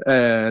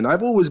 And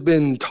I've always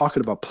been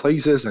talking about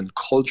places and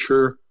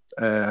culture.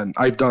 And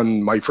I've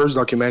done my first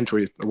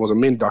documentary, it was a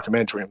mini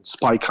documentary on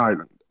Spike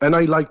Island. And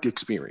I liked the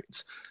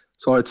experience.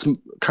 So it's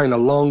kind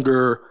of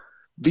longer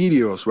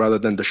videos rather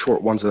than the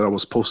short ones that I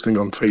was posting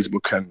on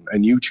Facebook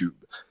and YouTube.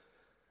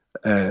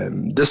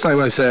 And this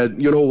time I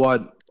said, you know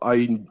what,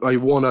 I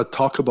want to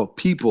talk about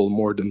people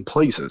more than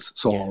places.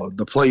 So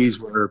the place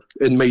where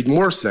it made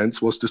more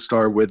sense was to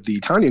start with the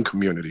Italian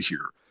community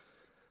here.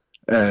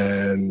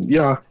 And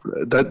yeah,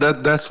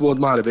 that's what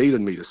motivated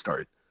me to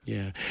start.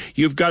 Yeah.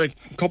 You've got a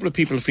couple of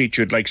people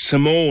featured, like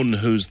Simone,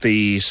 who's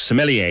the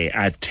sommelier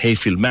at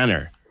Hayfield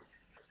Manor.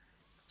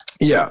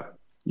 Yeah.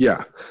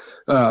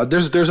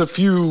 There's a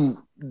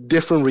few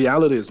different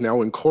realities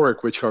now in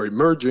Cork which are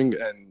emerging,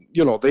 and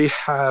you know they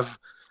have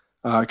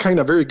kind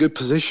of very good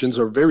positions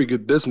or very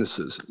good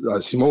businesses.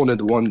 Simone,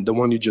 the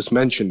one you just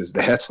mentioned, is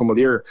the head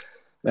sommelier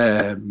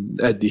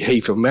at the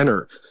Hayfield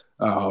Manor.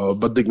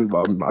 But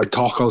I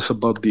talk also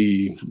about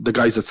the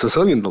guys at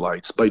Sicilian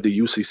Delights by the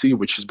UCC,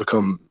 which has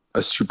become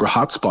a super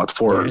hotspot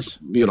for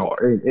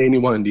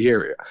anyone in the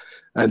area,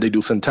 and they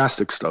do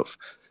fantastic stuff.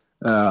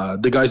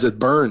 The guys at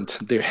Burnt,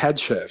 their head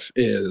chef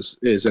is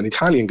an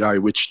Italian guy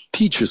which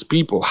teaches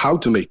people how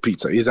to make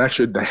pizza. He's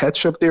actually the head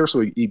chef there,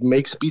 so he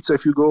makes pizza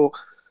if you go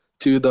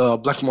to the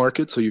black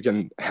market, so you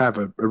can have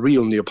a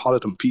real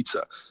Neapolitan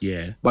pizza.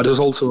 Yeah. But he's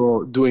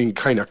also doing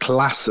kind of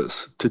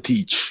classes to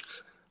teach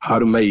how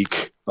to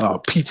make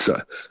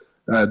pizza.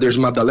 There's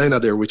Maddalena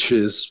there,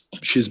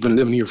 she's been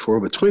living here for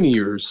over 20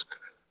 years,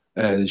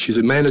 and she's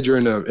a manager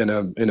in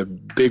a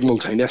big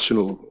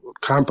multinational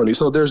company.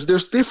 So there's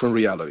different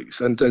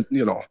realities, and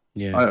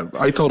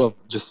I thought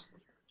of just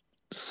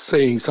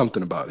saying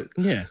something about it.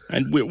 Yeah,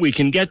 and we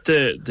can get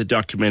the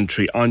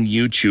documentary on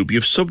YouTube.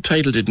 You've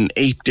subtitled it in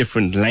 8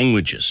 different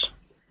languages.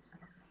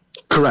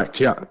 Correct.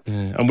 Yeah.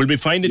 And will we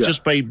find it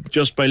just by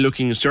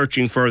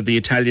searching for the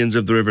Italians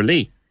of the River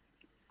Lee?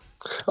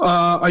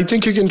 I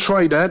think you can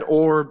try that,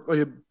 or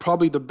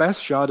probably the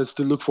best shot is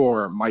to look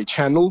for my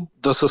channel,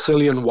 The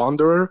Sicilian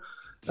Wanderer,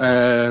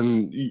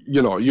 and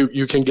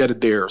you can get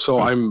it there. So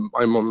I'm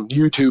on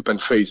YouTube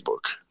and Facebook.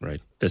 Right,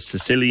 The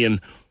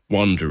Sicilian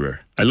Wanderer.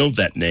 I love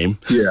that name.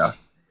 Yeah.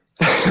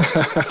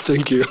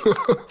 Thank you.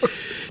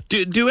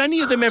 Do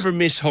any of them ever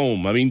miss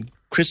home? I mean,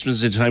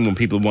 Christmas is a time when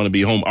people want to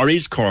be home, or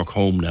is Cork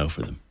home now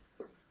for them?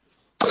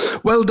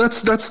 Well,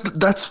 that's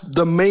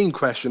the main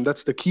question.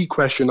 That's the key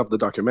question of the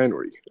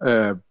documentary.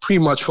 Pretty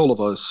much all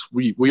of us,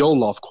 we all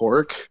love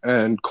Cork,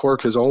 and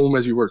Cork is home,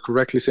 as you were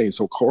correctly saying.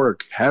 So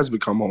Cork has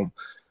become home.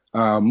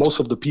 Most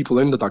of the people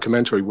in the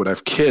documentary would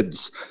have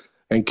kids,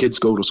 and kids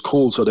go to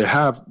school, so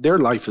their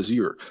life is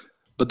here.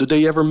 But do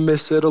they ever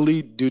miss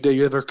Italy? Do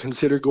they ever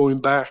consider going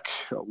back?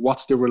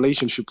 What's their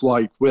relationship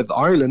like with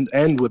Ireland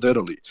and with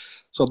Italy?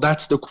 So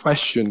that's the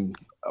question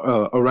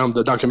around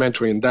the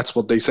documentary, and that's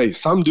what they say.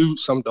 Some do,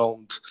 some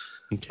don't.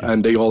 Okay.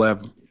 And they all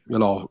have,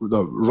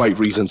 the right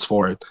reasons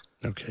for it.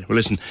 Okay. Well,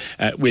 listen,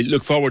 we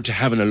look forward to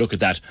having a look at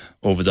that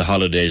over the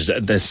holidays.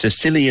 The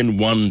Sicilian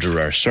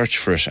Wanderer, search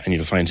for it and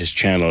you'll find his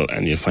channel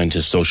and you'll find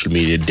his social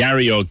media.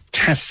 Dario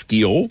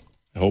Caschio,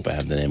 I hope I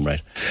have the name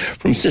right,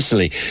 from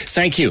Sicily.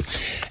 Thank you.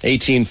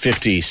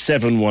 1850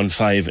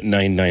 715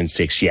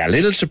 996. Yeah, a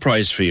little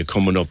surprise for you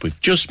coming up. We've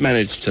just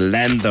managed to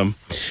land them.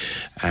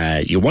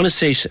 You want to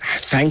say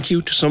thank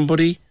you to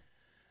somebody?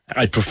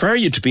 I'd prefer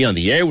you to be on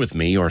the air with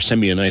me or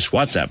send me a nice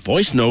WhatsApp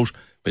voice note.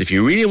 But if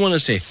you really want to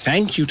say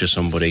thank you to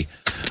somebody,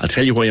 I'll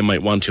tell you why you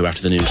might want to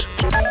after the news.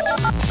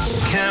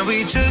 Can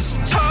we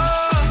just talk?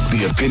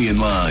 The Opinion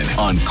Line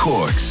on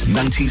Cork's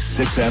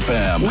 96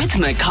 FM. With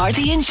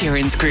McCarthy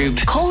Insurance Group.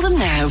 Call them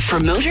now for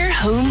motor,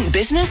 home,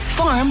 business,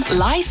 farm,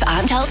 life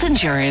and health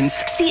insurance.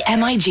 See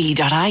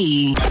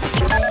MIG.ie.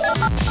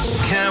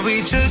 Can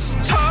we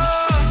just talk?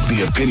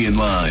 The Opinion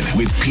Line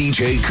with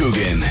PJ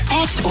Coogan.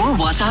 Text or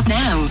WhatsApp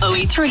now.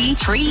 083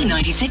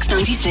 396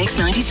 96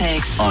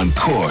 96. On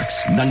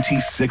Cork's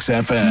 96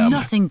 FM.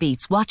 Nothing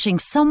beats watching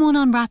someone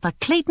unwrap a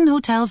Clayton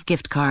Hotels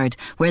gift card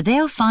where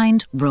they'll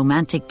find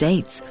romantic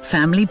dates,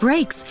 family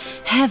breaks,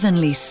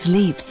 heavenly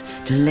sleeps,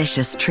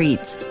 delicious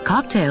treats,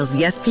 cocktails,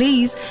 yes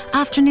please,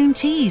 afternoon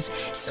teas,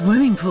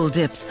 swimming pool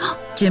dips,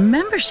 gym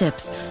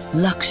memberships,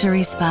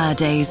 luxury spa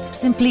days,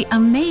 simply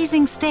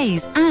amazing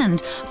stays, and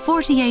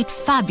 48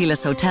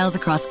 fabulous hotels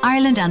across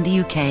Ireland and the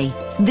UK.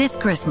 This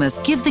Christmas,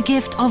 give the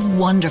gift of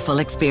wonderful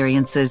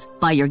experiences.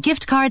 Buy your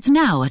gift cards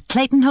now at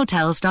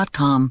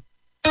ClaytonHotels.com.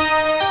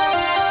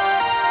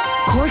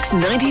 Cork's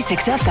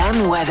 96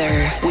 FM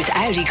weather with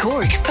Audi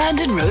Cork,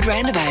 Bandon Road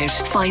Roundabout.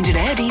 Find an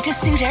Audi to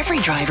suit every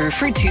driver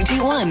for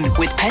 221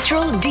 with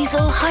petrol,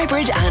 diesel,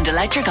 hybrid and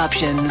electric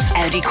options.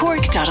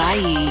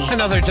 AudiCork.ie.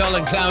 Another dull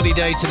and cloudy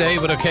day today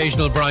with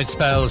occasional bright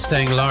spells,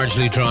 staying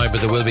largely dry,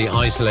 but there will be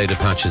isolated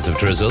patches of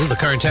drizzle. The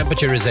current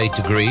temperature is 8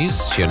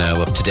 degrees. You're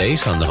now up to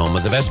date on the home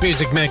of the best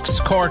music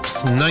mix,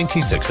 Cork's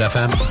 96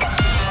 FM.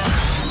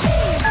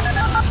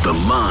 The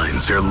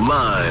lines are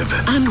live.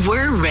 And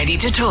we're ready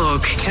to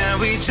talk. Can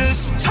we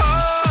just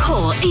talk?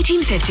 Call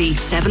 1850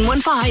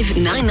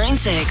 715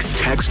 996.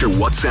 Text or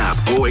WhatsApp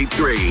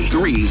 083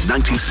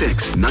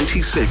 396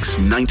 96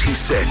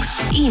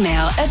 96.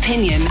 Email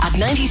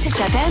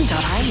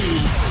opinion@96fm.ie.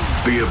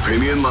 The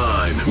Opinion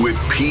Line with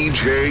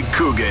PJ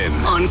Coogan.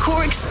 On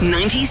Cork's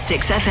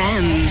 96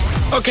 FM.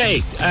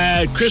 Okay,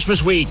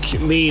 Christmas week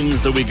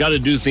means that we got to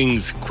do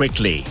things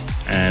quickly.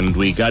 And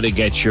we got to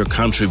get your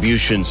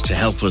contributions to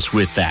help us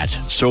with that.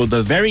 So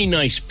the very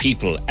nice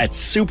people at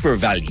Super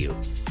Value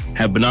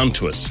have been on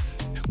to us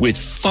with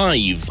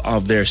 5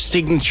 of their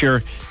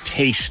signature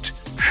taste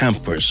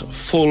hampers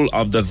full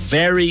of the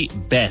very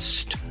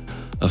best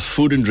of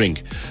food and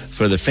drink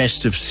for the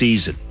festive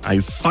season. I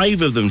have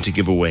 5 of them to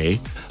give away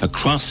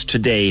across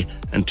today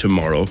and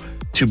tomorrow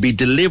to be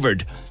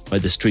delivered by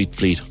the Street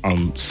Fleet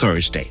on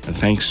Thursday. And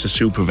thanks to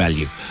Super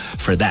Value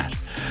for that.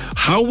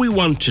 How we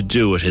want to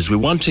do it is we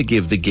want to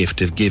give the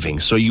gift of giving.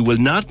 So you will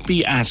not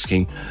be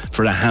asking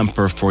for a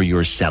hamper for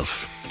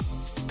yourself.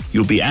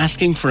 You'll be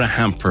asking for a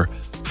hamper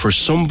for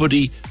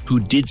somebody who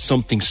did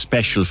something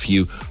special for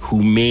you,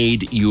 who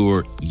made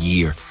your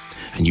year.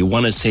 And you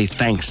want to say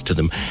thanks to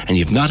them, and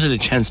you've not had a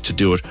chance to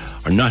do it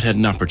or not had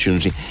an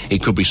opportunity.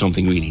 It could be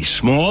something really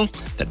small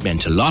that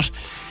meant a lot.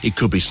 It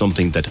could be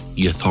something that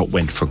you thought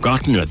went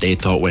forgotten or they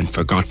thought went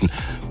forgotten,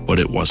 but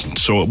it wasn't.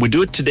 So we'll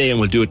do it today and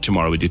we'll do it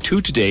tomorrow. We'll do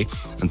 2 today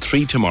and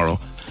 3 tomorrow.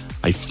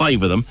 I have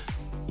 5 of them.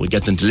 We'll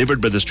get them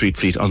delivered by the Street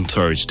Fleet on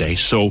Thursday.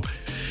 So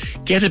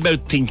get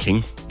about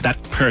thinking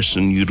that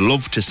person you'd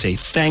love to say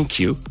thank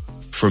you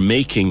for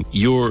making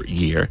your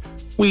year.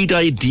 We'd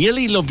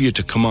ideally love you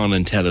to come on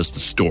and tell us the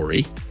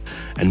story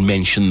and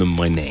mention them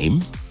by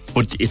name.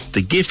 But it's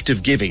the gift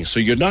of giving. So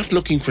you're not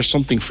looking for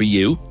something for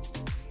you.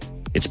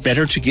 It's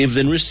better to give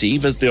than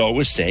receive, as they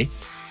always say.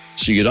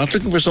 So you're not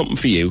looking for something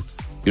for you.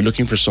 You're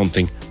looking for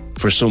something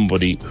for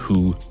somebody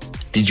who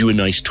did you a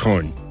nice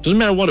turn. Doesn't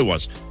matter what it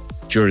was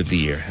during the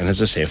year. And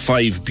as I say,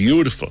 5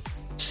 beautiful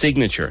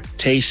signature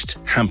taste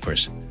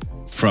hampers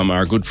from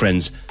our good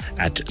friends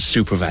at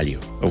Super Value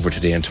over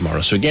today and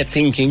tomorrow. So get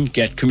thinking,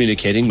 get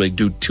communicating. We'll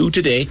do 2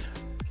 today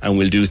and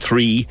we'll do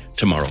 3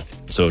 tomorrow.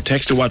 So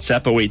text or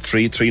WhatsApp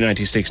 083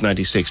 396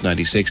 96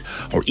 96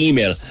 or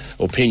email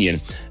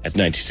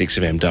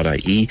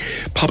opinion@96fm.ie.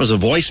 Pop us a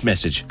voice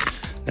message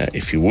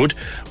if you would,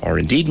 or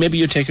indeed maybe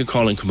you take a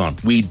call and come on.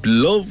 We'd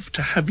love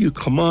to have you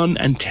come on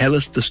and tell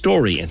us the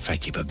story. In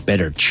fact, you have a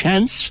better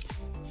chance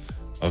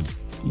of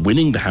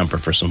winning the hamper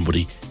for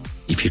somebody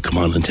if you come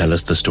on and tell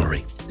us the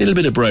story. A little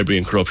bit of bribery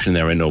and corruption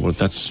there, I know, but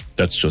that's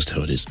just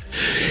how it is.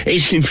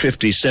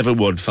 1850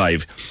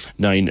 715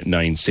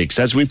 996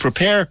 as we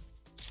prepare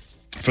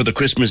for the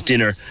Christmas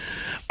dinner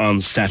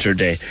on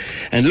Saturday.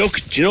 And look,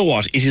 do you know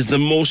what? It is the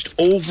most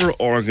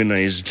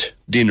over-organised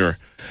dinner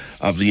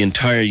of the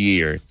entire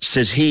year,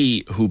 says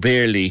he who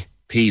barely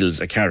peels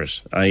a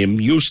carrot. I am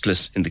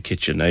useless in the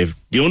kitchen.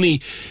 The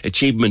only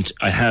achievement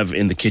I have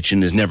in the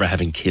kitchen is never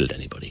having killed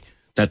anybody.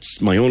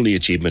 That's my only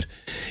achievement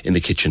in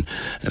the kitchen.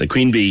 The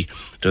Queen Bee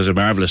does a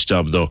marvellous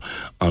job, though,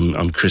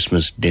 on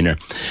Christmas dinner.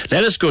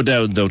 Let us go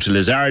down, though, to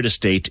Lizard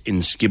Estate in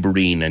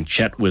Skibbereen and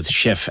chat with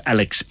Chef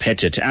Alex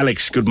Pettit.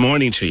 Alex, good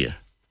morning to you.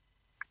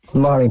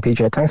 Good morning,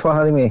 PJ. Thanks for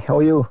having me. How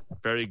are you?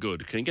 Very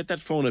good. Can you get that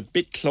phone a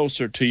bit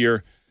closer to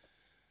your...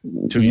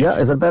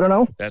 Is it better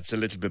now? That's a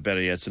little bit better,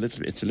 yeah. It's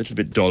a little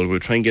bit dull. We'll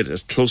try and get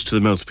as close to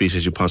the mouthpiece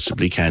as you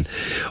possibly can.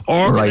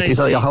 Right, is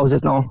that your house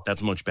is now?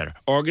 That's much better.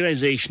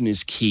 Organisation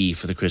is key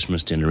for the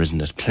Christmas dinner,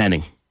 isn't it?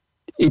 Planning.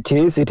 It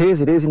is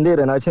indeed.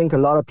 And I think a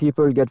lot of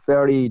people get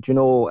very,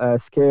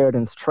 scared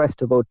and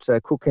stressed about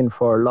cooking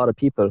for a lot of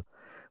people.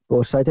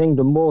 But I think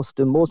the most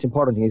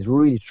important thing is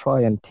really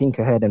try and think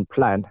ahead and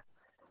plan.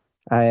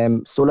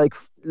 So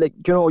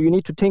you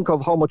need to think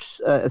of how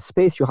much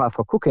space you have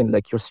for cooking,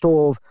 like your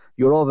stove,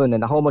 your oven,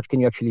 and how much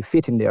can you actually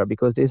fit in there,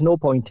 because there's no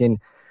point in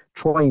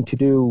trying to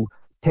do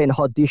 10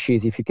 hot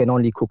dishes if you can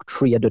only cook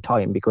 3 at a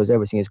time, because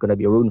everything is going to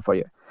be ruined for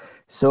you.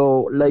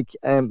 So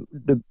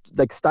the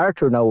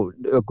starter now,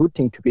 a good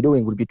thing to be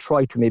doing would be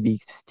try to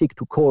maybe stick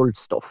to cold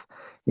stuff.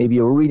 Maybe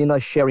a really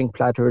nice sharing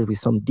platter with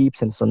some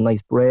dips and some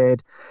nice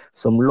bread,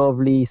 some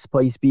lovely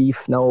spiced beef.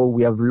 Now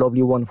we have a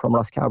lovely one from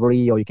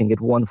Rosscaberry, or you can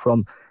get one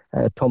from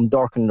Tom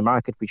Dorkin in the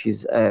market, which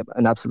is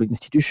an absolute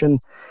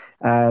institution.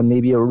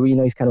 Maybe a really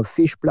nice kind of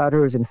fish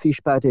platters and fish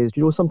patties,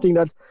 something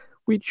that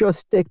we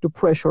just take the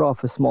pressure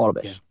off a small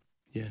bit.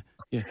 Yeah.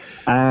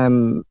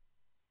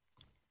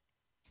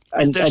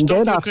 And there stuff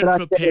then you after can that,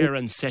 prepare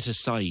and set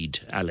aside,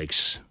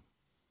 Alex?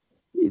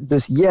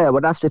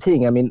 But that's the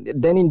thing. I mean,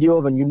 then in the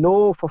oven,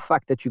 for a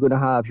fact that you're going to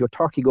have your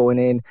turkey going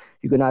in,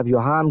 you're going to have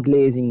your ham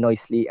glazing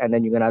nicely, and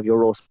then you're going to have your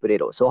roast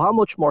potato. So how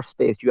much more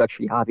space do you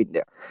actually have in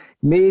there?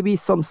 Maybe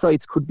some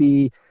sides could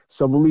be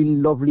some really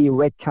lovely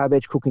red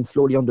cabbage cooking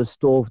slowly on the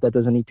stove that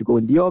doesn't need to go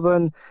in the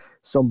oven,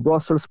 some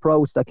Brussels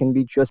sprouts that can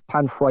be just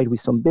pan-fried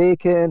with some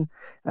bacon,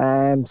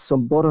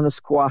 some butternut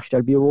squash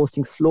that'll be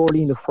roasting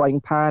slowly in the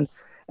frying pan,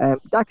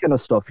 that kind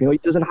of stuff.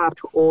 It doesn't have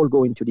to all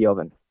go into the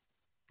oven.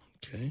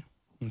 Okay.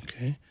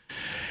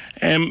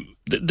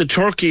 The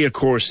turkey, of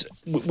course,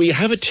 we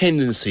have a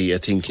tendency, I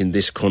think, in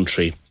this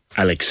country,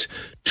 Alex,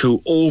 to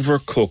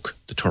overcook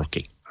the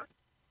turkey.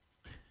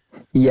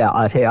 Yeah,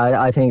 I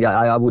think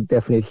I would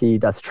definitely,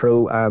 that's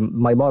true.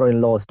 My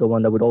mother-in-law is the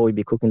one that would always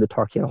be cooking the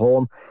turkey at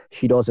home.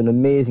 She does an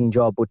amazing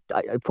job, but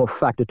for a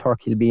fact the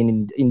turkey will be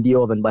in the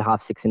oven by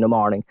 6:30 in the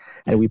morning,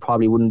 and we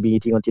probably wouldn't be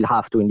eating until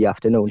 2:30 in the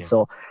afternoon. Yeah.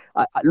 So,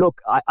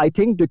 I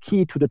think the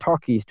key to the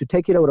turkey is to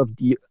take it out of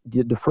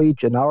the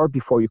fridge an hour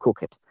before you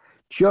cook it,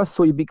 just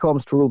so it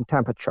becomes to room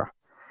temperature.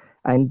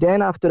 And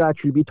then after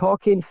that, you'll be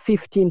talking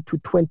 15 to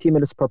 20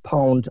 minutes per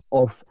pound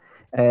of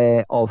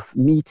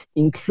meat,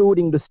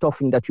 including the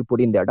stuffing that you put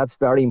in there. That's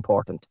very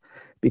important,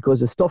 because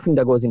the stuffing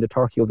that goes in the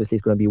turkey obviously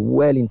is going to be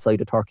well inside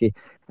the turkey,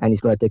 and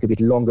it's going to take a bit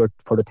longer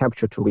for the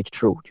temperature to reach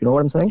through. Do you know what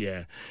I'm saying?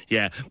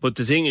 Yeah. But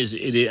the thing is,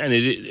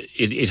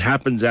 it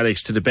happens,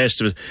 Alex, to the best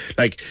of it,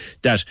 like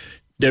that.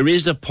 There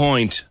is a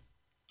point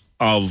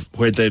of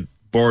where the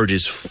bird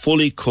is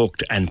fully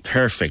cooked and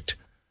perfect,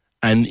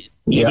 and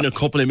even a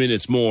couple of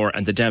minutes more,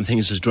 and the damn thing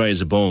is as dry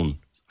as a bone.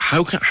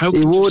 How can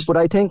it would? But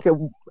I think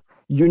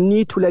you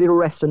need to let it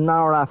rest an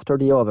hour after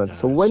the oven.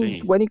 So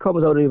when it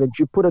comes out of the oven,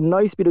 you put a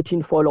nice bit of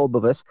tin foil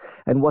above it,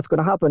 and what's going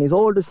to happen is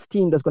all the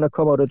steam that's going to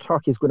come out of the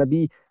turkey is going to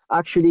be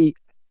actually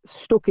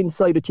stuck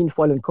inside the tin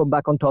foil and come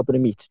back on top of the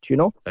meat. Do you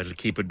know? That'll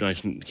keep it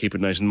nice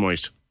and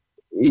moist.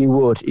 It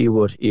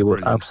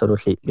would,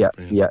 absolutely, yeah.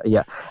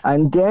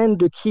 And then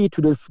the key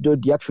to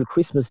the actual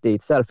Christmas day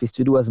itself is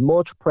to do as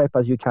much prep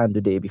as you can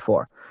the day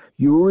before.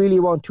 You really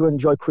want to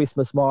enjoy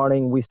Christmas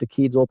morning with the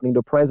kids opening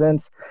the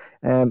presents,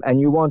 and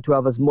you want to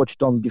have as much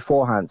done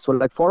beforehand. So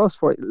for us,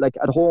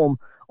 at home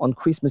on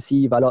Christmas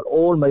Eve, I'll have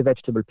all my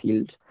vegetable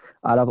peeled.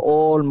 I'll have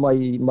all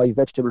my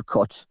vegetable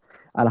cut.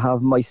 I'll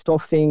have my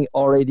stuffing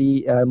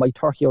already, my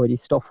turkey already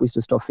stuffed with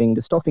the stuffing.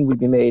 The stuffing will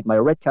be made. My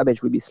red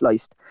cabbage will be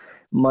sliced.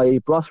 My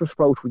Brussels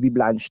sprout will be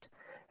blanched.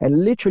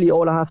 And literally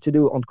all I have to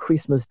do on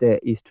Christmas Day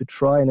is to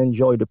try and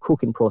enjoy the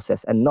cooking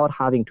process and not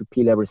having to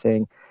peel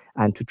everything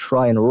and to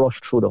try and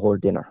rush through the whole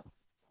dinner.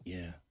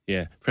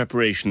 Yeah.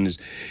 Preparation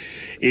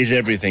is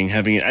everything.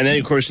 Having it, and then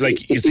of course,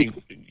 you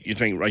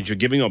think right, you're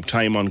giving up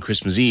time on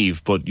Christmas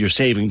Eve, but you're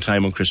saving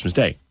time on Christmas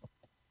Day.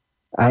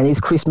 And is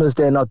Christmas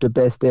Day not the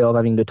best day of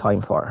having the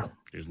time for?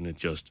 Isn't it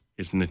just?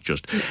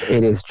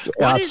 It is.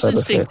 What is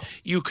the thing?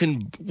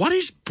 What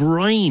is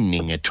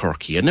brining a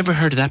turkey? I've never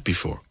heard of that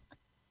before.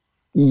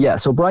 Yeah,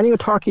 so brining a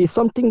turkey is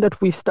something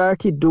that we've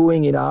started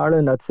doing in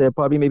Ireland, I'd say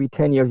probably maybe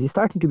 10 years. It's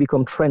starting to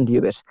become trendy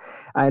a bit.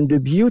 And the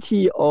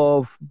beauty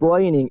of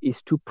brining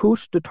is to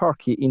put the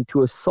turkey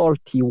into a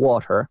salty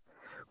water,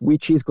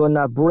 which is going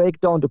to break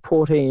down the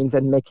proteins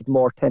and make it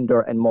more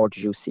tender and more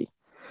juicy.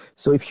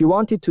 So if you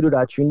wanted to do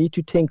that, you need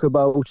to think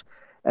about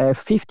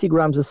 50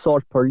 grams of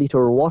salt per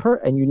liter of water,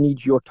 and you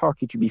need your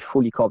turkey to be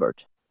fully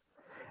covered.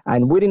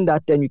 And within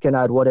that, then you can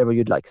add whatever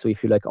you'd like. So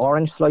if you like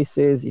orange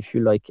slices, if you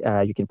like,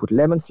 you can put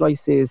lemon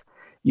slices,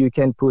 you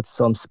can put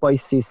some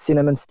spices,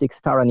 cinnamon sticks,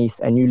 star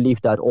anise, and you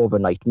leave that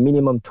overnight,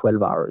 minimum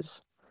 12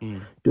 hours.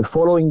 The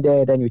following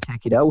day, then you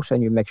take it out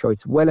and you make sure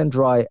it's well and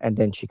dry, and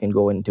then she can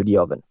go into the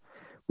oven.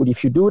 But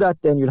if you do that,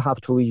 then you'll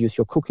have to reduce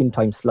your cooking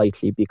time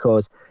slightly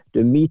because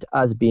the meat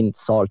has been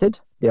salted,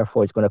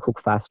 therefore it's going to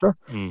cook faster.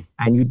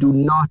 And you do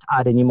not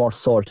add any more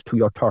salt to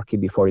your turkey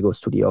before it goes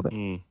to the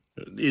oven.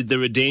 Is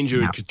there a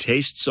danger it could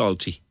taste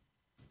salty?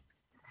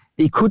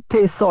 It could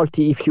taste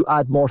salty if you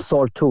add more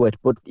salt to it,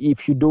 but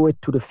if you do it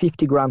to the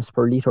 50 grams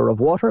per litre of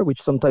water,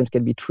 which sometimes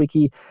can be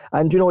tricky,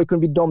 and it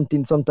can be dumped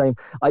in sometime.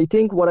 I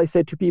think what I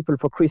said to people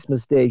for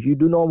Christmas Day, you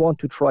do not want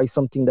to try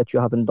something that you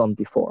haven't done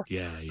before.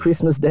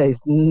 Christmas Day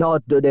is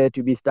not the day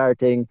to be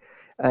starting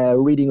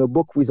reading a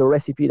book with a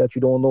recipe that you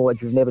don't know,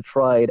 that you've never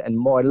tried, and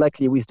more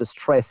likely with the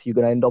stress, you're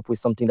going to end up with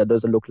something that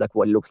doesn't look like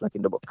what it looks like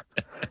in the book.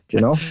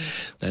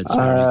 That's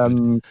very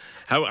good.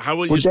 How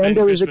will you spend then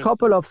there Christmas? is a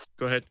couple of...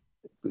 Go ahead.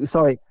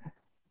 Sorry.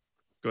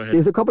 Go ahead.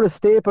 There's a couple of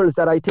staples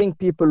that I think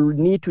people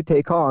need to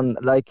take on,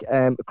 like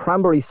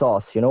cranberry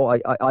sauce.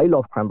 I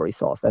love cranberry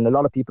sauce, and a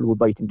lot of people would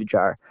buy it in the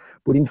jar.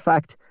 But in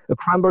fact, a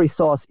cranberry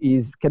sauce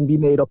can be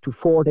made up to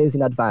 4 days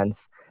in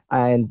advance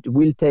and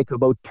will take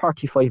about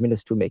 35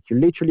 minutes to make. You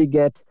literally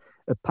get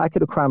a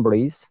packet of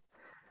cranberries,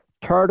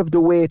 third of the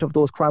weight of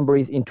those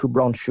cranberries into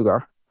brown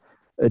sugar,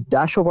 a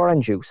dash of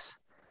orange juice,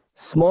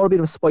 small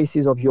bit of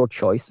spices of your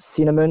choice,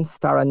 cinnamon,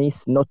 star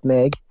anise,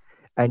 nutmeg,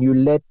 and you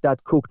let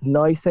that cook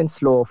nice and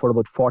slow for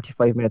about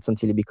 45 minutes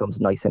until it becomes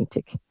nice and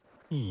thick.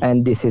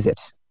 And this is it.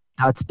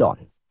 That's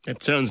done.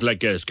 It sounds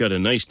like it's got a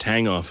nice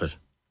tang off it.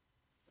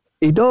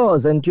 It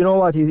does, and you know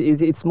what?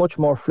 It's much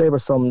more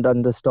flavoursome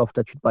than the stuff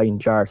that you buy in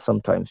jars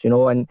sometimes,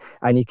 and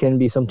it can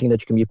be something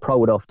that you can be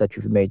proud of that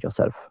you've made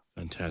yourself.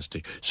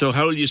 Fantastic. So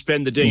how will you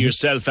spend the day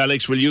yourself,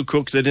 Alex? Will you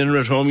cook the dinner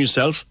at home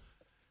yourself?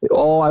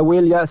 Oh, I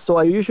will, yeah. So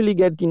I usually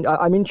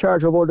I'm in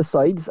charge of all the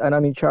sides, and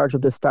I'm in charge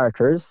of the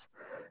starters.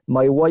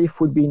 My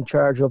wife would be in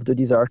charge of the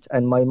dessert,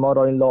 and my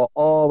mother-in-law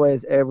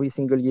always, every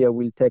single year,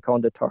 will take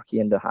on the turkey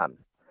and the ham.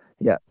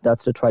 Yeah,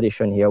 that's the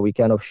tradition here. We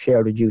kind of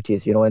share the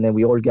duties, and then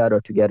we all gather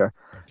together,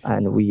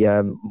 and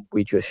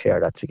we just share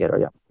that together,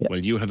 yeah. Well,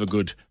 you have a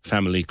good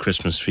family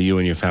Christmas for you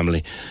and your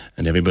family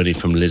and everybody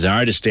from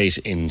Lizard Estate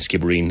in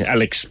Skibbereen.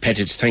 Alex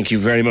Pettit, thank you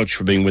very much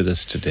for being with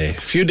us today. A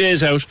few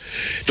days out.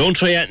 Don't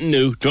try anything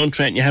new. Don't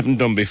try anything you haven't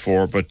done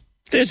before, but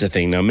there's the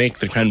thing now. Make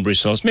the cranberry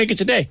sauce. Make it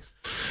today.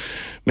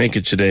 Make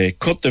it today.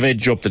 Cut the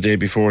veg up the day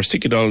before.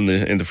 Stick it all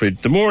in the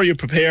fridge. The more you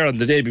prepare on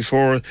the day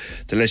before,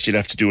 the less you'll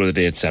have to do on the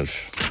day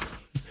itself.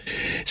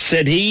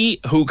 Said he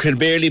who can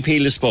barely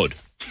peel a spud.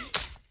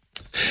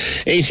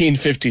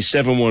 1850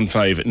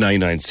 715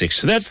 996.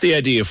 So that's the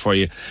idea for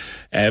you.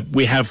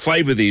 We have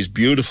 5 of these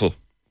beautiful,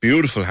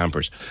 beautiful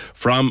hampers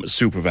from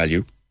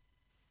SuperValu.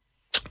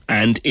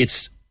 And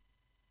it's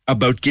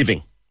about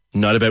giving,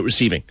 not about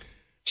receiving.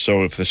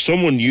 So if there's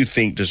someone you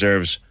think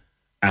deserves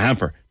a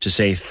hamper, to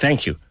say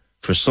thank you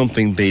for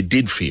something they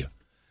did for you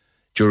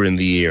during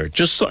the year,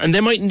 and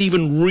they mightn't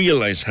even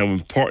realise how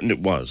important it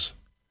was.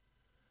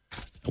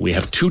 We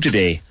have 2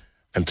 today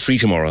and 3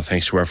 tomorrow,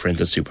 thanks to our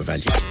friends at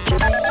SuperValu.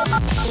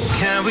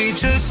 Can we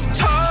just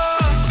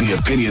talk? The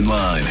Opinion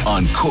Line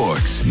on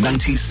Cork's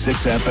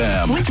 96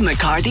 FM. With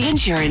McCarthy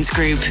Insurance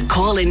Group.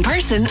 Call in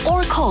person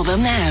or call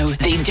them now.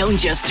 They don't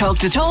just talk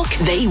the talk,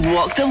 they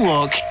walk the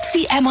walk.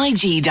 See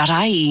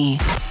MIG.ie.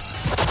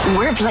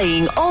 We're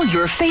playing all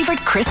your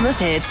favourite Christmas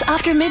hits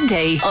after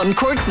midday on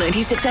Cork's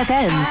 96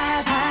 FM.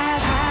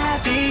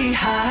 Happy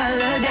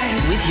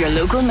holidays. With your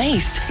local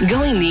Mace,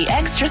 going the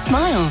extra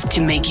smile to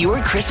make your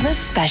Christmas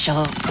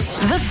special.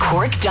 The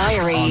Cork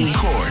Diary. On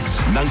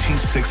Cork's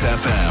 96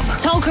 FM.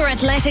 Toker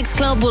Athletics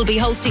Club will be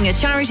hosting a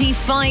charity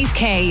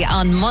 5K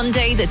on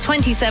Monday, the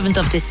 27th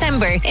of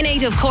December, in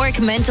aid of Cork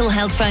Mental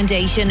Health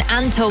Foundation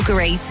and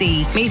Toker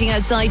AC. Meeting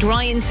outside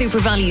Ryan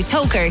SuperValu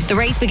Toker. The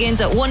race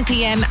begins at 1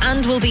 p.m.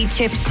 and will be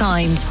chipped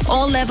timed.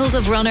 All levels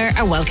of runner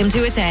are welcome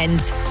to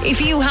attend. If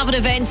you have an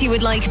event you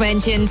would like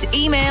mentioned,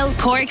 email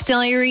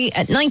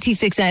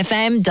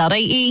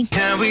corkdiary@96fm.ie.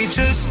 Can we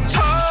just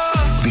talk?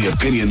 The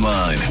Opinion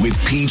Line with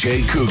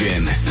PJ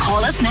Coogan.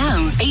 Call us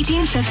now,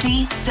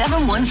 1850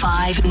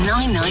 715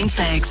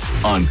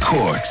 996. On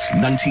Cork's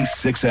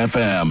 96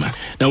 FM.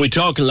 Now, we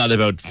talk a lot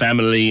about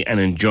family and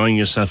enjoying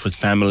yourself with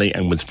family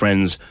and with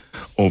friends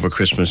over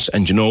Christmas.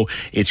 And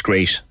it's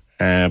great.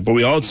 But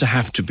we also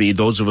have to be,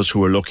 those of us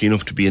who are lucky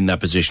enough to be in that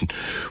position,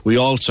 we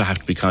also have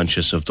to be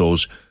conscious of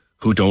those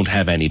who don't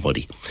have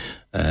anybody.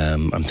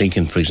 I'm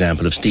thinking, for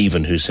example, of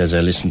Stephen, who says, I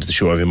listen to the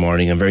show every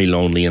morning, I'm very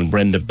lonely, and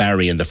Brenda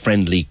Barry and the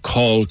Friendly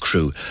Call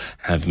crew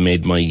have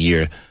made my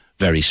year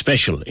very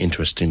special.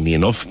 Interestingly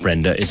enough,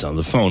 Brenda is on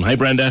the phone. Hi,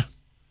 Brenda.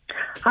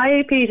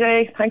 Hi,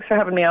 PJ. Thanks for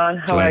having me on.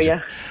 How are you?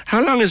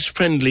 How long is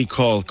Friendly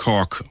Call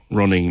Cork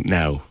running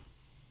now?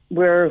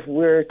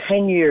 We're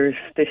 10 years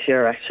this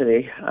year,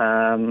 actually,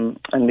 and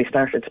we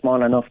started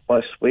small enough,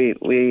 but we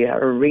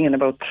are ringing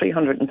about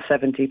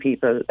 370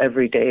 people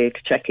every day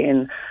to check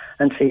in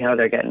and see how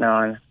they're getting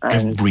on.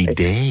 And every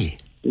day?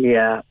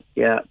 Yeah.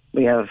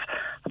 We have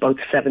about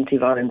 70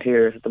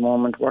 volunteers at the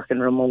moment working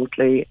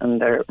remotely, and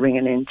they're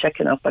ringing in,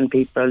 checking up on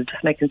people,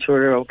 just making sure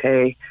they're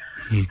okay.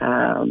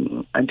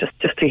 And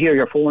just to hear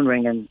your phone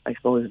ringing, I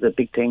suppose, is a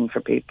big thing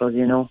for people,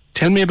 you know.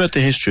 Tell me about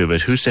the history of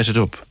it. Who set it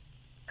up?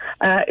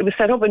 It was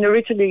set up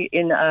originally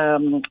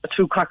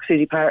through Cork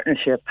City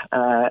Partnership.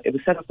 It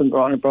was set up in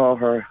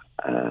Browner.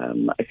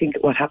 I think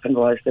what happened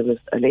was there was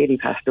a lady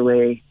passed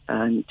away,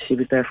 and she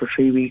was there for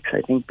 3 weeks,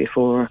 I think,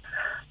 before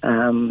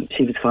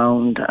she was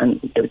found,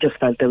 and they just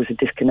felt there was a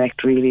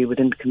disconnect really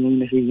within the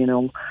community, you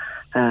know.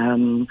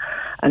 And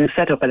it was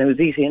set up, and it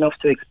was easy enough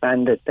to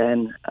expand it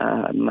then.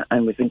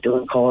 And we've been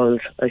doing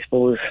calls, I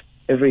suppose,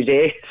 every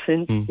day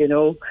since, you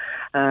know.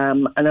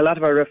 And a lot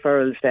of our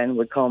referrals then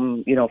would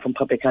come, you know, from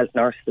public health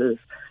nurses,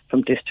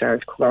 from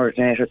discharge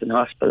coordinators in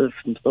hospitals,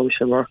 from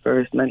social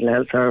workers, mental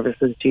health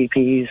services,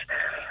 GPs,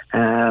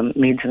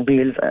 Meals and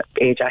Wheels,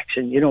 Age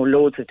Action, you know,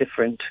 loads of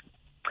different,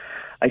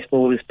 I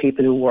suppose,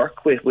 people who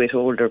work with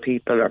older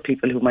people or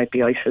people who might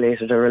be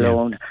isolated or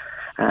alone.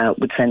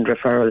 Would send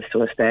referrals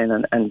to us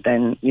then, and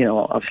then, you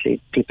know,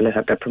 obviously people that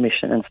have their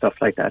permission and stuff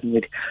like that, and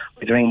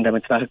we'd ring them.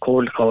 It's not a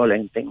cold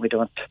calling thing. We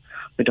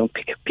don't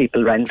pick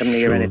people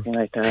randomly or anything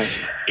like that.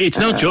 It's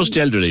not just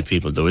elderly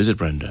people though, is it,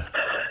 Brenda?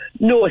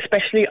 No,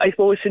 especially, I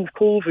suppose, since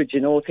COVID,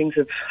 you know, things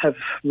have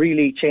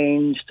really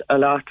changed a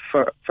lot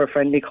for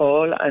Friendly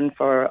Call and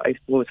for, I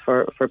suppose,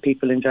 for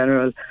people in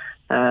general.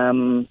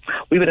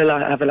 We would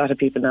have a lot of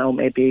people now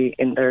maybe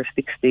in their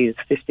 60s,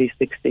 50s,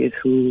 60s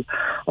who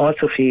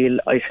also feel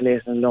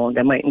isolated and alone.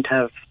 They mightn't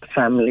have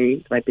family,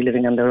 they might be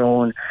living on their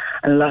own,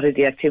 and a lot of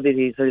the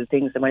activities or the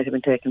things they might have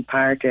been taking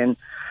part in,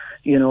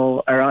 you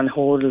know, are on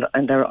hold,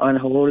 and they're on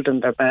hold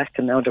and they're back,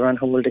 and now they're on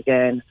hold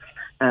again.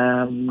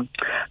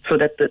 So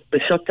that the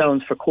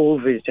shutdowns for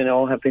COVID, you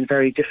know, have been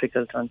very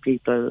difficult on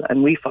people.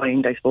 And we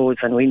find, I suppose,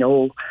 and we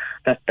know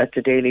that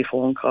the daily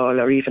phone call,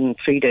 or even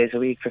 3 days a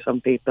week for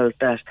some people,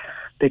 that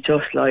they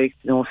just like,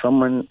 you know,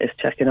 someone is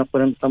checking up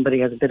with them,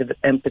 somebody has a bit of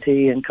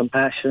empathy and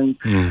compassion,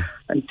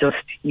 and just,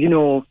 you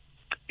know,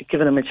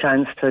 giving them a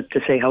chance to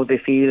say how they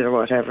feel or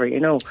whatever, you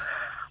know.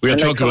 We are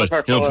talking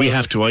about, you know, if we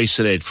have to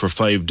isolate for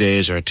 5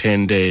 days or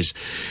 10 days,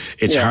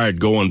 it's hard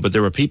going, but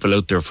there are people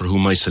out there for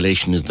whom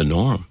isolation is the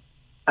norm.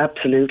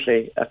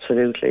 Absolutely.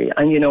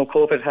 And, you know,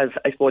 COVID has,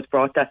 I suppose,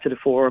 brought that to the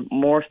fore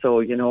more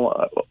so. You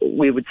know,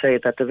 we would say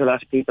that there's a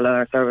lot of people in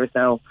our service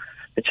now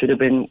that should have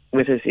been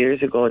with us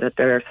years ago, that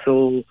they're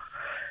so,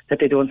 that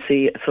they don't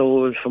see a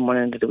soul from one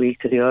end of the week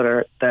to the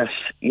other, that,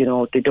 you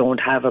know, they don't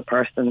have a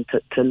person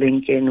to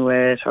link in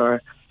with,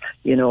 or,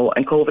 you know,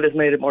 and COVID has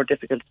made it more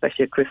difficult,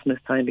 especially at Christmas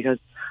time, because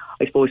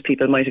I suppose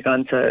people might have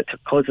gone to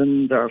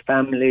cousins or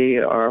family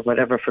or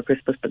whatever for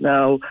Christmas, but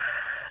now,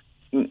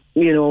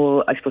 you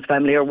know, I suppose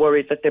family are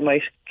worried that they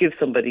might give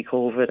somebody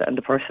COVID, and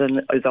the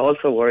person is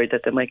also worried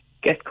that they might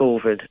get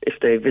COVID if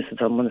they visit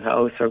someone's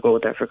house or go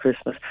there for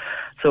Christmas.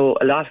 So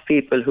a lot of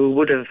people who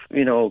would have,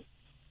 you know,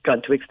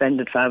 gone to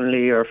extended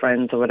family or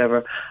friends or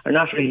whatever are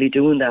not really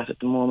doing that at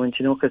the moment,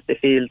 you know, because they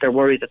feel they're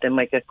worried that they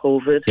might get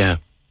COVID. Yeah.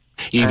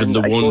 Even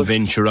the one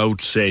venture out,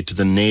 say, to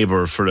the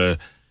neighbour for a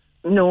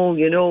No,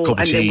 you know, cup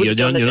of tea. You're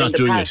not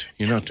doing it.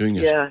 You're not doing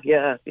it.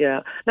 Yeah.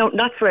 No,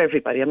 not for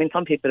everybody. I mean,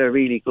 some people are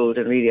really good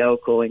and really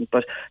outgoing,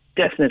 but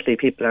definitely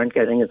people aren't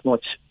getting as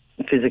much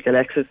physical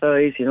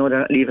exercise. You know,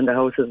 they're not leaving the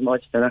house as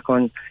much. They're not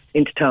going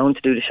into town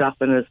to do the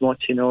shopping as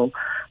much. You know,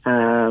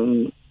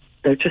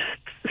 they're just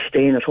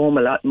staying at home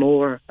a lot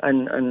more.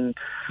 And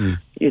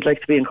you'd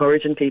like to be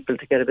encouraging people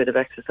to get a bit of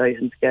exercise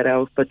and to get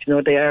out, but you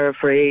know, they are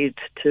afraid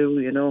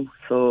too. You know,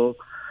 so.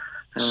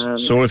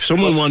 So if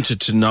someone wanted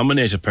to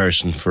nominate a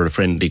person for a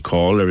friendly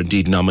call, or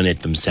indeed nominate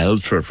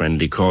themselves for a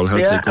friendly call, how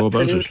do they go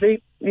about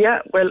it?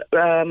 Yeah, well,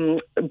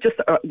 just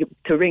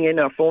to ring in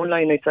our phone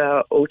line, it's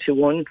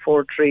 021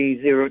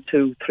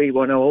 4302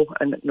 310,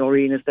 and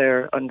Noreen is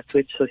there on the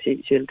switch, so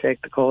she'll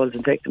take the calls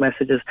and take the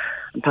messages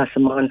and pass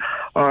them on.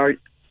 Or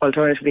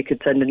alternatively, you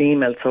could send an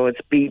email, so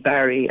it's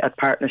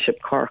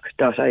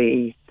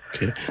bbarry@partnershipcork.ie.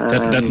 Okay.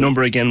 That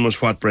number again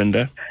was what,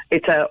 Brenda?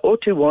 It's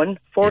 021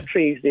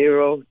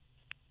 430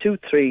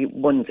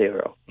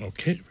 2310.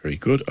 Okay, very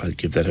good. I'll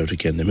give that out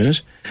again in a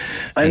minute.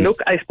 And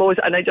look, I suppose,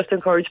 and I just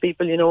encourage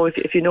people, you know,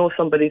 if you know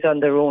somebody's on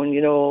their own, you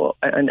know,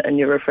 and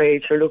you're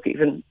afraid, sure, look,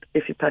 even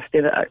if you passed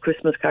in a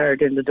Christmas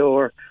card in the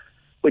door,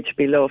 which would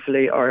be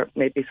lovely, or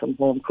maybe some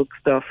home cooked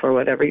stuff or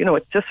whatever, you know,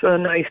 it's just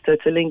really nice to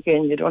link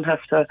in. You don't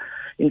have to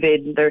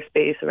invade their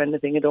space or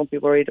anything, and don't be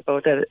worried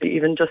about that.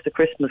 Even just a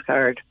Christmas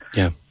card,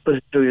 put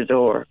it through your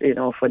door, you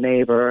know, for a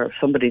neighbour or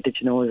somebody that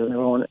you know is on their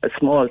own.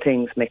 Small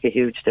things make a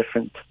huge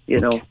difference,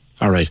 you know.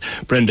 All right,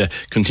 Brenda,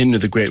 continue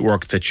the great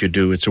work that you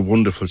do. It's a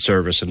wonderful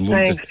service, and one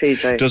Thanks,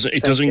 PJ.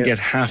 doesn't get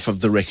half of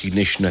the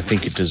recognition I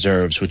think it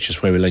deserves, which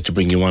is why we like to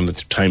bring you on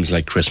at times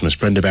like Christmas.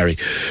 Brenda Barry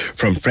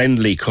from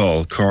Friendly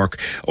Call Cork,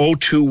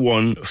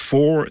 021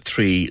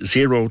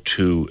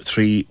 4302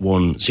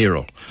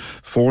 310.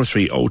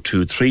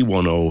 4302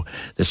 310.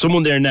 There's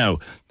someone there now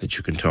that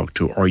you can talk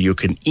to, or you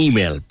can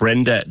email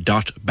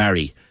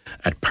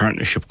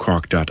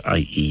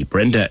brenda.barry@partnershipcork.ie.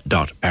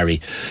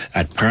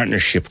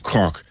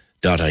 brenda.barry@partnershipcork.ie.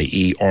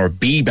 partnershipcork.ie or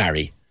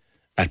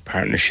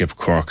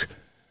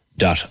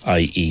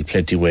bbarry@partnershipcork.ie.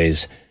 Plenty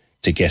ways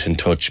to get in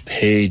touch.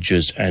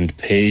 Pages and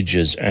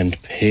pages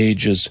and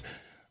pages.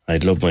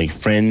 I'd love my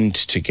friend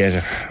to get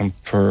a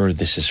hamper.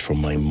 This is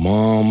from my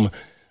mom,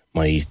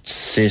 my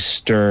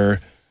sister,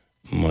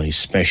 my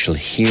special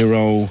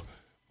hero,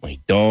 my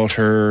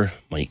daughter,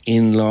 my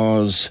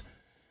in-laws,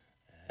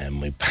 and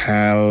my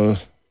pal,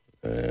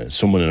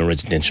 someone in a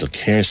residential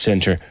care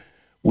centre.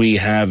 We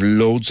have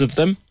loads of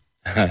them.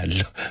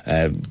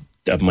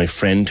 Of my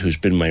friend who's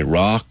been my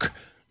rock.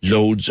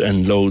 Loads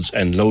and loads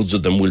and loads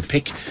of them. We'll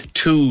pick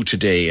 2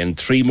 today and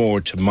 3 more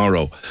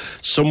tomorrow.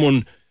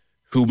 Someone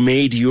who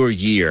made your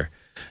year,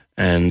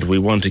 and we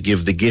want to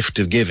give the gift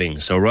of giving.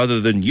 So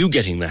rather than you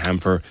getting the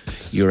hamper,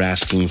 you're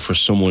asking for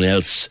someone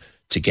else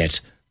to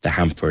get the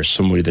hamper,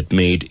 somebody that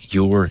made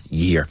your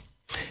year.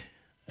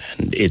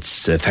 And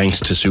it's thanks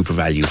to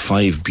SuperValu,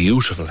 5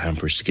 beautiful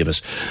hampers to give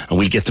us, and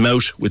we'll get them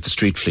out with the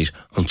Street Fleet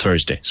on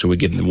Thursday. So we'll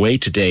give them away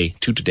today,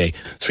 2 today,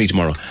 3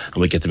 tomorrow, and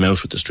we'll get them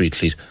out with the Street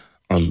Fleet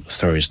on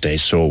Thursday.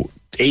 So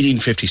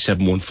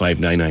 1857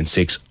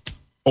 15996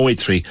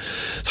 083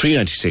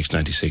 396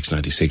 96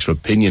 96 for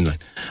opinion at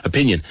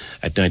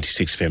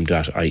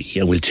 96fm.ie,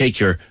 and we'll take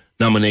your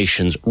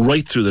nominations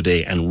right through the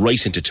day and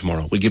right into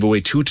tomorrow. We'll give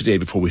away 2 today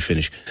before we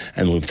finish,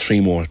 and we'll have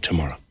 3 more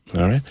tomorrow.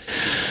 All right?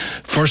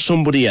 For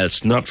somebody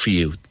else, not for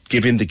you.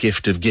 Give in the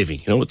gift of giving.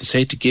 You know what they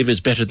say? To give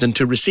is better than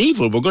to receive.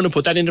 Well, we're going to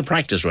put that into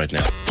practice right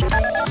now.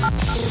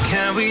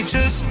 Can we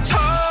just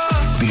talk?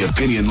 The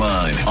Opinion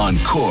Line on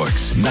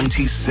Cork's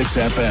 96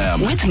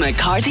 FM. With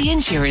McCarthy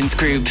Insurance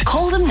Group.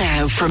 Call them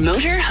now for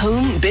motor,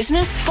 home,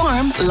 business,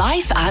 farm,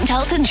 life and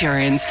health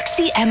insurance.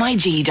 See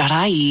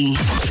mig.ie.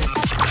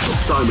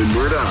 Simon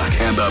Murdoch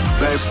and the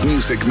best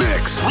music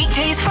mix.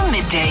 Weekdays from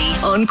midday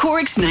on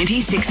Cork's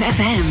 96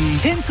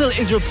 FM. Tinsel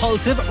is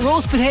repulsive.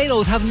 Roast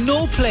potatoes have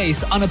no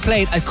place on a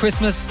plate at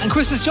Christmas. And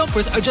Christmas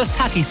jumpers are just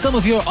tacky. Some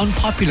of your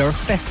unpopular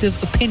festive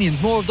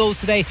opinions. More of those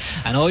today.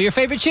 And all your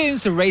favourite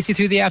tunes to race you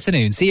through the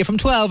afternoon. See you from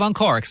 12 on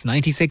Cork's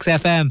 96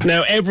 FM.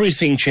 Now,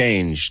 everything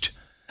changed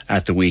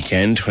at the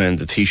weekend when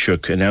the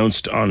Taoiseach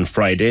announced on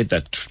Friday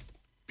that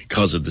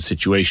because of the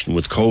situation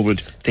with COVID,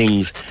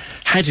 things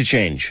had to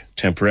change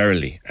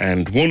temporarily.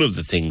 And one of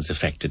the things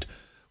affected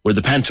were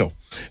the panto,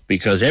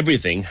 because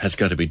everything has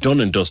got to be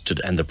done and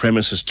dusted and the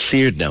premises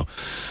cleared now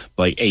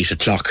by 8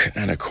 o'clock.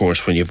 And of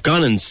course, when you've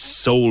gone and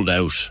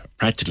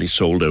practically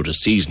sold out a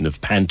season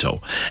of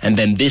panto, and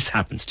then this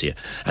happens to you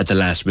at the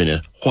last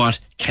minute, what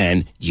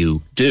can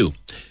you do?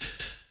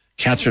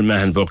 Catherine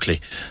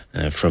Mahan-Buckley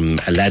from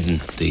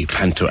Aladdin, the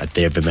panto at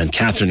the Everyman.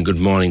 Catherine, good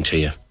morning to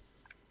you.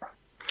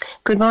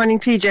 Good morning,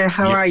 PJ.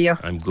 How are you?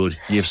 I'm good.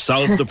 You've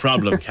solved the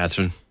problem,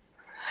 Catherine.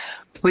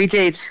 We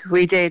did.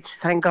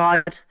 Thank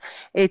God.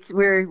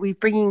 We're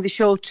bringing the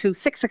show to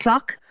 6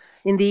 o'clock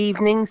in the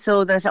evening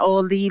so that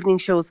all the evening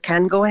shows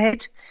can go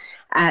ahead.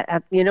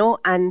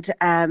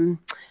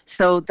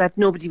 So that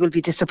nobody will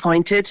be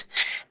disappointed.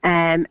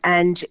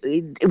 And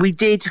we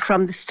did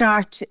from the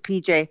start,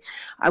 PJ.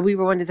 We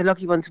were one of the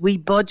lucky ones. We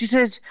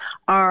budgeted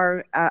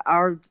our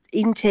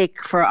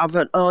intake for of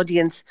an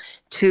audience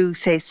to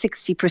say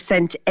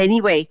 60%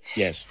 anyway.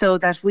 Yes. So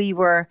that we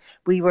were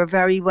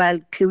very well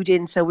clued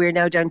in. So we're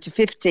now down to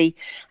 50,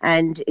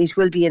 and it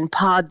will be in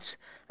pods.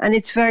 And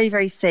it's very,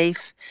 very safe.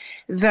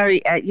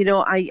 Very,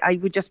 I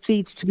would just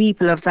plead to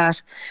people of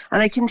that.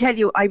 And I can tell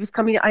you, I was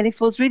coming, and I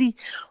suppose really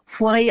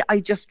why I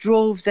just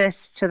drove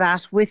this to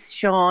that with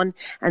Sean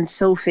and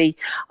Sophie.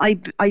 I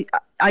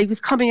was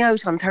coming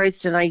out on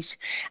Thursday night,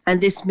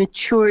 and this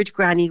matured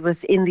granny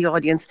was in the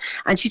audience,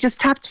 and she just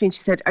tapped me and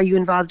she said, "Are you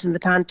involved in the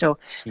panto?"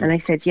 And I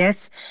said,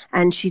 "Yes."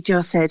 And she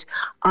just said,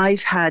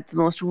 "I've had the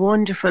most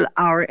wonderful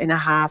hour and a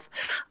half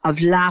of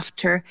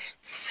laughter,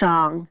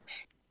 song,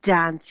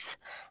 dance,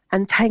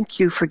 and thank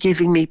you for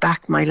giving me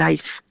back my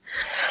life."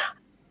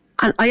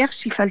 And I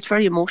actually felt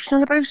very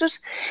emotional about it.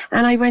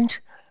 And I went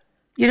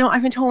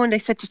home and I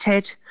said to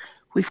Ted,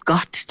 we've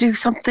got to do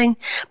something,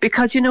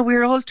 because,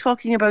 we're all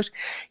talking about,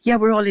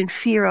 we're all in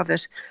fear of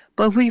it,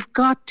 but we've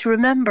got to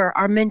remember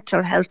our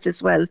mental health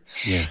as well.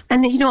 Yeah.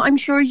 And, I'm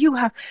sure you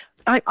have.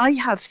 I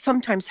have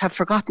sometimes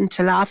forgotten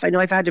to laugh. I know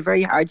I've had a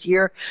very hard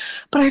year,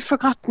 but I've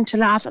forgotten to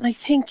laugh. And I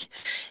think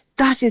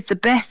that is the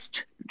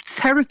best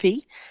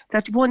therapy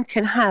that one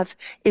can have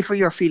if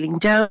you're feeling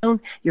down,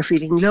 you're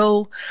feeling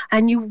low,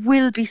 and you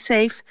will be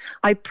safe.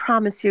 I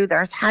promise you,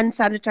 there's hand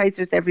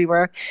sanitizers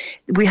everywhere.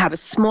 We have a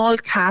small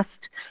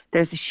cast.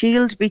 There's a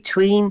shield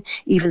between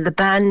even the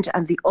band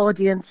and the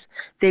audience.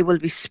 They will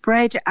be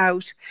spread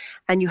out,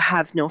 and you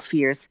have no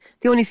fears.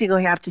 The only thing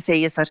I have to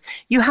say is that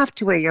you have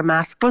to wear your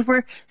mask, but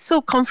we're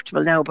so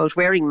comfortable now about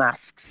wearing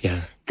masks.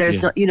 Yeah.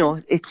 There's not,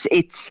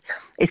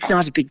 it's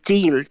not a big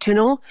deal,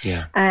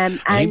 Yeah. I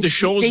think the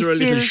shows are a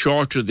little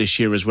shorter this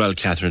year as well,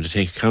 Catherine, to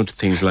take account of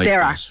things like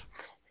this.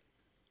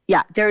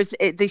 Yeah,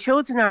 the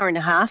show's an hour and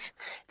a half.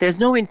 There's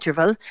no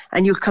interval,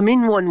 and you'll come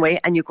in one way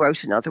and you go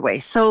out another way.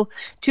 So,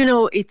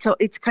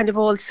 it's kind of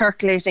all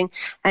circulating.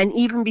 And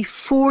even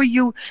before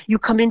you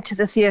come into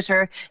the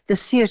theatre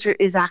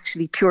is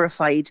actually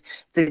purified.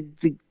 The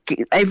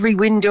every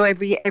window,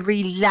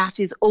 every lat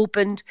is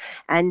opened,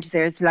 and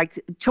there's like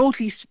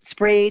totally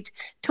sprayed,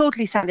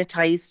 totally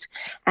sanitized,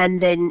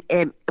 and then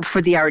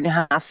for the hour and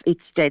a half,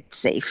 it's dead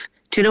safe.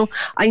 Do you know,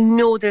 I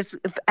know there's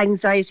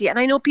anxiety, and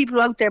I know people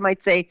out there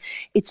might say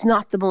it's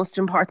not the most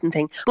important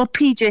thing, but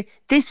PJ,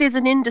 this is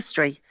an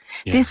industry.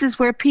 Yeah. This is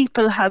where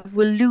people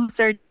will lose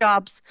their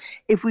jobs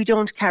if we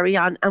don't carry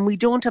on, and we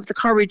don't have the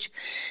courage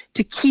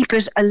to keep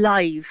it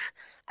alive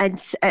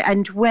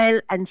and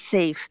well and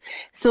safe.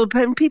 So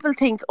when people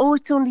think, oh,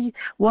 it's only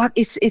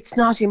it's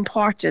not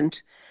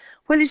important.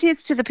 Well, it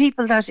is to the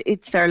people that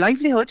it's their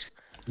livelihood.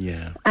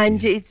 Yeah.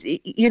 And it's,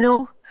 you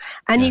know,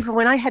 and even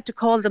when I had to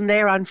call them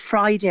there on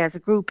Friday as a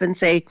group and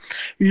say,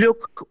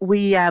 look,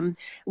 they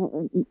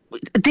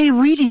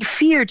really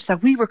feared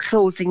that we were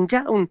closing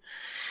down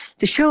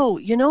the show,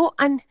 you know,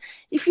 and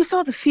if you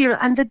saw the fear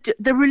and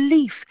the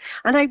relief,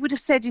 and I would have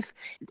said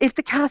if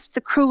the cast,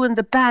 the crew and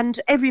the band,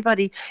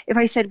 everybody, if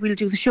I said we'll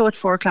do the show at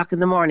 4:00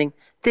 in the morning,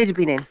 they'd have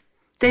been in.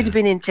 They'd have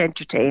been in to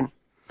entertain.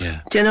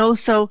 Yeah. Do you know,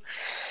 so...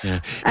 Yeah.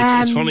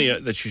 It's funny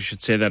that you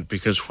should say that,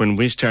 because when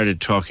we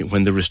started talking,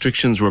 when the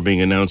restrictions were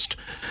being announced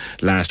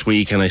last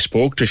week, and I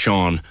spoke to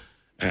Sean,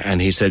 and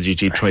he said he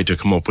tried to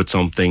come up with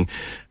something,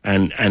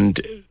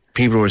 and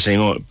people were saying,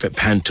 oh,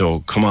 Panto,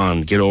 come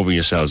on, get over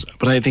yourselves.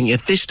 But I think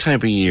at this time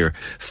of year,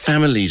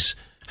 families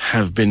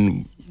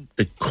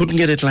they couldn't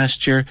get it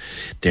last year.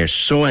 They're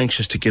so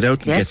anxious to get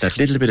out and get that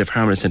little bit of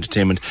harmless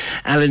entertainment.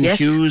 Alan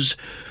Hughes,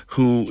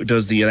 who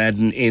does the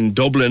Aladdin in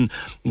Dublin,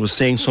 was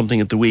saying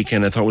something at the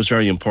weekend I thought was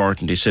very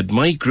important. He said,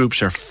 my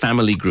groups are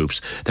family groups.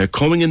 They're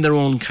coming in their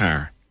own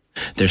car.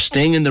 They're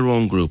staying in their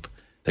own group.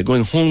 They're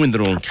going home in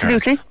their own car,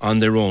 on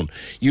their own.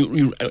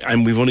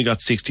 And we've only got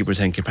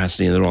 60%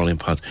 capacity and they're all in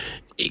pods.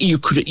 You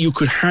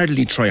could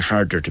hardly try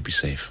harder to be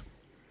safe.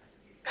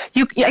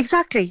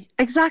 Exactly.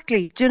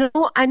 Do you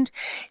know? And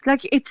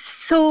like, it's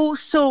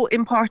so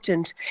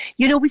important.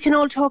 You know, we can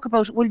all talk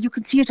about, well, you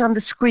can see it on the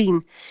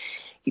screen.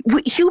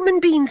 Human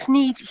beings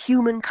need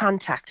human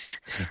contact.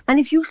 And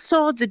if you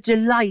saw the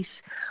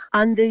delight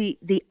on the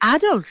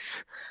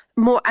adults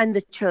more and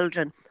the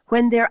children,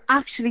 when they're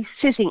actually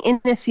sitting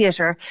in a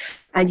theatre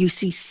and you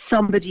see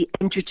somebody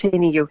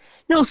entertaining you,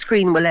 no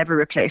screen will ever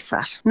replace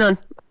that. None.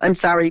 I'm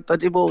sorry,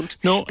 but it won't.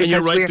 No, and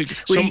you're right.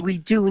 We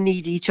do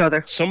need each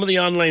other. Some of the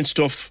online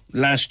stuff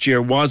last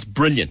year was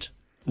brilliant,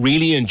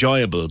 really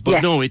enjoyable.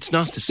 But no, it's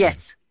not the same.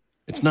 Yes.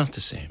 It's not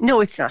the same.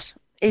 No, it's not.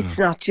 It's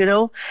not, you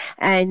know,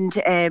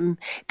 and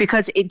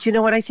because you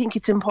know what, I think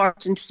it's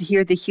important to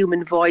hear the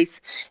human voice,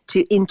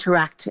 to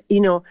interact. You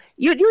know,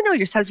 you know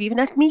yourself, even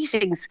at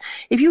meetings,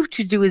 if you have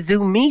to do a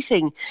Zoom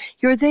meeting,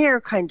 you're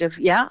there kind of,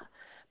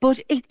 but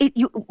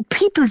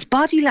people's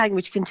body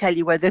language can tell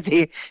you whether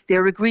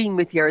they're agreeing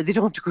with you or they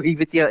don't agree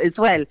with you as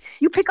well.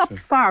 You pick up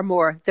far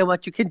more than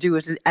what you can do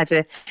at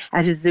a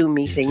Zoom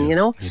meeting, you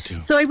know.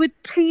 So I would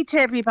plead to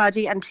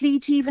everybody, and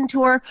plead even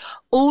to our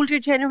older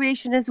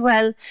generation as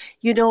well.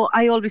 You know,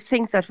 I always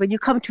think that when you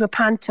come to a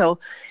panto,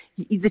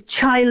 the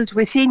child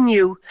within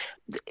you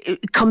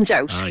comes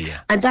out,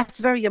 and that's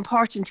very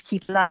important to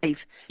keep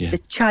alive.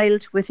 The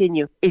child within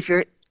you. If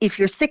you're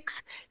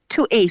 6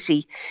 to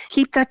 80,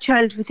 keep that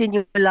child within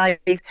you alive,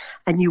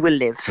 and you will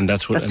live. And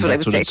that's what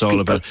it's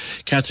all about.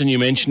 Catherine, you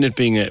mentioned it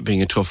being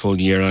a tough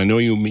old year. I know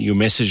you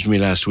messaged me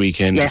last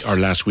weekend or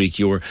last week.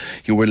 You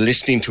were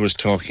listening to us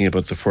talking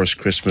about the first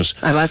Christmas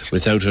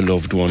without a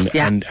loved one,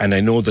 and I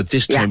know that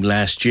this time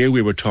last year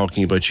we were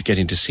talking about you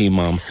getting to see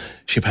Mom.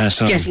 She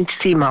passed on. Getting to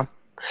see Mom.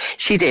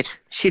 She did.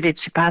 She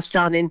passed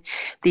on in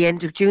the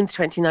end of June,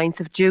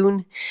 29th of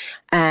June.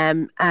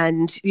 And,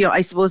 you know,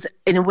 I suppose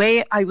in a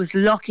way I was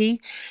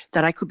lucky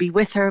that I could be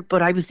with her,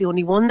 but I was the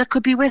only one that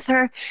could be with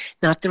her,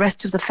 not the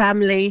rest of the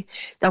family.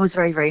 That was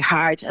very, very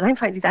hard. And I'm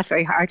finding that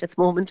very hard at the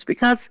moment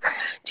because,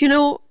 do you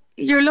know,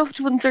 your loved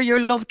ones are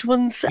your loved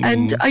ones,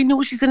 and I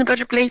know she's in a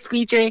better place,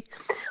 PJ.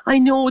 I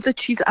know that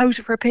she's out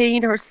of her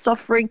pain, her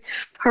suffering,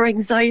 her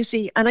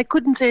anxiety, and I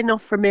couldn't say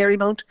enough for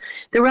Marymount.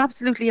 They were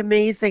absolutely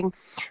amazing,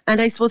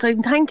 and I suppose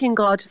I'm thanking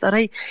God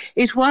that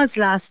it was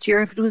last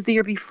year. If it was the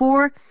year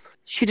before,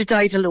 she'd have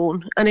died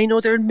alone. And I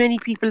know there are many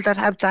people that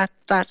have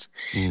that.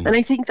 And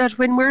I think that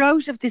when we're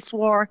out of this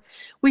war,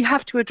 we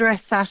have to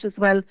address that as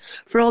well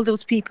for all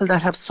those people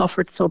that have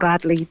suffered so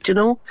badly, you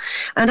know.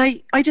 And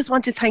I just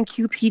want to thank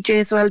you, PJ,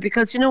 as well,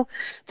 because, you know,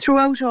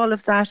 throughout all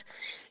of that,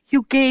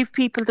 you gave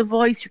people the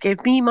voice, you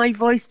gave me my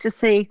voice to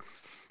say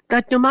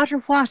that no matter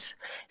what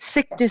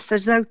sickness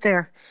is out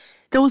there,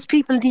 those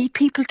people need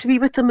people to be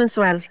with them as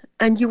well.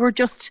 And you were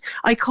just,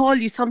 I call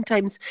you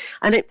sometimes,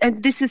 and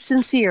this is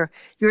sincere,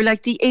 you're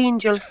like the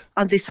angel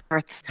on this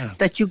earth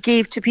that you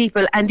gave to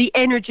people, and the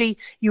energy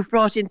you've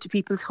brought into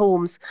people's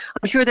homes.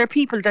 I'm sure there are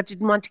people that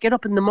didn't want to get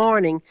up in the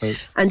morning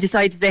and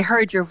decided they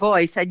heard your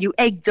voice, and you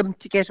egged them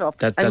to get up.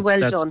 That's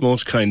done.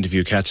 Most kind of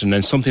you, Catherine,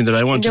 and something that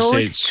I want to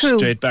say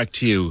straight back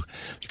to you,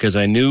 because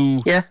I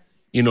knew,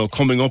 you know,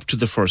 coming up to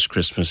the first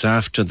Christmas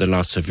after the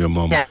loss of your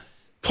mum,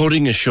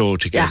 putting a show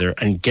together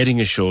and getting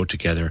a show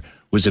together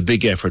was a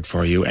big effort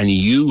for you, and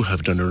you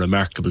have done a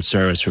remarkable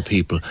service for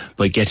people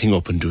by getting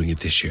up and doing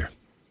it this year.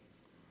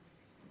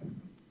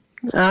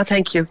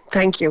 Thank you.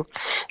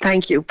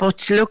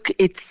 But look,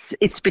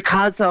 it's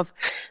because of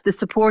the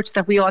support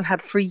that we all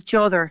have for each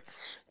other,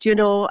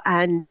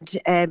 and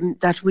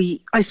that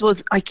I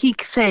suppose I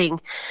keep saying,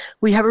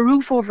 we have a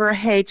roof over our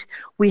head,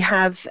 we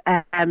have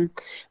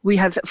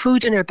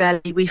food in our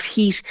belly, we've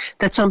heat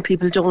that some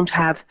people don't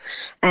have,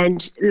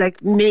 and like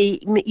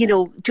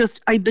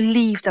I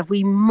believe that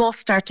we must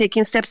start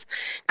taking steps,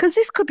 because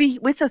this could be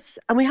with us,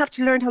 and we have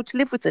to learn how to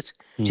live with it.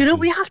 Mm-hmm.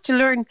 We have to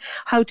learn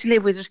how to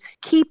live with it,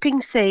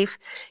 keeping safe,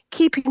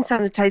 keeping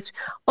sanitized.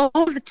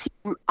 All the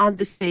team on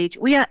the stage,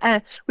 we do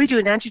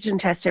an antigen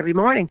test every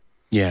morning.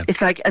 Yeah.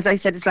 It's like, as I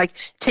said, it's like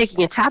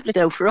taking a tablet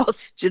out for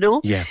us,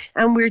 Yeah.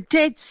 And we're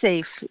dead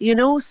safe,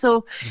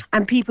 so,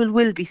 and people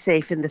will be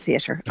safe in the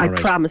theatre. I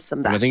promise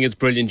them that. Well, I think it's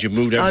brilliant. You've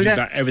moved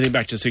everything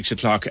back to 6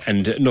 o'clock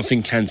and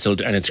nothing cancelled,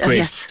 and it's great.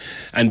 Yes.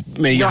 And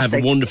may you have a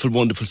wonderful,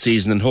 wonderful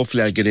season, and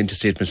hopefully I'll get in to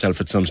see it myself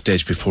at some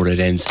stage before it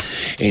ends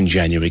in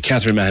January.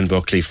 Catherine Mahon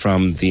Buckley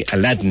from the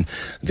Aladdin,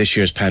 this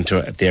year's Panto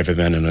at the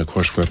Everyman, and of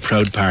course we're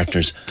proud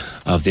partners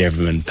of the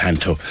Everyman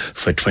Panto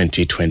for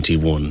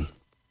 2021.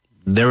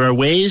 There are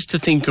ways to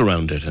think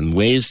around it and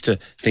ways to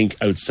think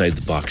outside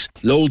the box.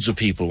 Loads of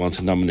people want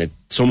to nominate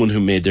someone who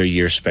made their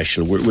year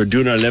special. We're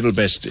doing our level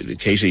best.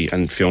 Katie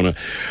and Fiona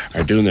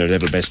are doing their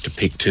level best to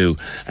pick two,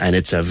 and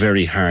it's a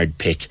very hard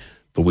pick,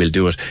 but we'll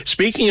do it.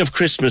 Speaking of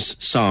Christmas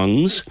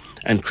songs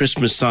and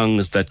Christmas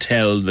songs that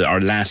tell or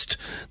last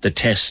the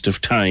test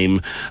of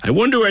time, I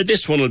wonder where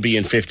this one will be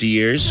in 50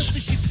 years. Just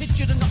as she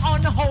pictured an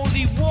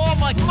unholy war,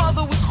 my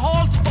mother was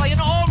halted by an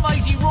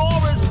almighty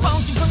roarers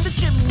bouncing from the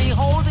chimney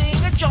holding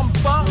a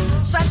jumper.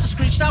 Santa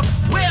screeched out,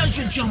 "Where's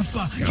your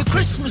jumper? Your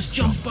Christmas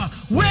jumper?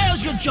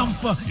 Where's your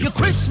jumper? Your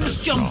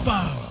Christmas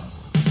jumper?"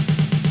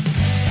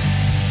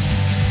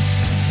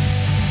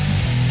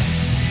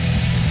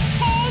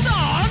 Hold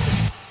on!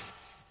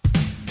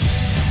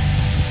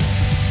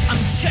 I'm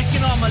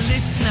checking on my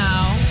list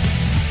now.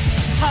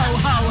 Ho,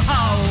 ho,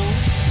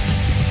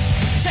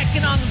 ho.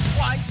 Checking on them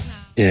twice now.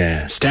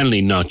 Yeah,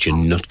 Stanley Knott, you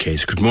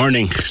nutcase. Good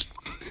morning.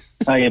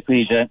 Hiya,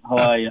 PJ. How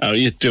are you? How are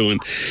you doing?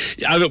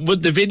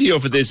 But the video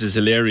for this is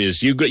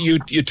hilarious. You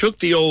took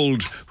the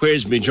old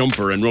 "Where's Me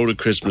Jumper" and wrote a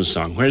Christmas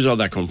song. Where's all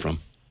that come from?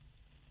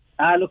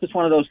 Look, it's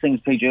one of those things,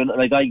 PJ.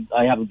 Like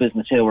I have a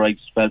business here where I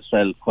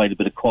sell quite a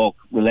bit of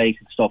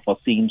Cork-related stuff or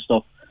theme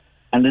stuff.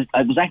 And it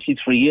was actually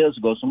 3 years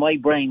ago, so my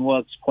brain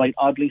works quite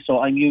oddly. So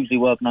I'm usually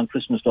working on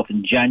Christmas stuff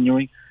in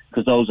January,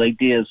 because those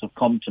ideas have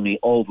come to me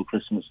over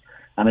Christmas.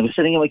 And I was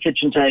sitting at my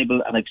kitchen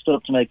table, and I stood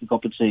up to make a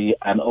cup of tea,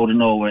 and out of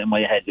nowhere in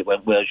my head it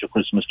went, "Where's your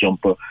Christmas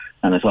jumper?"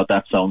 And I thought,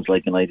 that sounds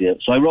like an idea.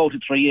 So I wrote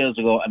it 3 years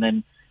ago, and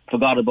then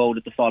forgot about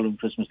it the following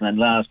Christmas. And then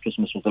last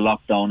Christmas was the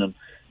lockdown and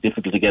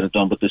difficult to get it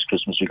done, but this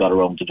Christmas we got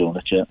around to doing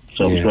it, yeah.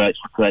 So it was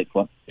great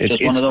fun. It's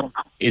just one of those.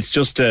 It's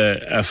just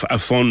a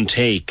fun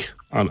take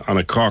on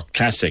a Cork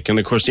classic. And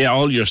of course,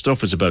 all your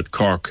stuff is about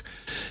Cork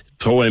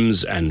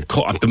poems, and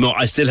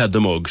I still have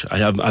the mugs. I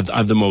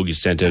have the mug you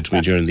sent out to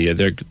me during the year.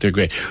 They're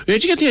great.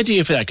 Where'd you get the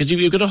idea for that? Because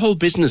you've got a whole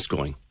business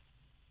going.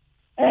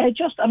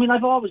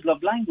 I've always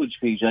loved language,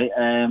 PJ.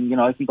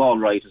 I think all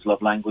writers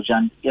love language,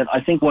 and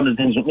I think one of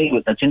the things with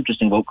me that's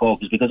interesting about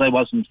Cork is because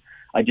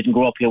I didn't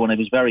grow up here when I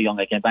was very young.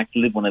 I came back to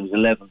live when I was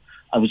 11.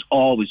 I was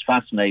always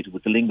fascinated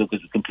with the lingo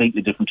because it was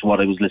completely different to what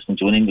I was listening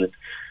to in England.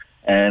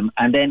 And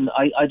then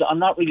I'm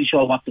not really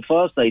sure what the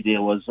first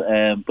idea was,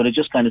 but it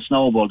just kind of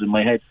snowballed in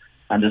my head.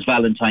 And there's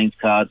Valentine's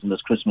cards, and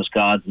there's Christmas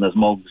cards, and there's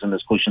mugs, and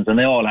there's cushions, and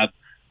they all have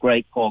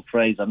great Cork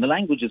phrases. And the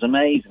language is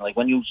amazing. Like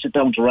when you sit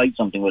down to write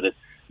something with it,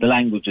 the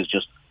language is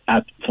just,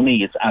 for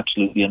me, it's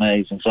absolutely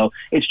amazing. So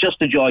it's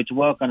just a joy to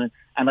work on it.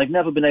 And I've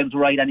never been able to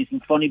write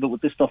anything funny, but with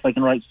this stuff I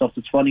can write stuff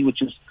that's funny,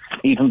 which is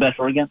even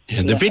better again.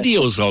 Yeah, the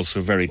video's also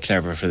very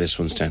clever for this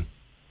one, Stan.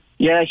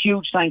 Yeah,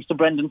 huge thanks to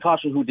Brendan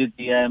Cotter, who did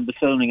the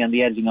filming and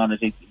the editing on it.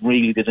 He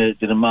really did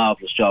a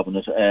marvellous job on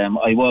it.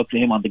 I worked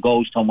with him on the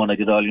Ghost Town one I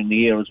did earlier in the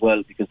year as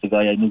well, because the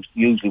guy I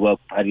usually work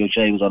with, Paddy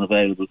O'Shea, was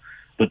unavailable.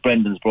 But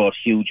Brendan's brought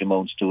huge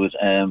amounts to it.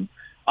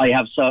 I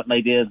have certain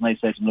ideas, and I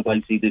say to him, look,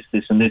 I see this,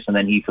 this, and this, and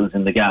then he fills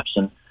in the gaps.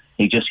 And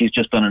he's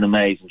just done an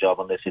amazing job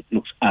on this. It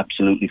looks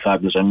absolutely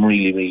fabulous. I'm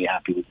really, really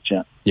happy with the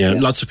chat. Yeah,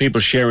 lots of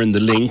people sharing the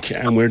link,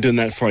 and we're doing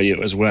that for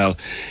you as well.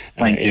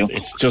 Thank you.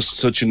 It's just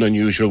such an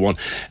unusual one.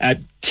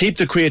 Keep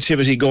the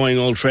creativity going,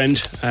 old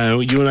friend.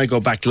 You and I go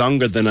back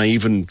longer than I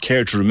even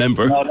care to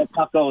remember. No, let's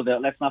not go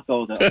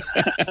there.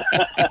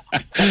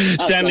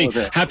 Stanley,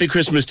 happy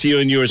Christmas to you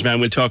and yours, man.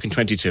 We'll talk in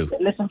 22.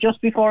 Listen,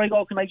 just before I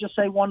go, can I just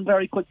say one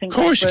very quick thing? Of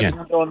course you can.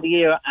 On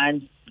the air,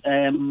 and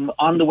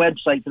on the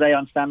website today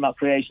on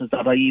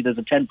stanlockcreations.ie, there's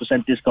a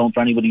 10% discount for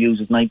anybody who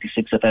uses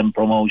 96FM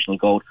promotional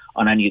code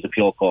on any of the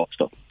Pure Cork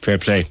stuff. Fair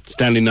play.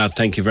 Stanley Knott,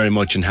 thank you very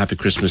much, and happy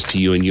Christmas to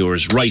you and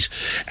yours. Right,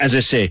 as I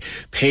say,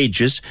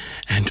 pages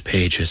and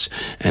pages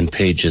and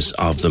pages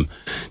of them.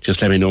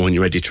 Just let me know when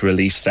you're ready to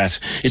release that.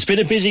 It's been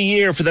a busy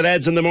year for the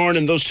lads in the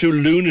morning. Those two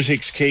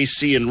lunatics,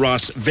 KC and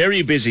Ross,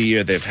 very busy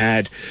year they've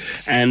had.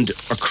 And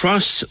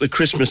across the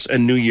Christmas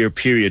and New Year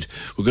period,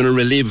 we're going to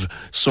relive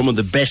some of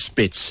the best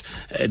bits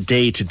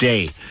day to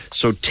day.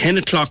 So 10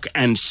 o'clock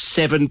and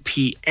 7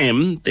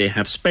 p.m. they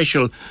have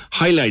special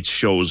highlights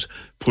shows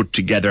put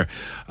together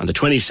on the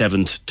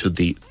 27th to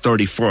the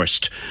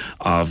 31st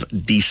of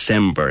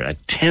December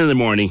at 10 in the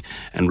morning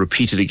and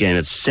repeated again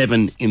at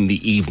 7 in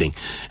the evening.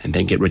 And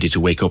then get ready to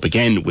wake up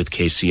again with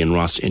Casey and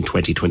Ross in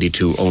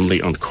 2022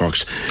 only on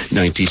Cork's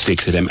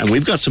 96 FM. And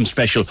we've got some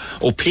special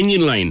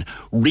Opinion Line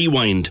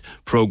Rewind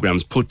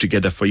programmes put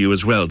together for you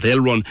as well.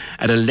 They'll run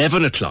at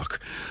 11 o'clock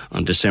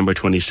on December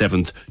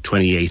 27th,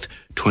 28th,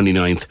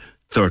 29th,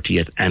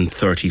 30th and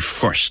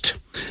 31st.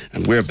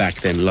 And we're back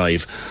then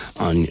live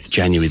on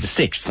January the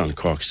 6th on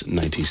Cork's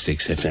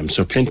 96 FM.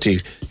 So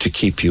plenty to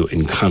keep you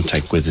in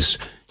contact with us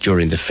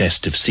during the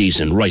festive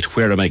season. Right,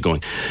 where am I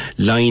going?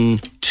 Line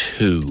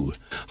 2.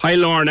 Hi,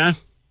 Lorna.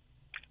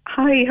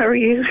 Hi, how are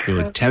you?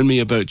 Good. Tell me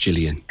about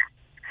Gillian.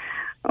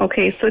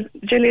 Okay, so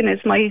Gillian is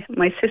my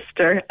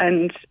sister,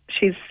 and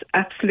she's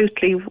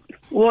absolutely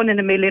one in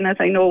a million, as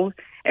I know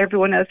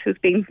everyone else who's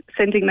been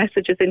sending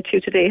messages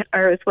into today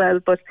are as well.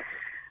 But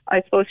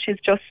I suppose she's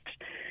just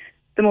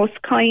the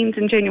most kind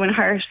and genuine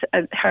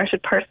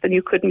hearted person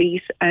you could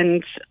meet,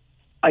 and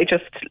I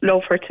just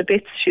love her to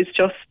bits. She's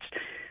just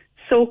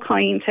so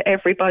kind to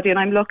everybody, and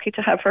I'm lucky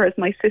to have her as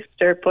my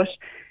sister. But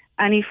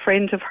any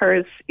friend of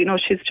hers, you know,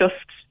 she's just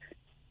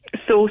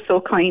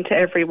so kind to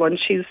everyone.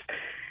 She's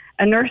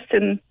a nurse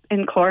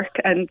in Cork,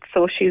 and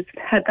so she's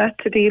had that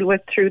to deal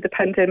with through the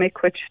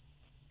pandemic, which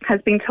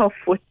has been tough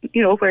with,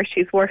 you know, where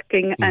she's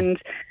working. And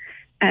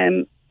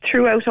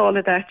throughout all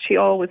of that, she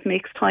always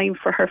makes time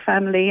for her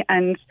family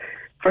and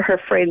for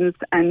her friends,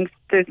 and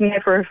there's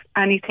never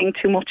anything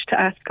too much to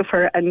ask of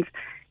her, and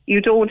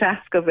you don't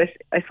ask of it.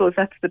 I suppose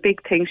that's the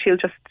big thing. She'll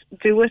just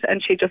do it,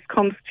 and she just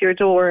comes to your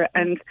door.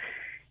 And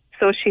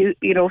so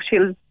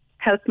she'll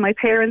help my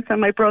parents and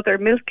my brother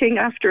milking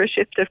after a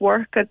shift at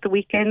work at the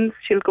weekends.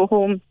 She'll go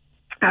home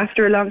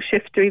after a long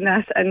shift doing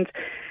that, and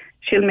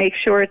she'll make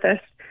sure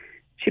that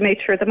she made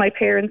sure that my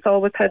parents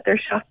always had their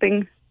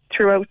shopping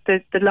throughout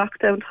the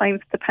lockdown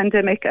times, the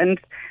pandemic, and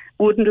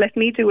wouldn't let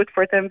me do it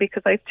for them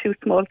because I have 2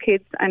 small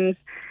kids, and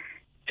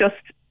just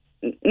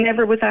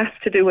never was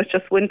asked to do it,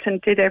 just went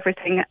and did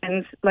everything.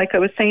 And like I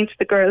was saying to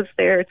the girls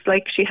there, it's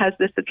like she has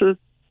this little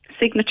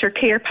signature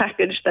care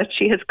package that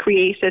she has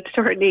created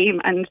to her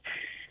name, and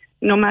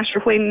no matter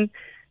when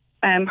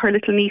her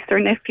little niece or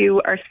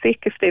nephew are sick,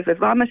 if they have a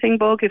vomiting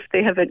bug, if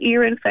they have an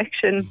ear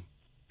infection,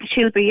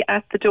 she'll be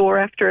at the door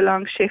after a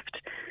long shift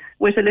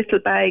with a little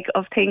bag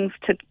of things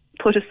to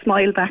put a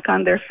smile back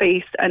on their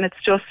face. And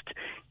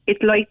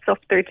it lights up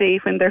their day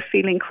when they're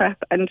feeling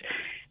crap, and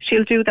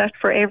she'll do that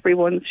for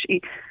everyone.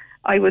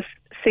 I was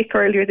sick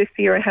earlier this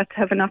year. I had to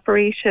have an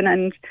operation,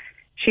 and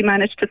she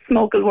managed to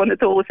smuggle one of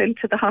those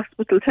into the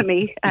hospital to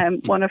me,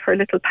 one of her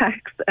little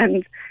packs.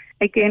 And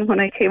again, when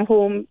I came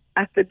home,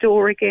 at the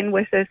door again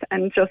with it,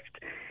 and just,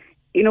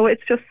 you know,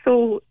 it's just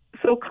so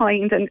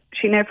kind, and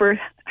she never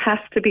has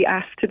to be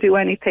asked to do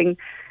anything.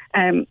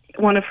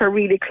 One of her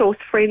really close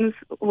friends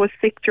was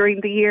sick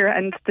during the year,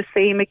 and the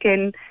same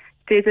again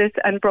did it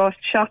and brought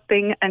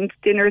shopping and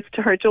dinners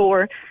to her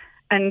door.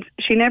 And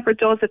she never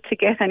does it to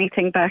get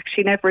anything back.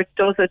 She never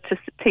does it to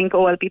think,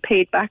 oh, I'll be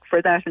paid back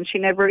for that. And she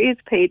never is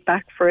paid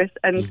back for it.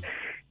 And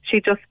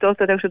she just does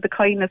it out of the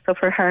kindness of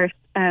her heart.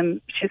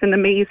 She's an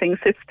amazing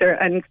sister.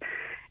 And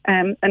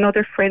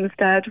another friend's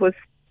dad was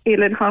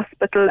ill in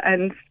hospital,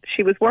 and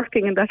she was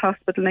working in that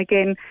hospital. And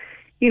again,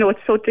 you know, it's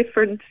so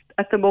different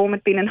at the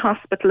moment being in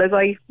hospital, as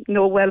I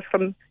know well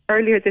from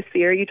earlier this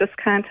year. You just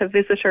can't have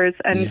visitors.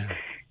 And,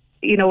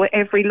 you know,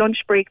 every lunch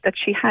break that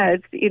she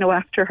had, you know,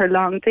 after her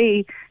long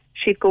day,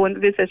 she'd go and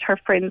visit her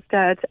friend's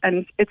dad.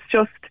 And it's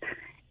just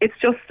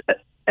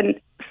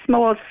a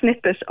small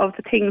snippet of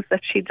the things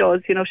that she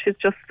does. You know, she's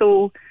just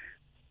so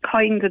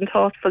kind and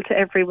thoughtful to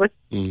everyone.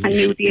 And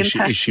knew the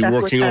impact. Is she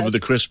working over the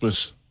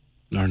Christmas,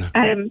 Lorna?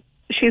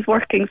 She's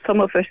working some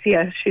of it,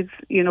 yeah. She's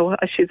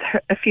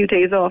a few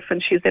days off,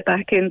 and she's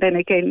back in then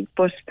again.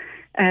 But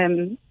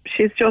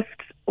she's just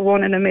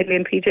one in a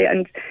million, PJ.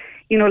 And,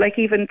 you know, like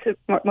even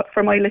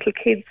for my little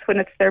kids, when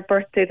it's their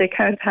birthday, they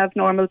can't have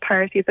normal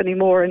parties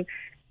anymore. And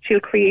she'll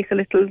create a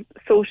little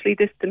socially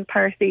distant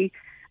party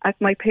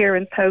at my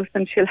parents' house,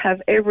 and she'll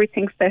have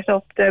everything set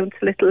up down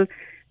to little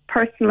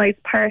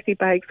personalised party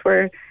bags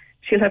where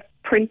she'll have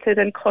printed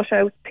and cut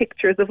out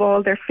pictures of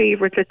all their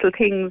favourite little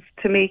things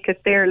to make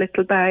it their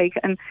little bag.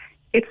 And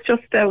it's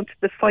just down to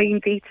the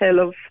fine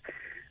detail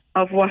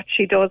of what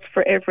she does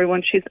for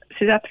everyone. She's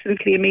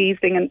absolutely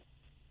amazing. And,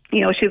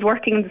 you know, she's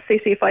working in the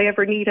city. If I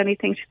ever need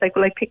anything, she's like,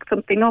 well, I pick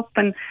something up,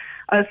 and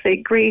I'll say,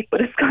 great.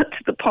 But it's got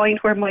to the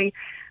point where my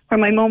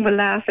mum will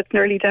laugh. It's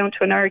nearly down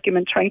to an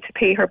argument trying to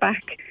pay her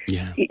back,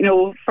 you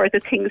know, for the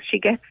things she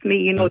gets me,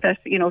 you know, that,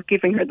 you know,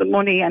 giving her the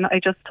money. And I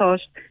just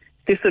thought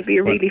this would be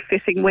a really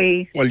fitting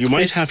way. Well, you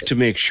might have to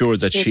make sure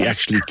that she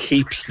actually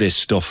keeps this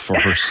stuff for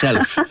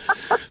herself,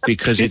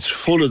 because it's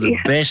full of the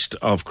best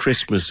of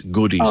Christmas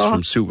goodies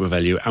from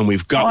SuperValu, and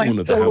we've got one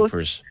of the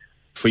hampers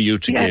for you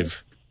to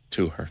give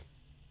to her.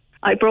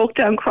 I broke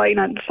down crying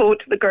on the phone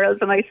to the girls,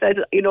 and I said,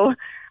 you know,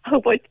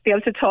 hope I'd be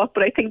able to talk,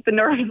 but I think the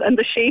nerves and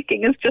the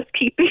shaking is just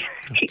keeping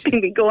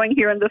me going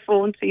here on the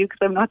phone to you because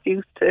I'm not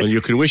used to. Well,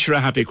 you can wish her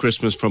a happy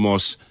Christmas from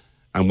us,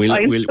 and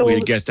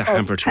we'll get the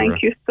hamper to her.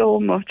 Thank you so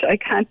much. I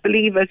can't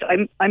believe it.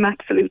 I'm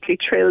absolutely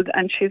thrilled,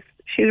 and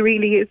she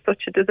really is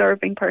such a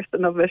deserving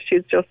person of it.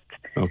 She's just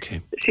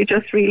She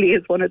just really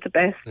is one of the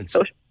best.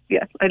 So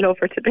yeah, I love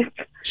her to bits.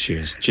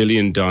 Cheers.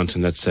 Gillian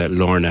Daunton, that's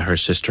Lorna, her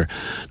sister,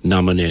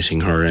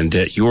 nominating her. And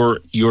your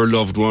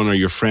loved one or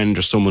your friend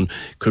or someone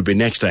could be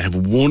next. I have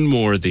one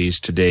more of these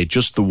today,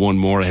 just the one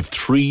more. I have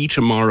 3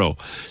 tomorrow.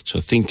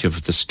 So think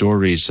of the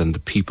stories and the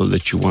people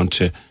that you want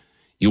to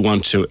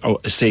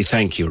say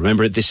thank you.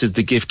 Remember, this is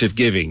the gift of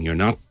giving. You're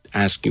not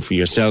asking for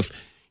yourself,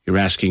 you're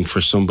asking for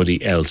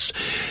somebody else.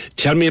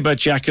 Tell me about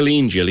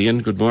Jacqueline,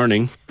 Gillian. Good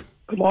morning.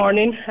 Good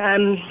morning.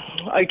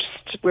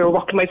 We were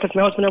working, myself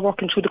and my husband are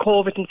working through the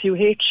COVID in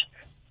CUH.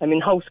 I'm in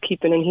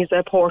housekeeping and he's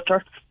a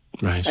porter.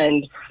 Right.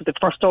 And the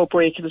first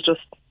outbreak,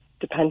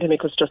 the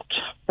pandemic was just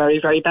very,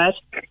 very bad.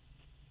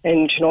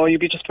 And, you'd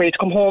be just ready to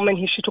come home, and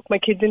she took my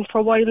kids in for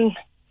a while, and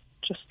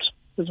just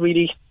was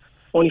really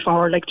only for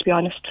her, to be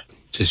honest.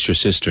 Just your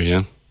sister,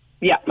 yeah?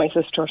 Yeah, my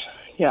sister,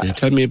 yeah.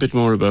 Tell me a bit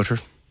more about her.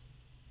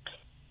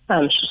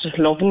 She's just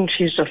loving.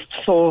 She's just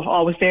so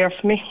always there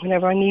for me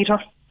whenever I need her.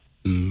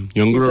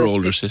 Younger or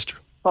older sister?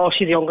 Oh,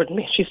 she's younger than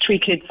me. She's 3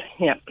 kids,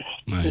 yeah.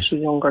 Right. She's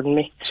younger than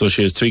me. So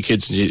she has 3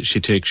 kids, and she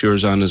takes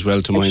yours on as well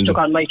to mind them? She took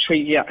on my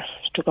 3, yeah.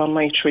 She took on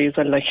my 3 as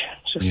well,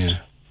 Yeah.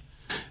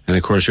 And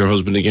of course, your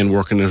husband again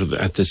working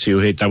at the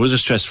CUH. That was a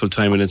stressful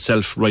time in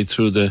itself, right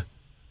through the...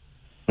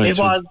 It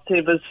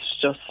was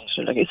just,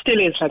 it still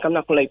is, I'm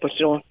not going to but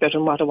better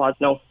than what it was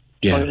now.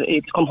 Yeah.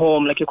 To come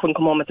home, you couldn't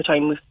come home at the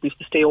time. We used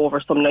to stay over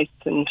some nights,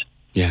 and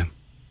yeah,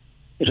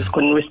 you just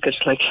couldn't risk it,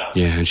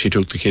 Yeah, and she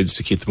took the kids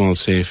to keep them all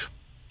safe.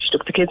 She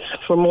took the kids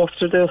for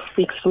most of the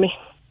weeks for me.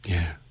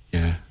 Yeah.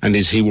 And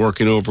is he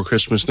working over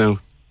Christmas now,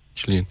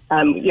 Gillian?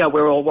 Yeah,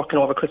 we're all working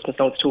over Christmas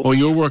now too. Oh,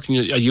 you're working,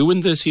 are you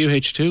in the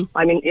CUH too?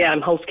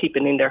 I'm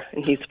housekeeping in there,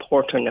 and he's a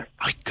porter in there.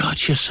 I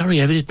got you,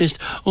 sorry, I missed.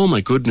 Oh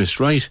my goodness,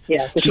 right.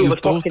 Yeah, the 2 of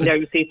us working there,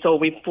 you see, so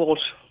we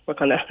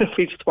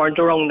just weren't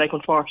around,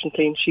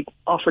 unfortunately, and she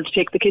offered to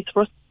take the kids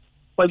for us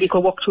while we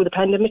could walk through the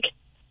pandemic.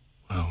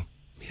 Wow,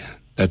 yeah,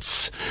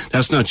 that's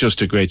not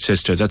just a great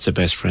sister, that's a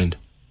best friend.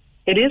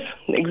 It is,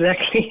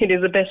 exactly. It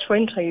is a best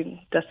friend.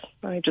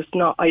 I just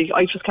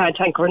can't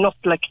thank her enough.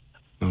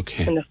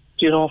 Okay. And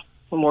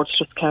words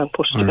just can't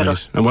put it together.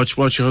 Right. And what's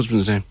your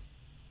husband's name?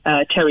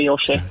 Terry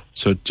O'Shea.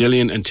 So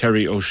Gillian and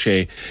Terry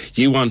O'Shea,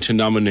 you want to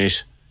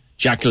nominate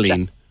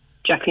Jacqueline.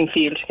 Jacqueline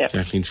Field, yeah.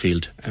 Jacqueline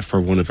Field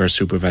for one of our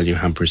Super Value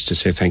hampers to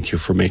say thank you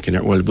for making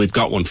it. Well, we've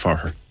got one for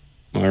her.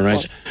 All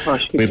right.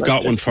 We've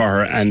got one for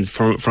her, and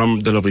from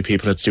the lovely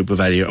people at Super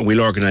Value, and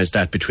we'll organise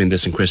that between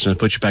this and Christmas. I'll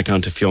put you back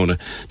on to Fiona,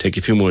 take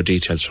a few more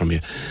details from you.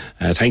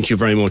 Thank you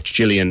very much,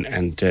 Gillian,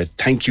 and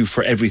thank you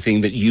for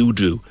everything that you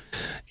do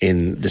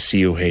in the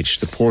CUH.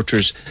 The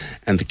porters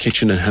and the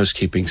kitchen and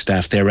housekeeping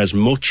staff, they're as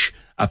much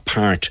a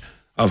part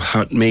of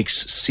how it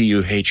makes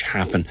CUH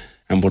happen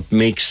and what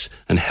makes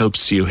and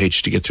helps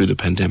CUH to get through the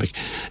pandemic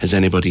as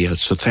anybody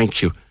else. So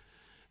thank you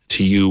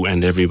to you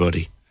and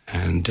everybody.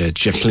 And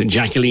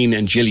Jacqueline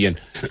and Gillian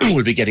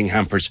will be getting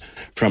hampers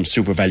from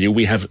Super Value.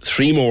 We have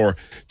 3 more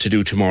to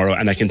do tomorrow,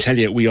 and I can tell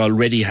you we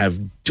already have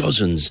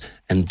dozens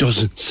and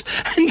dozens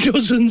and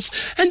dozens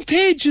and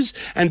pages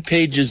and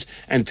pages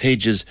and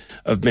pages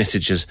of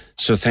messages.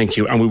 So thank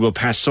you. And we will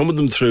pass some of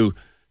them through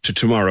to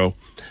tomorrow,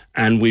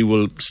 and we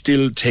will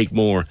still take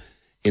more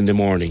in the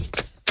morning,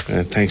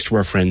 thanks to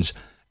our friends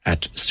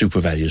at Super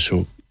Value.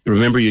 So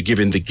remember, you're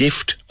given the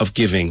gift of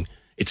giving.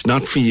 It's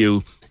not for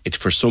you, it's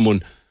for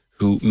someone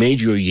who made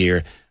your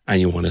year,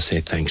 and you want to say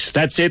thanks.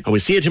 That's it. And we'll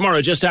see you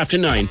tomorrow just after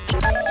 9.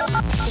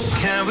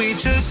 Can we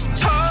just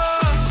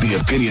talk? The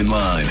Opinion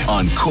Line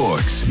on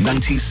Cork's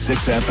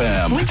 96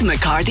 FM. With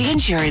McCarthy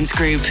Insurance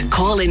Group.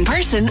 Call in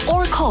person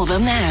or call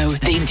them now.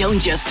 They don't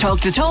just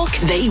talk the talk,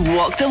 they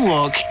walk the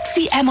walk.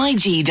 See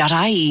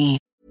MIG.ie.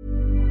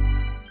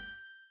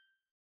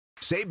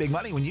 Save big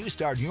money when you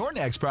start your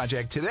next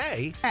project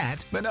today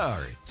at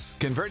Menards.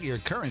 Convert your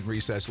current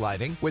recessed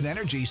lighting with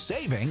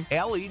energy-saving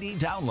LED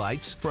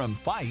downlights from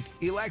Fight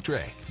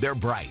Electric. They're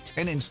bright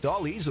and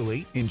install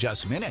easily in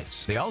just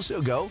minutes. They also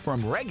go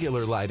from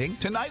regular lighting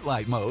to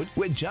nightlight mode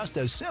with just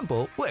a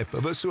simple flip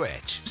of a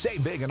switch.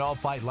 Save big on all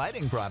Fight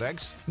lighting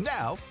products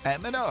now at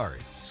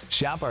Menards.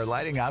 Shop our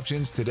lighting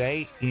options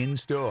today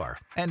in-store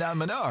and on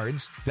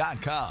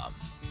menards.com.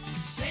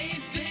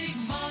 Save big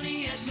money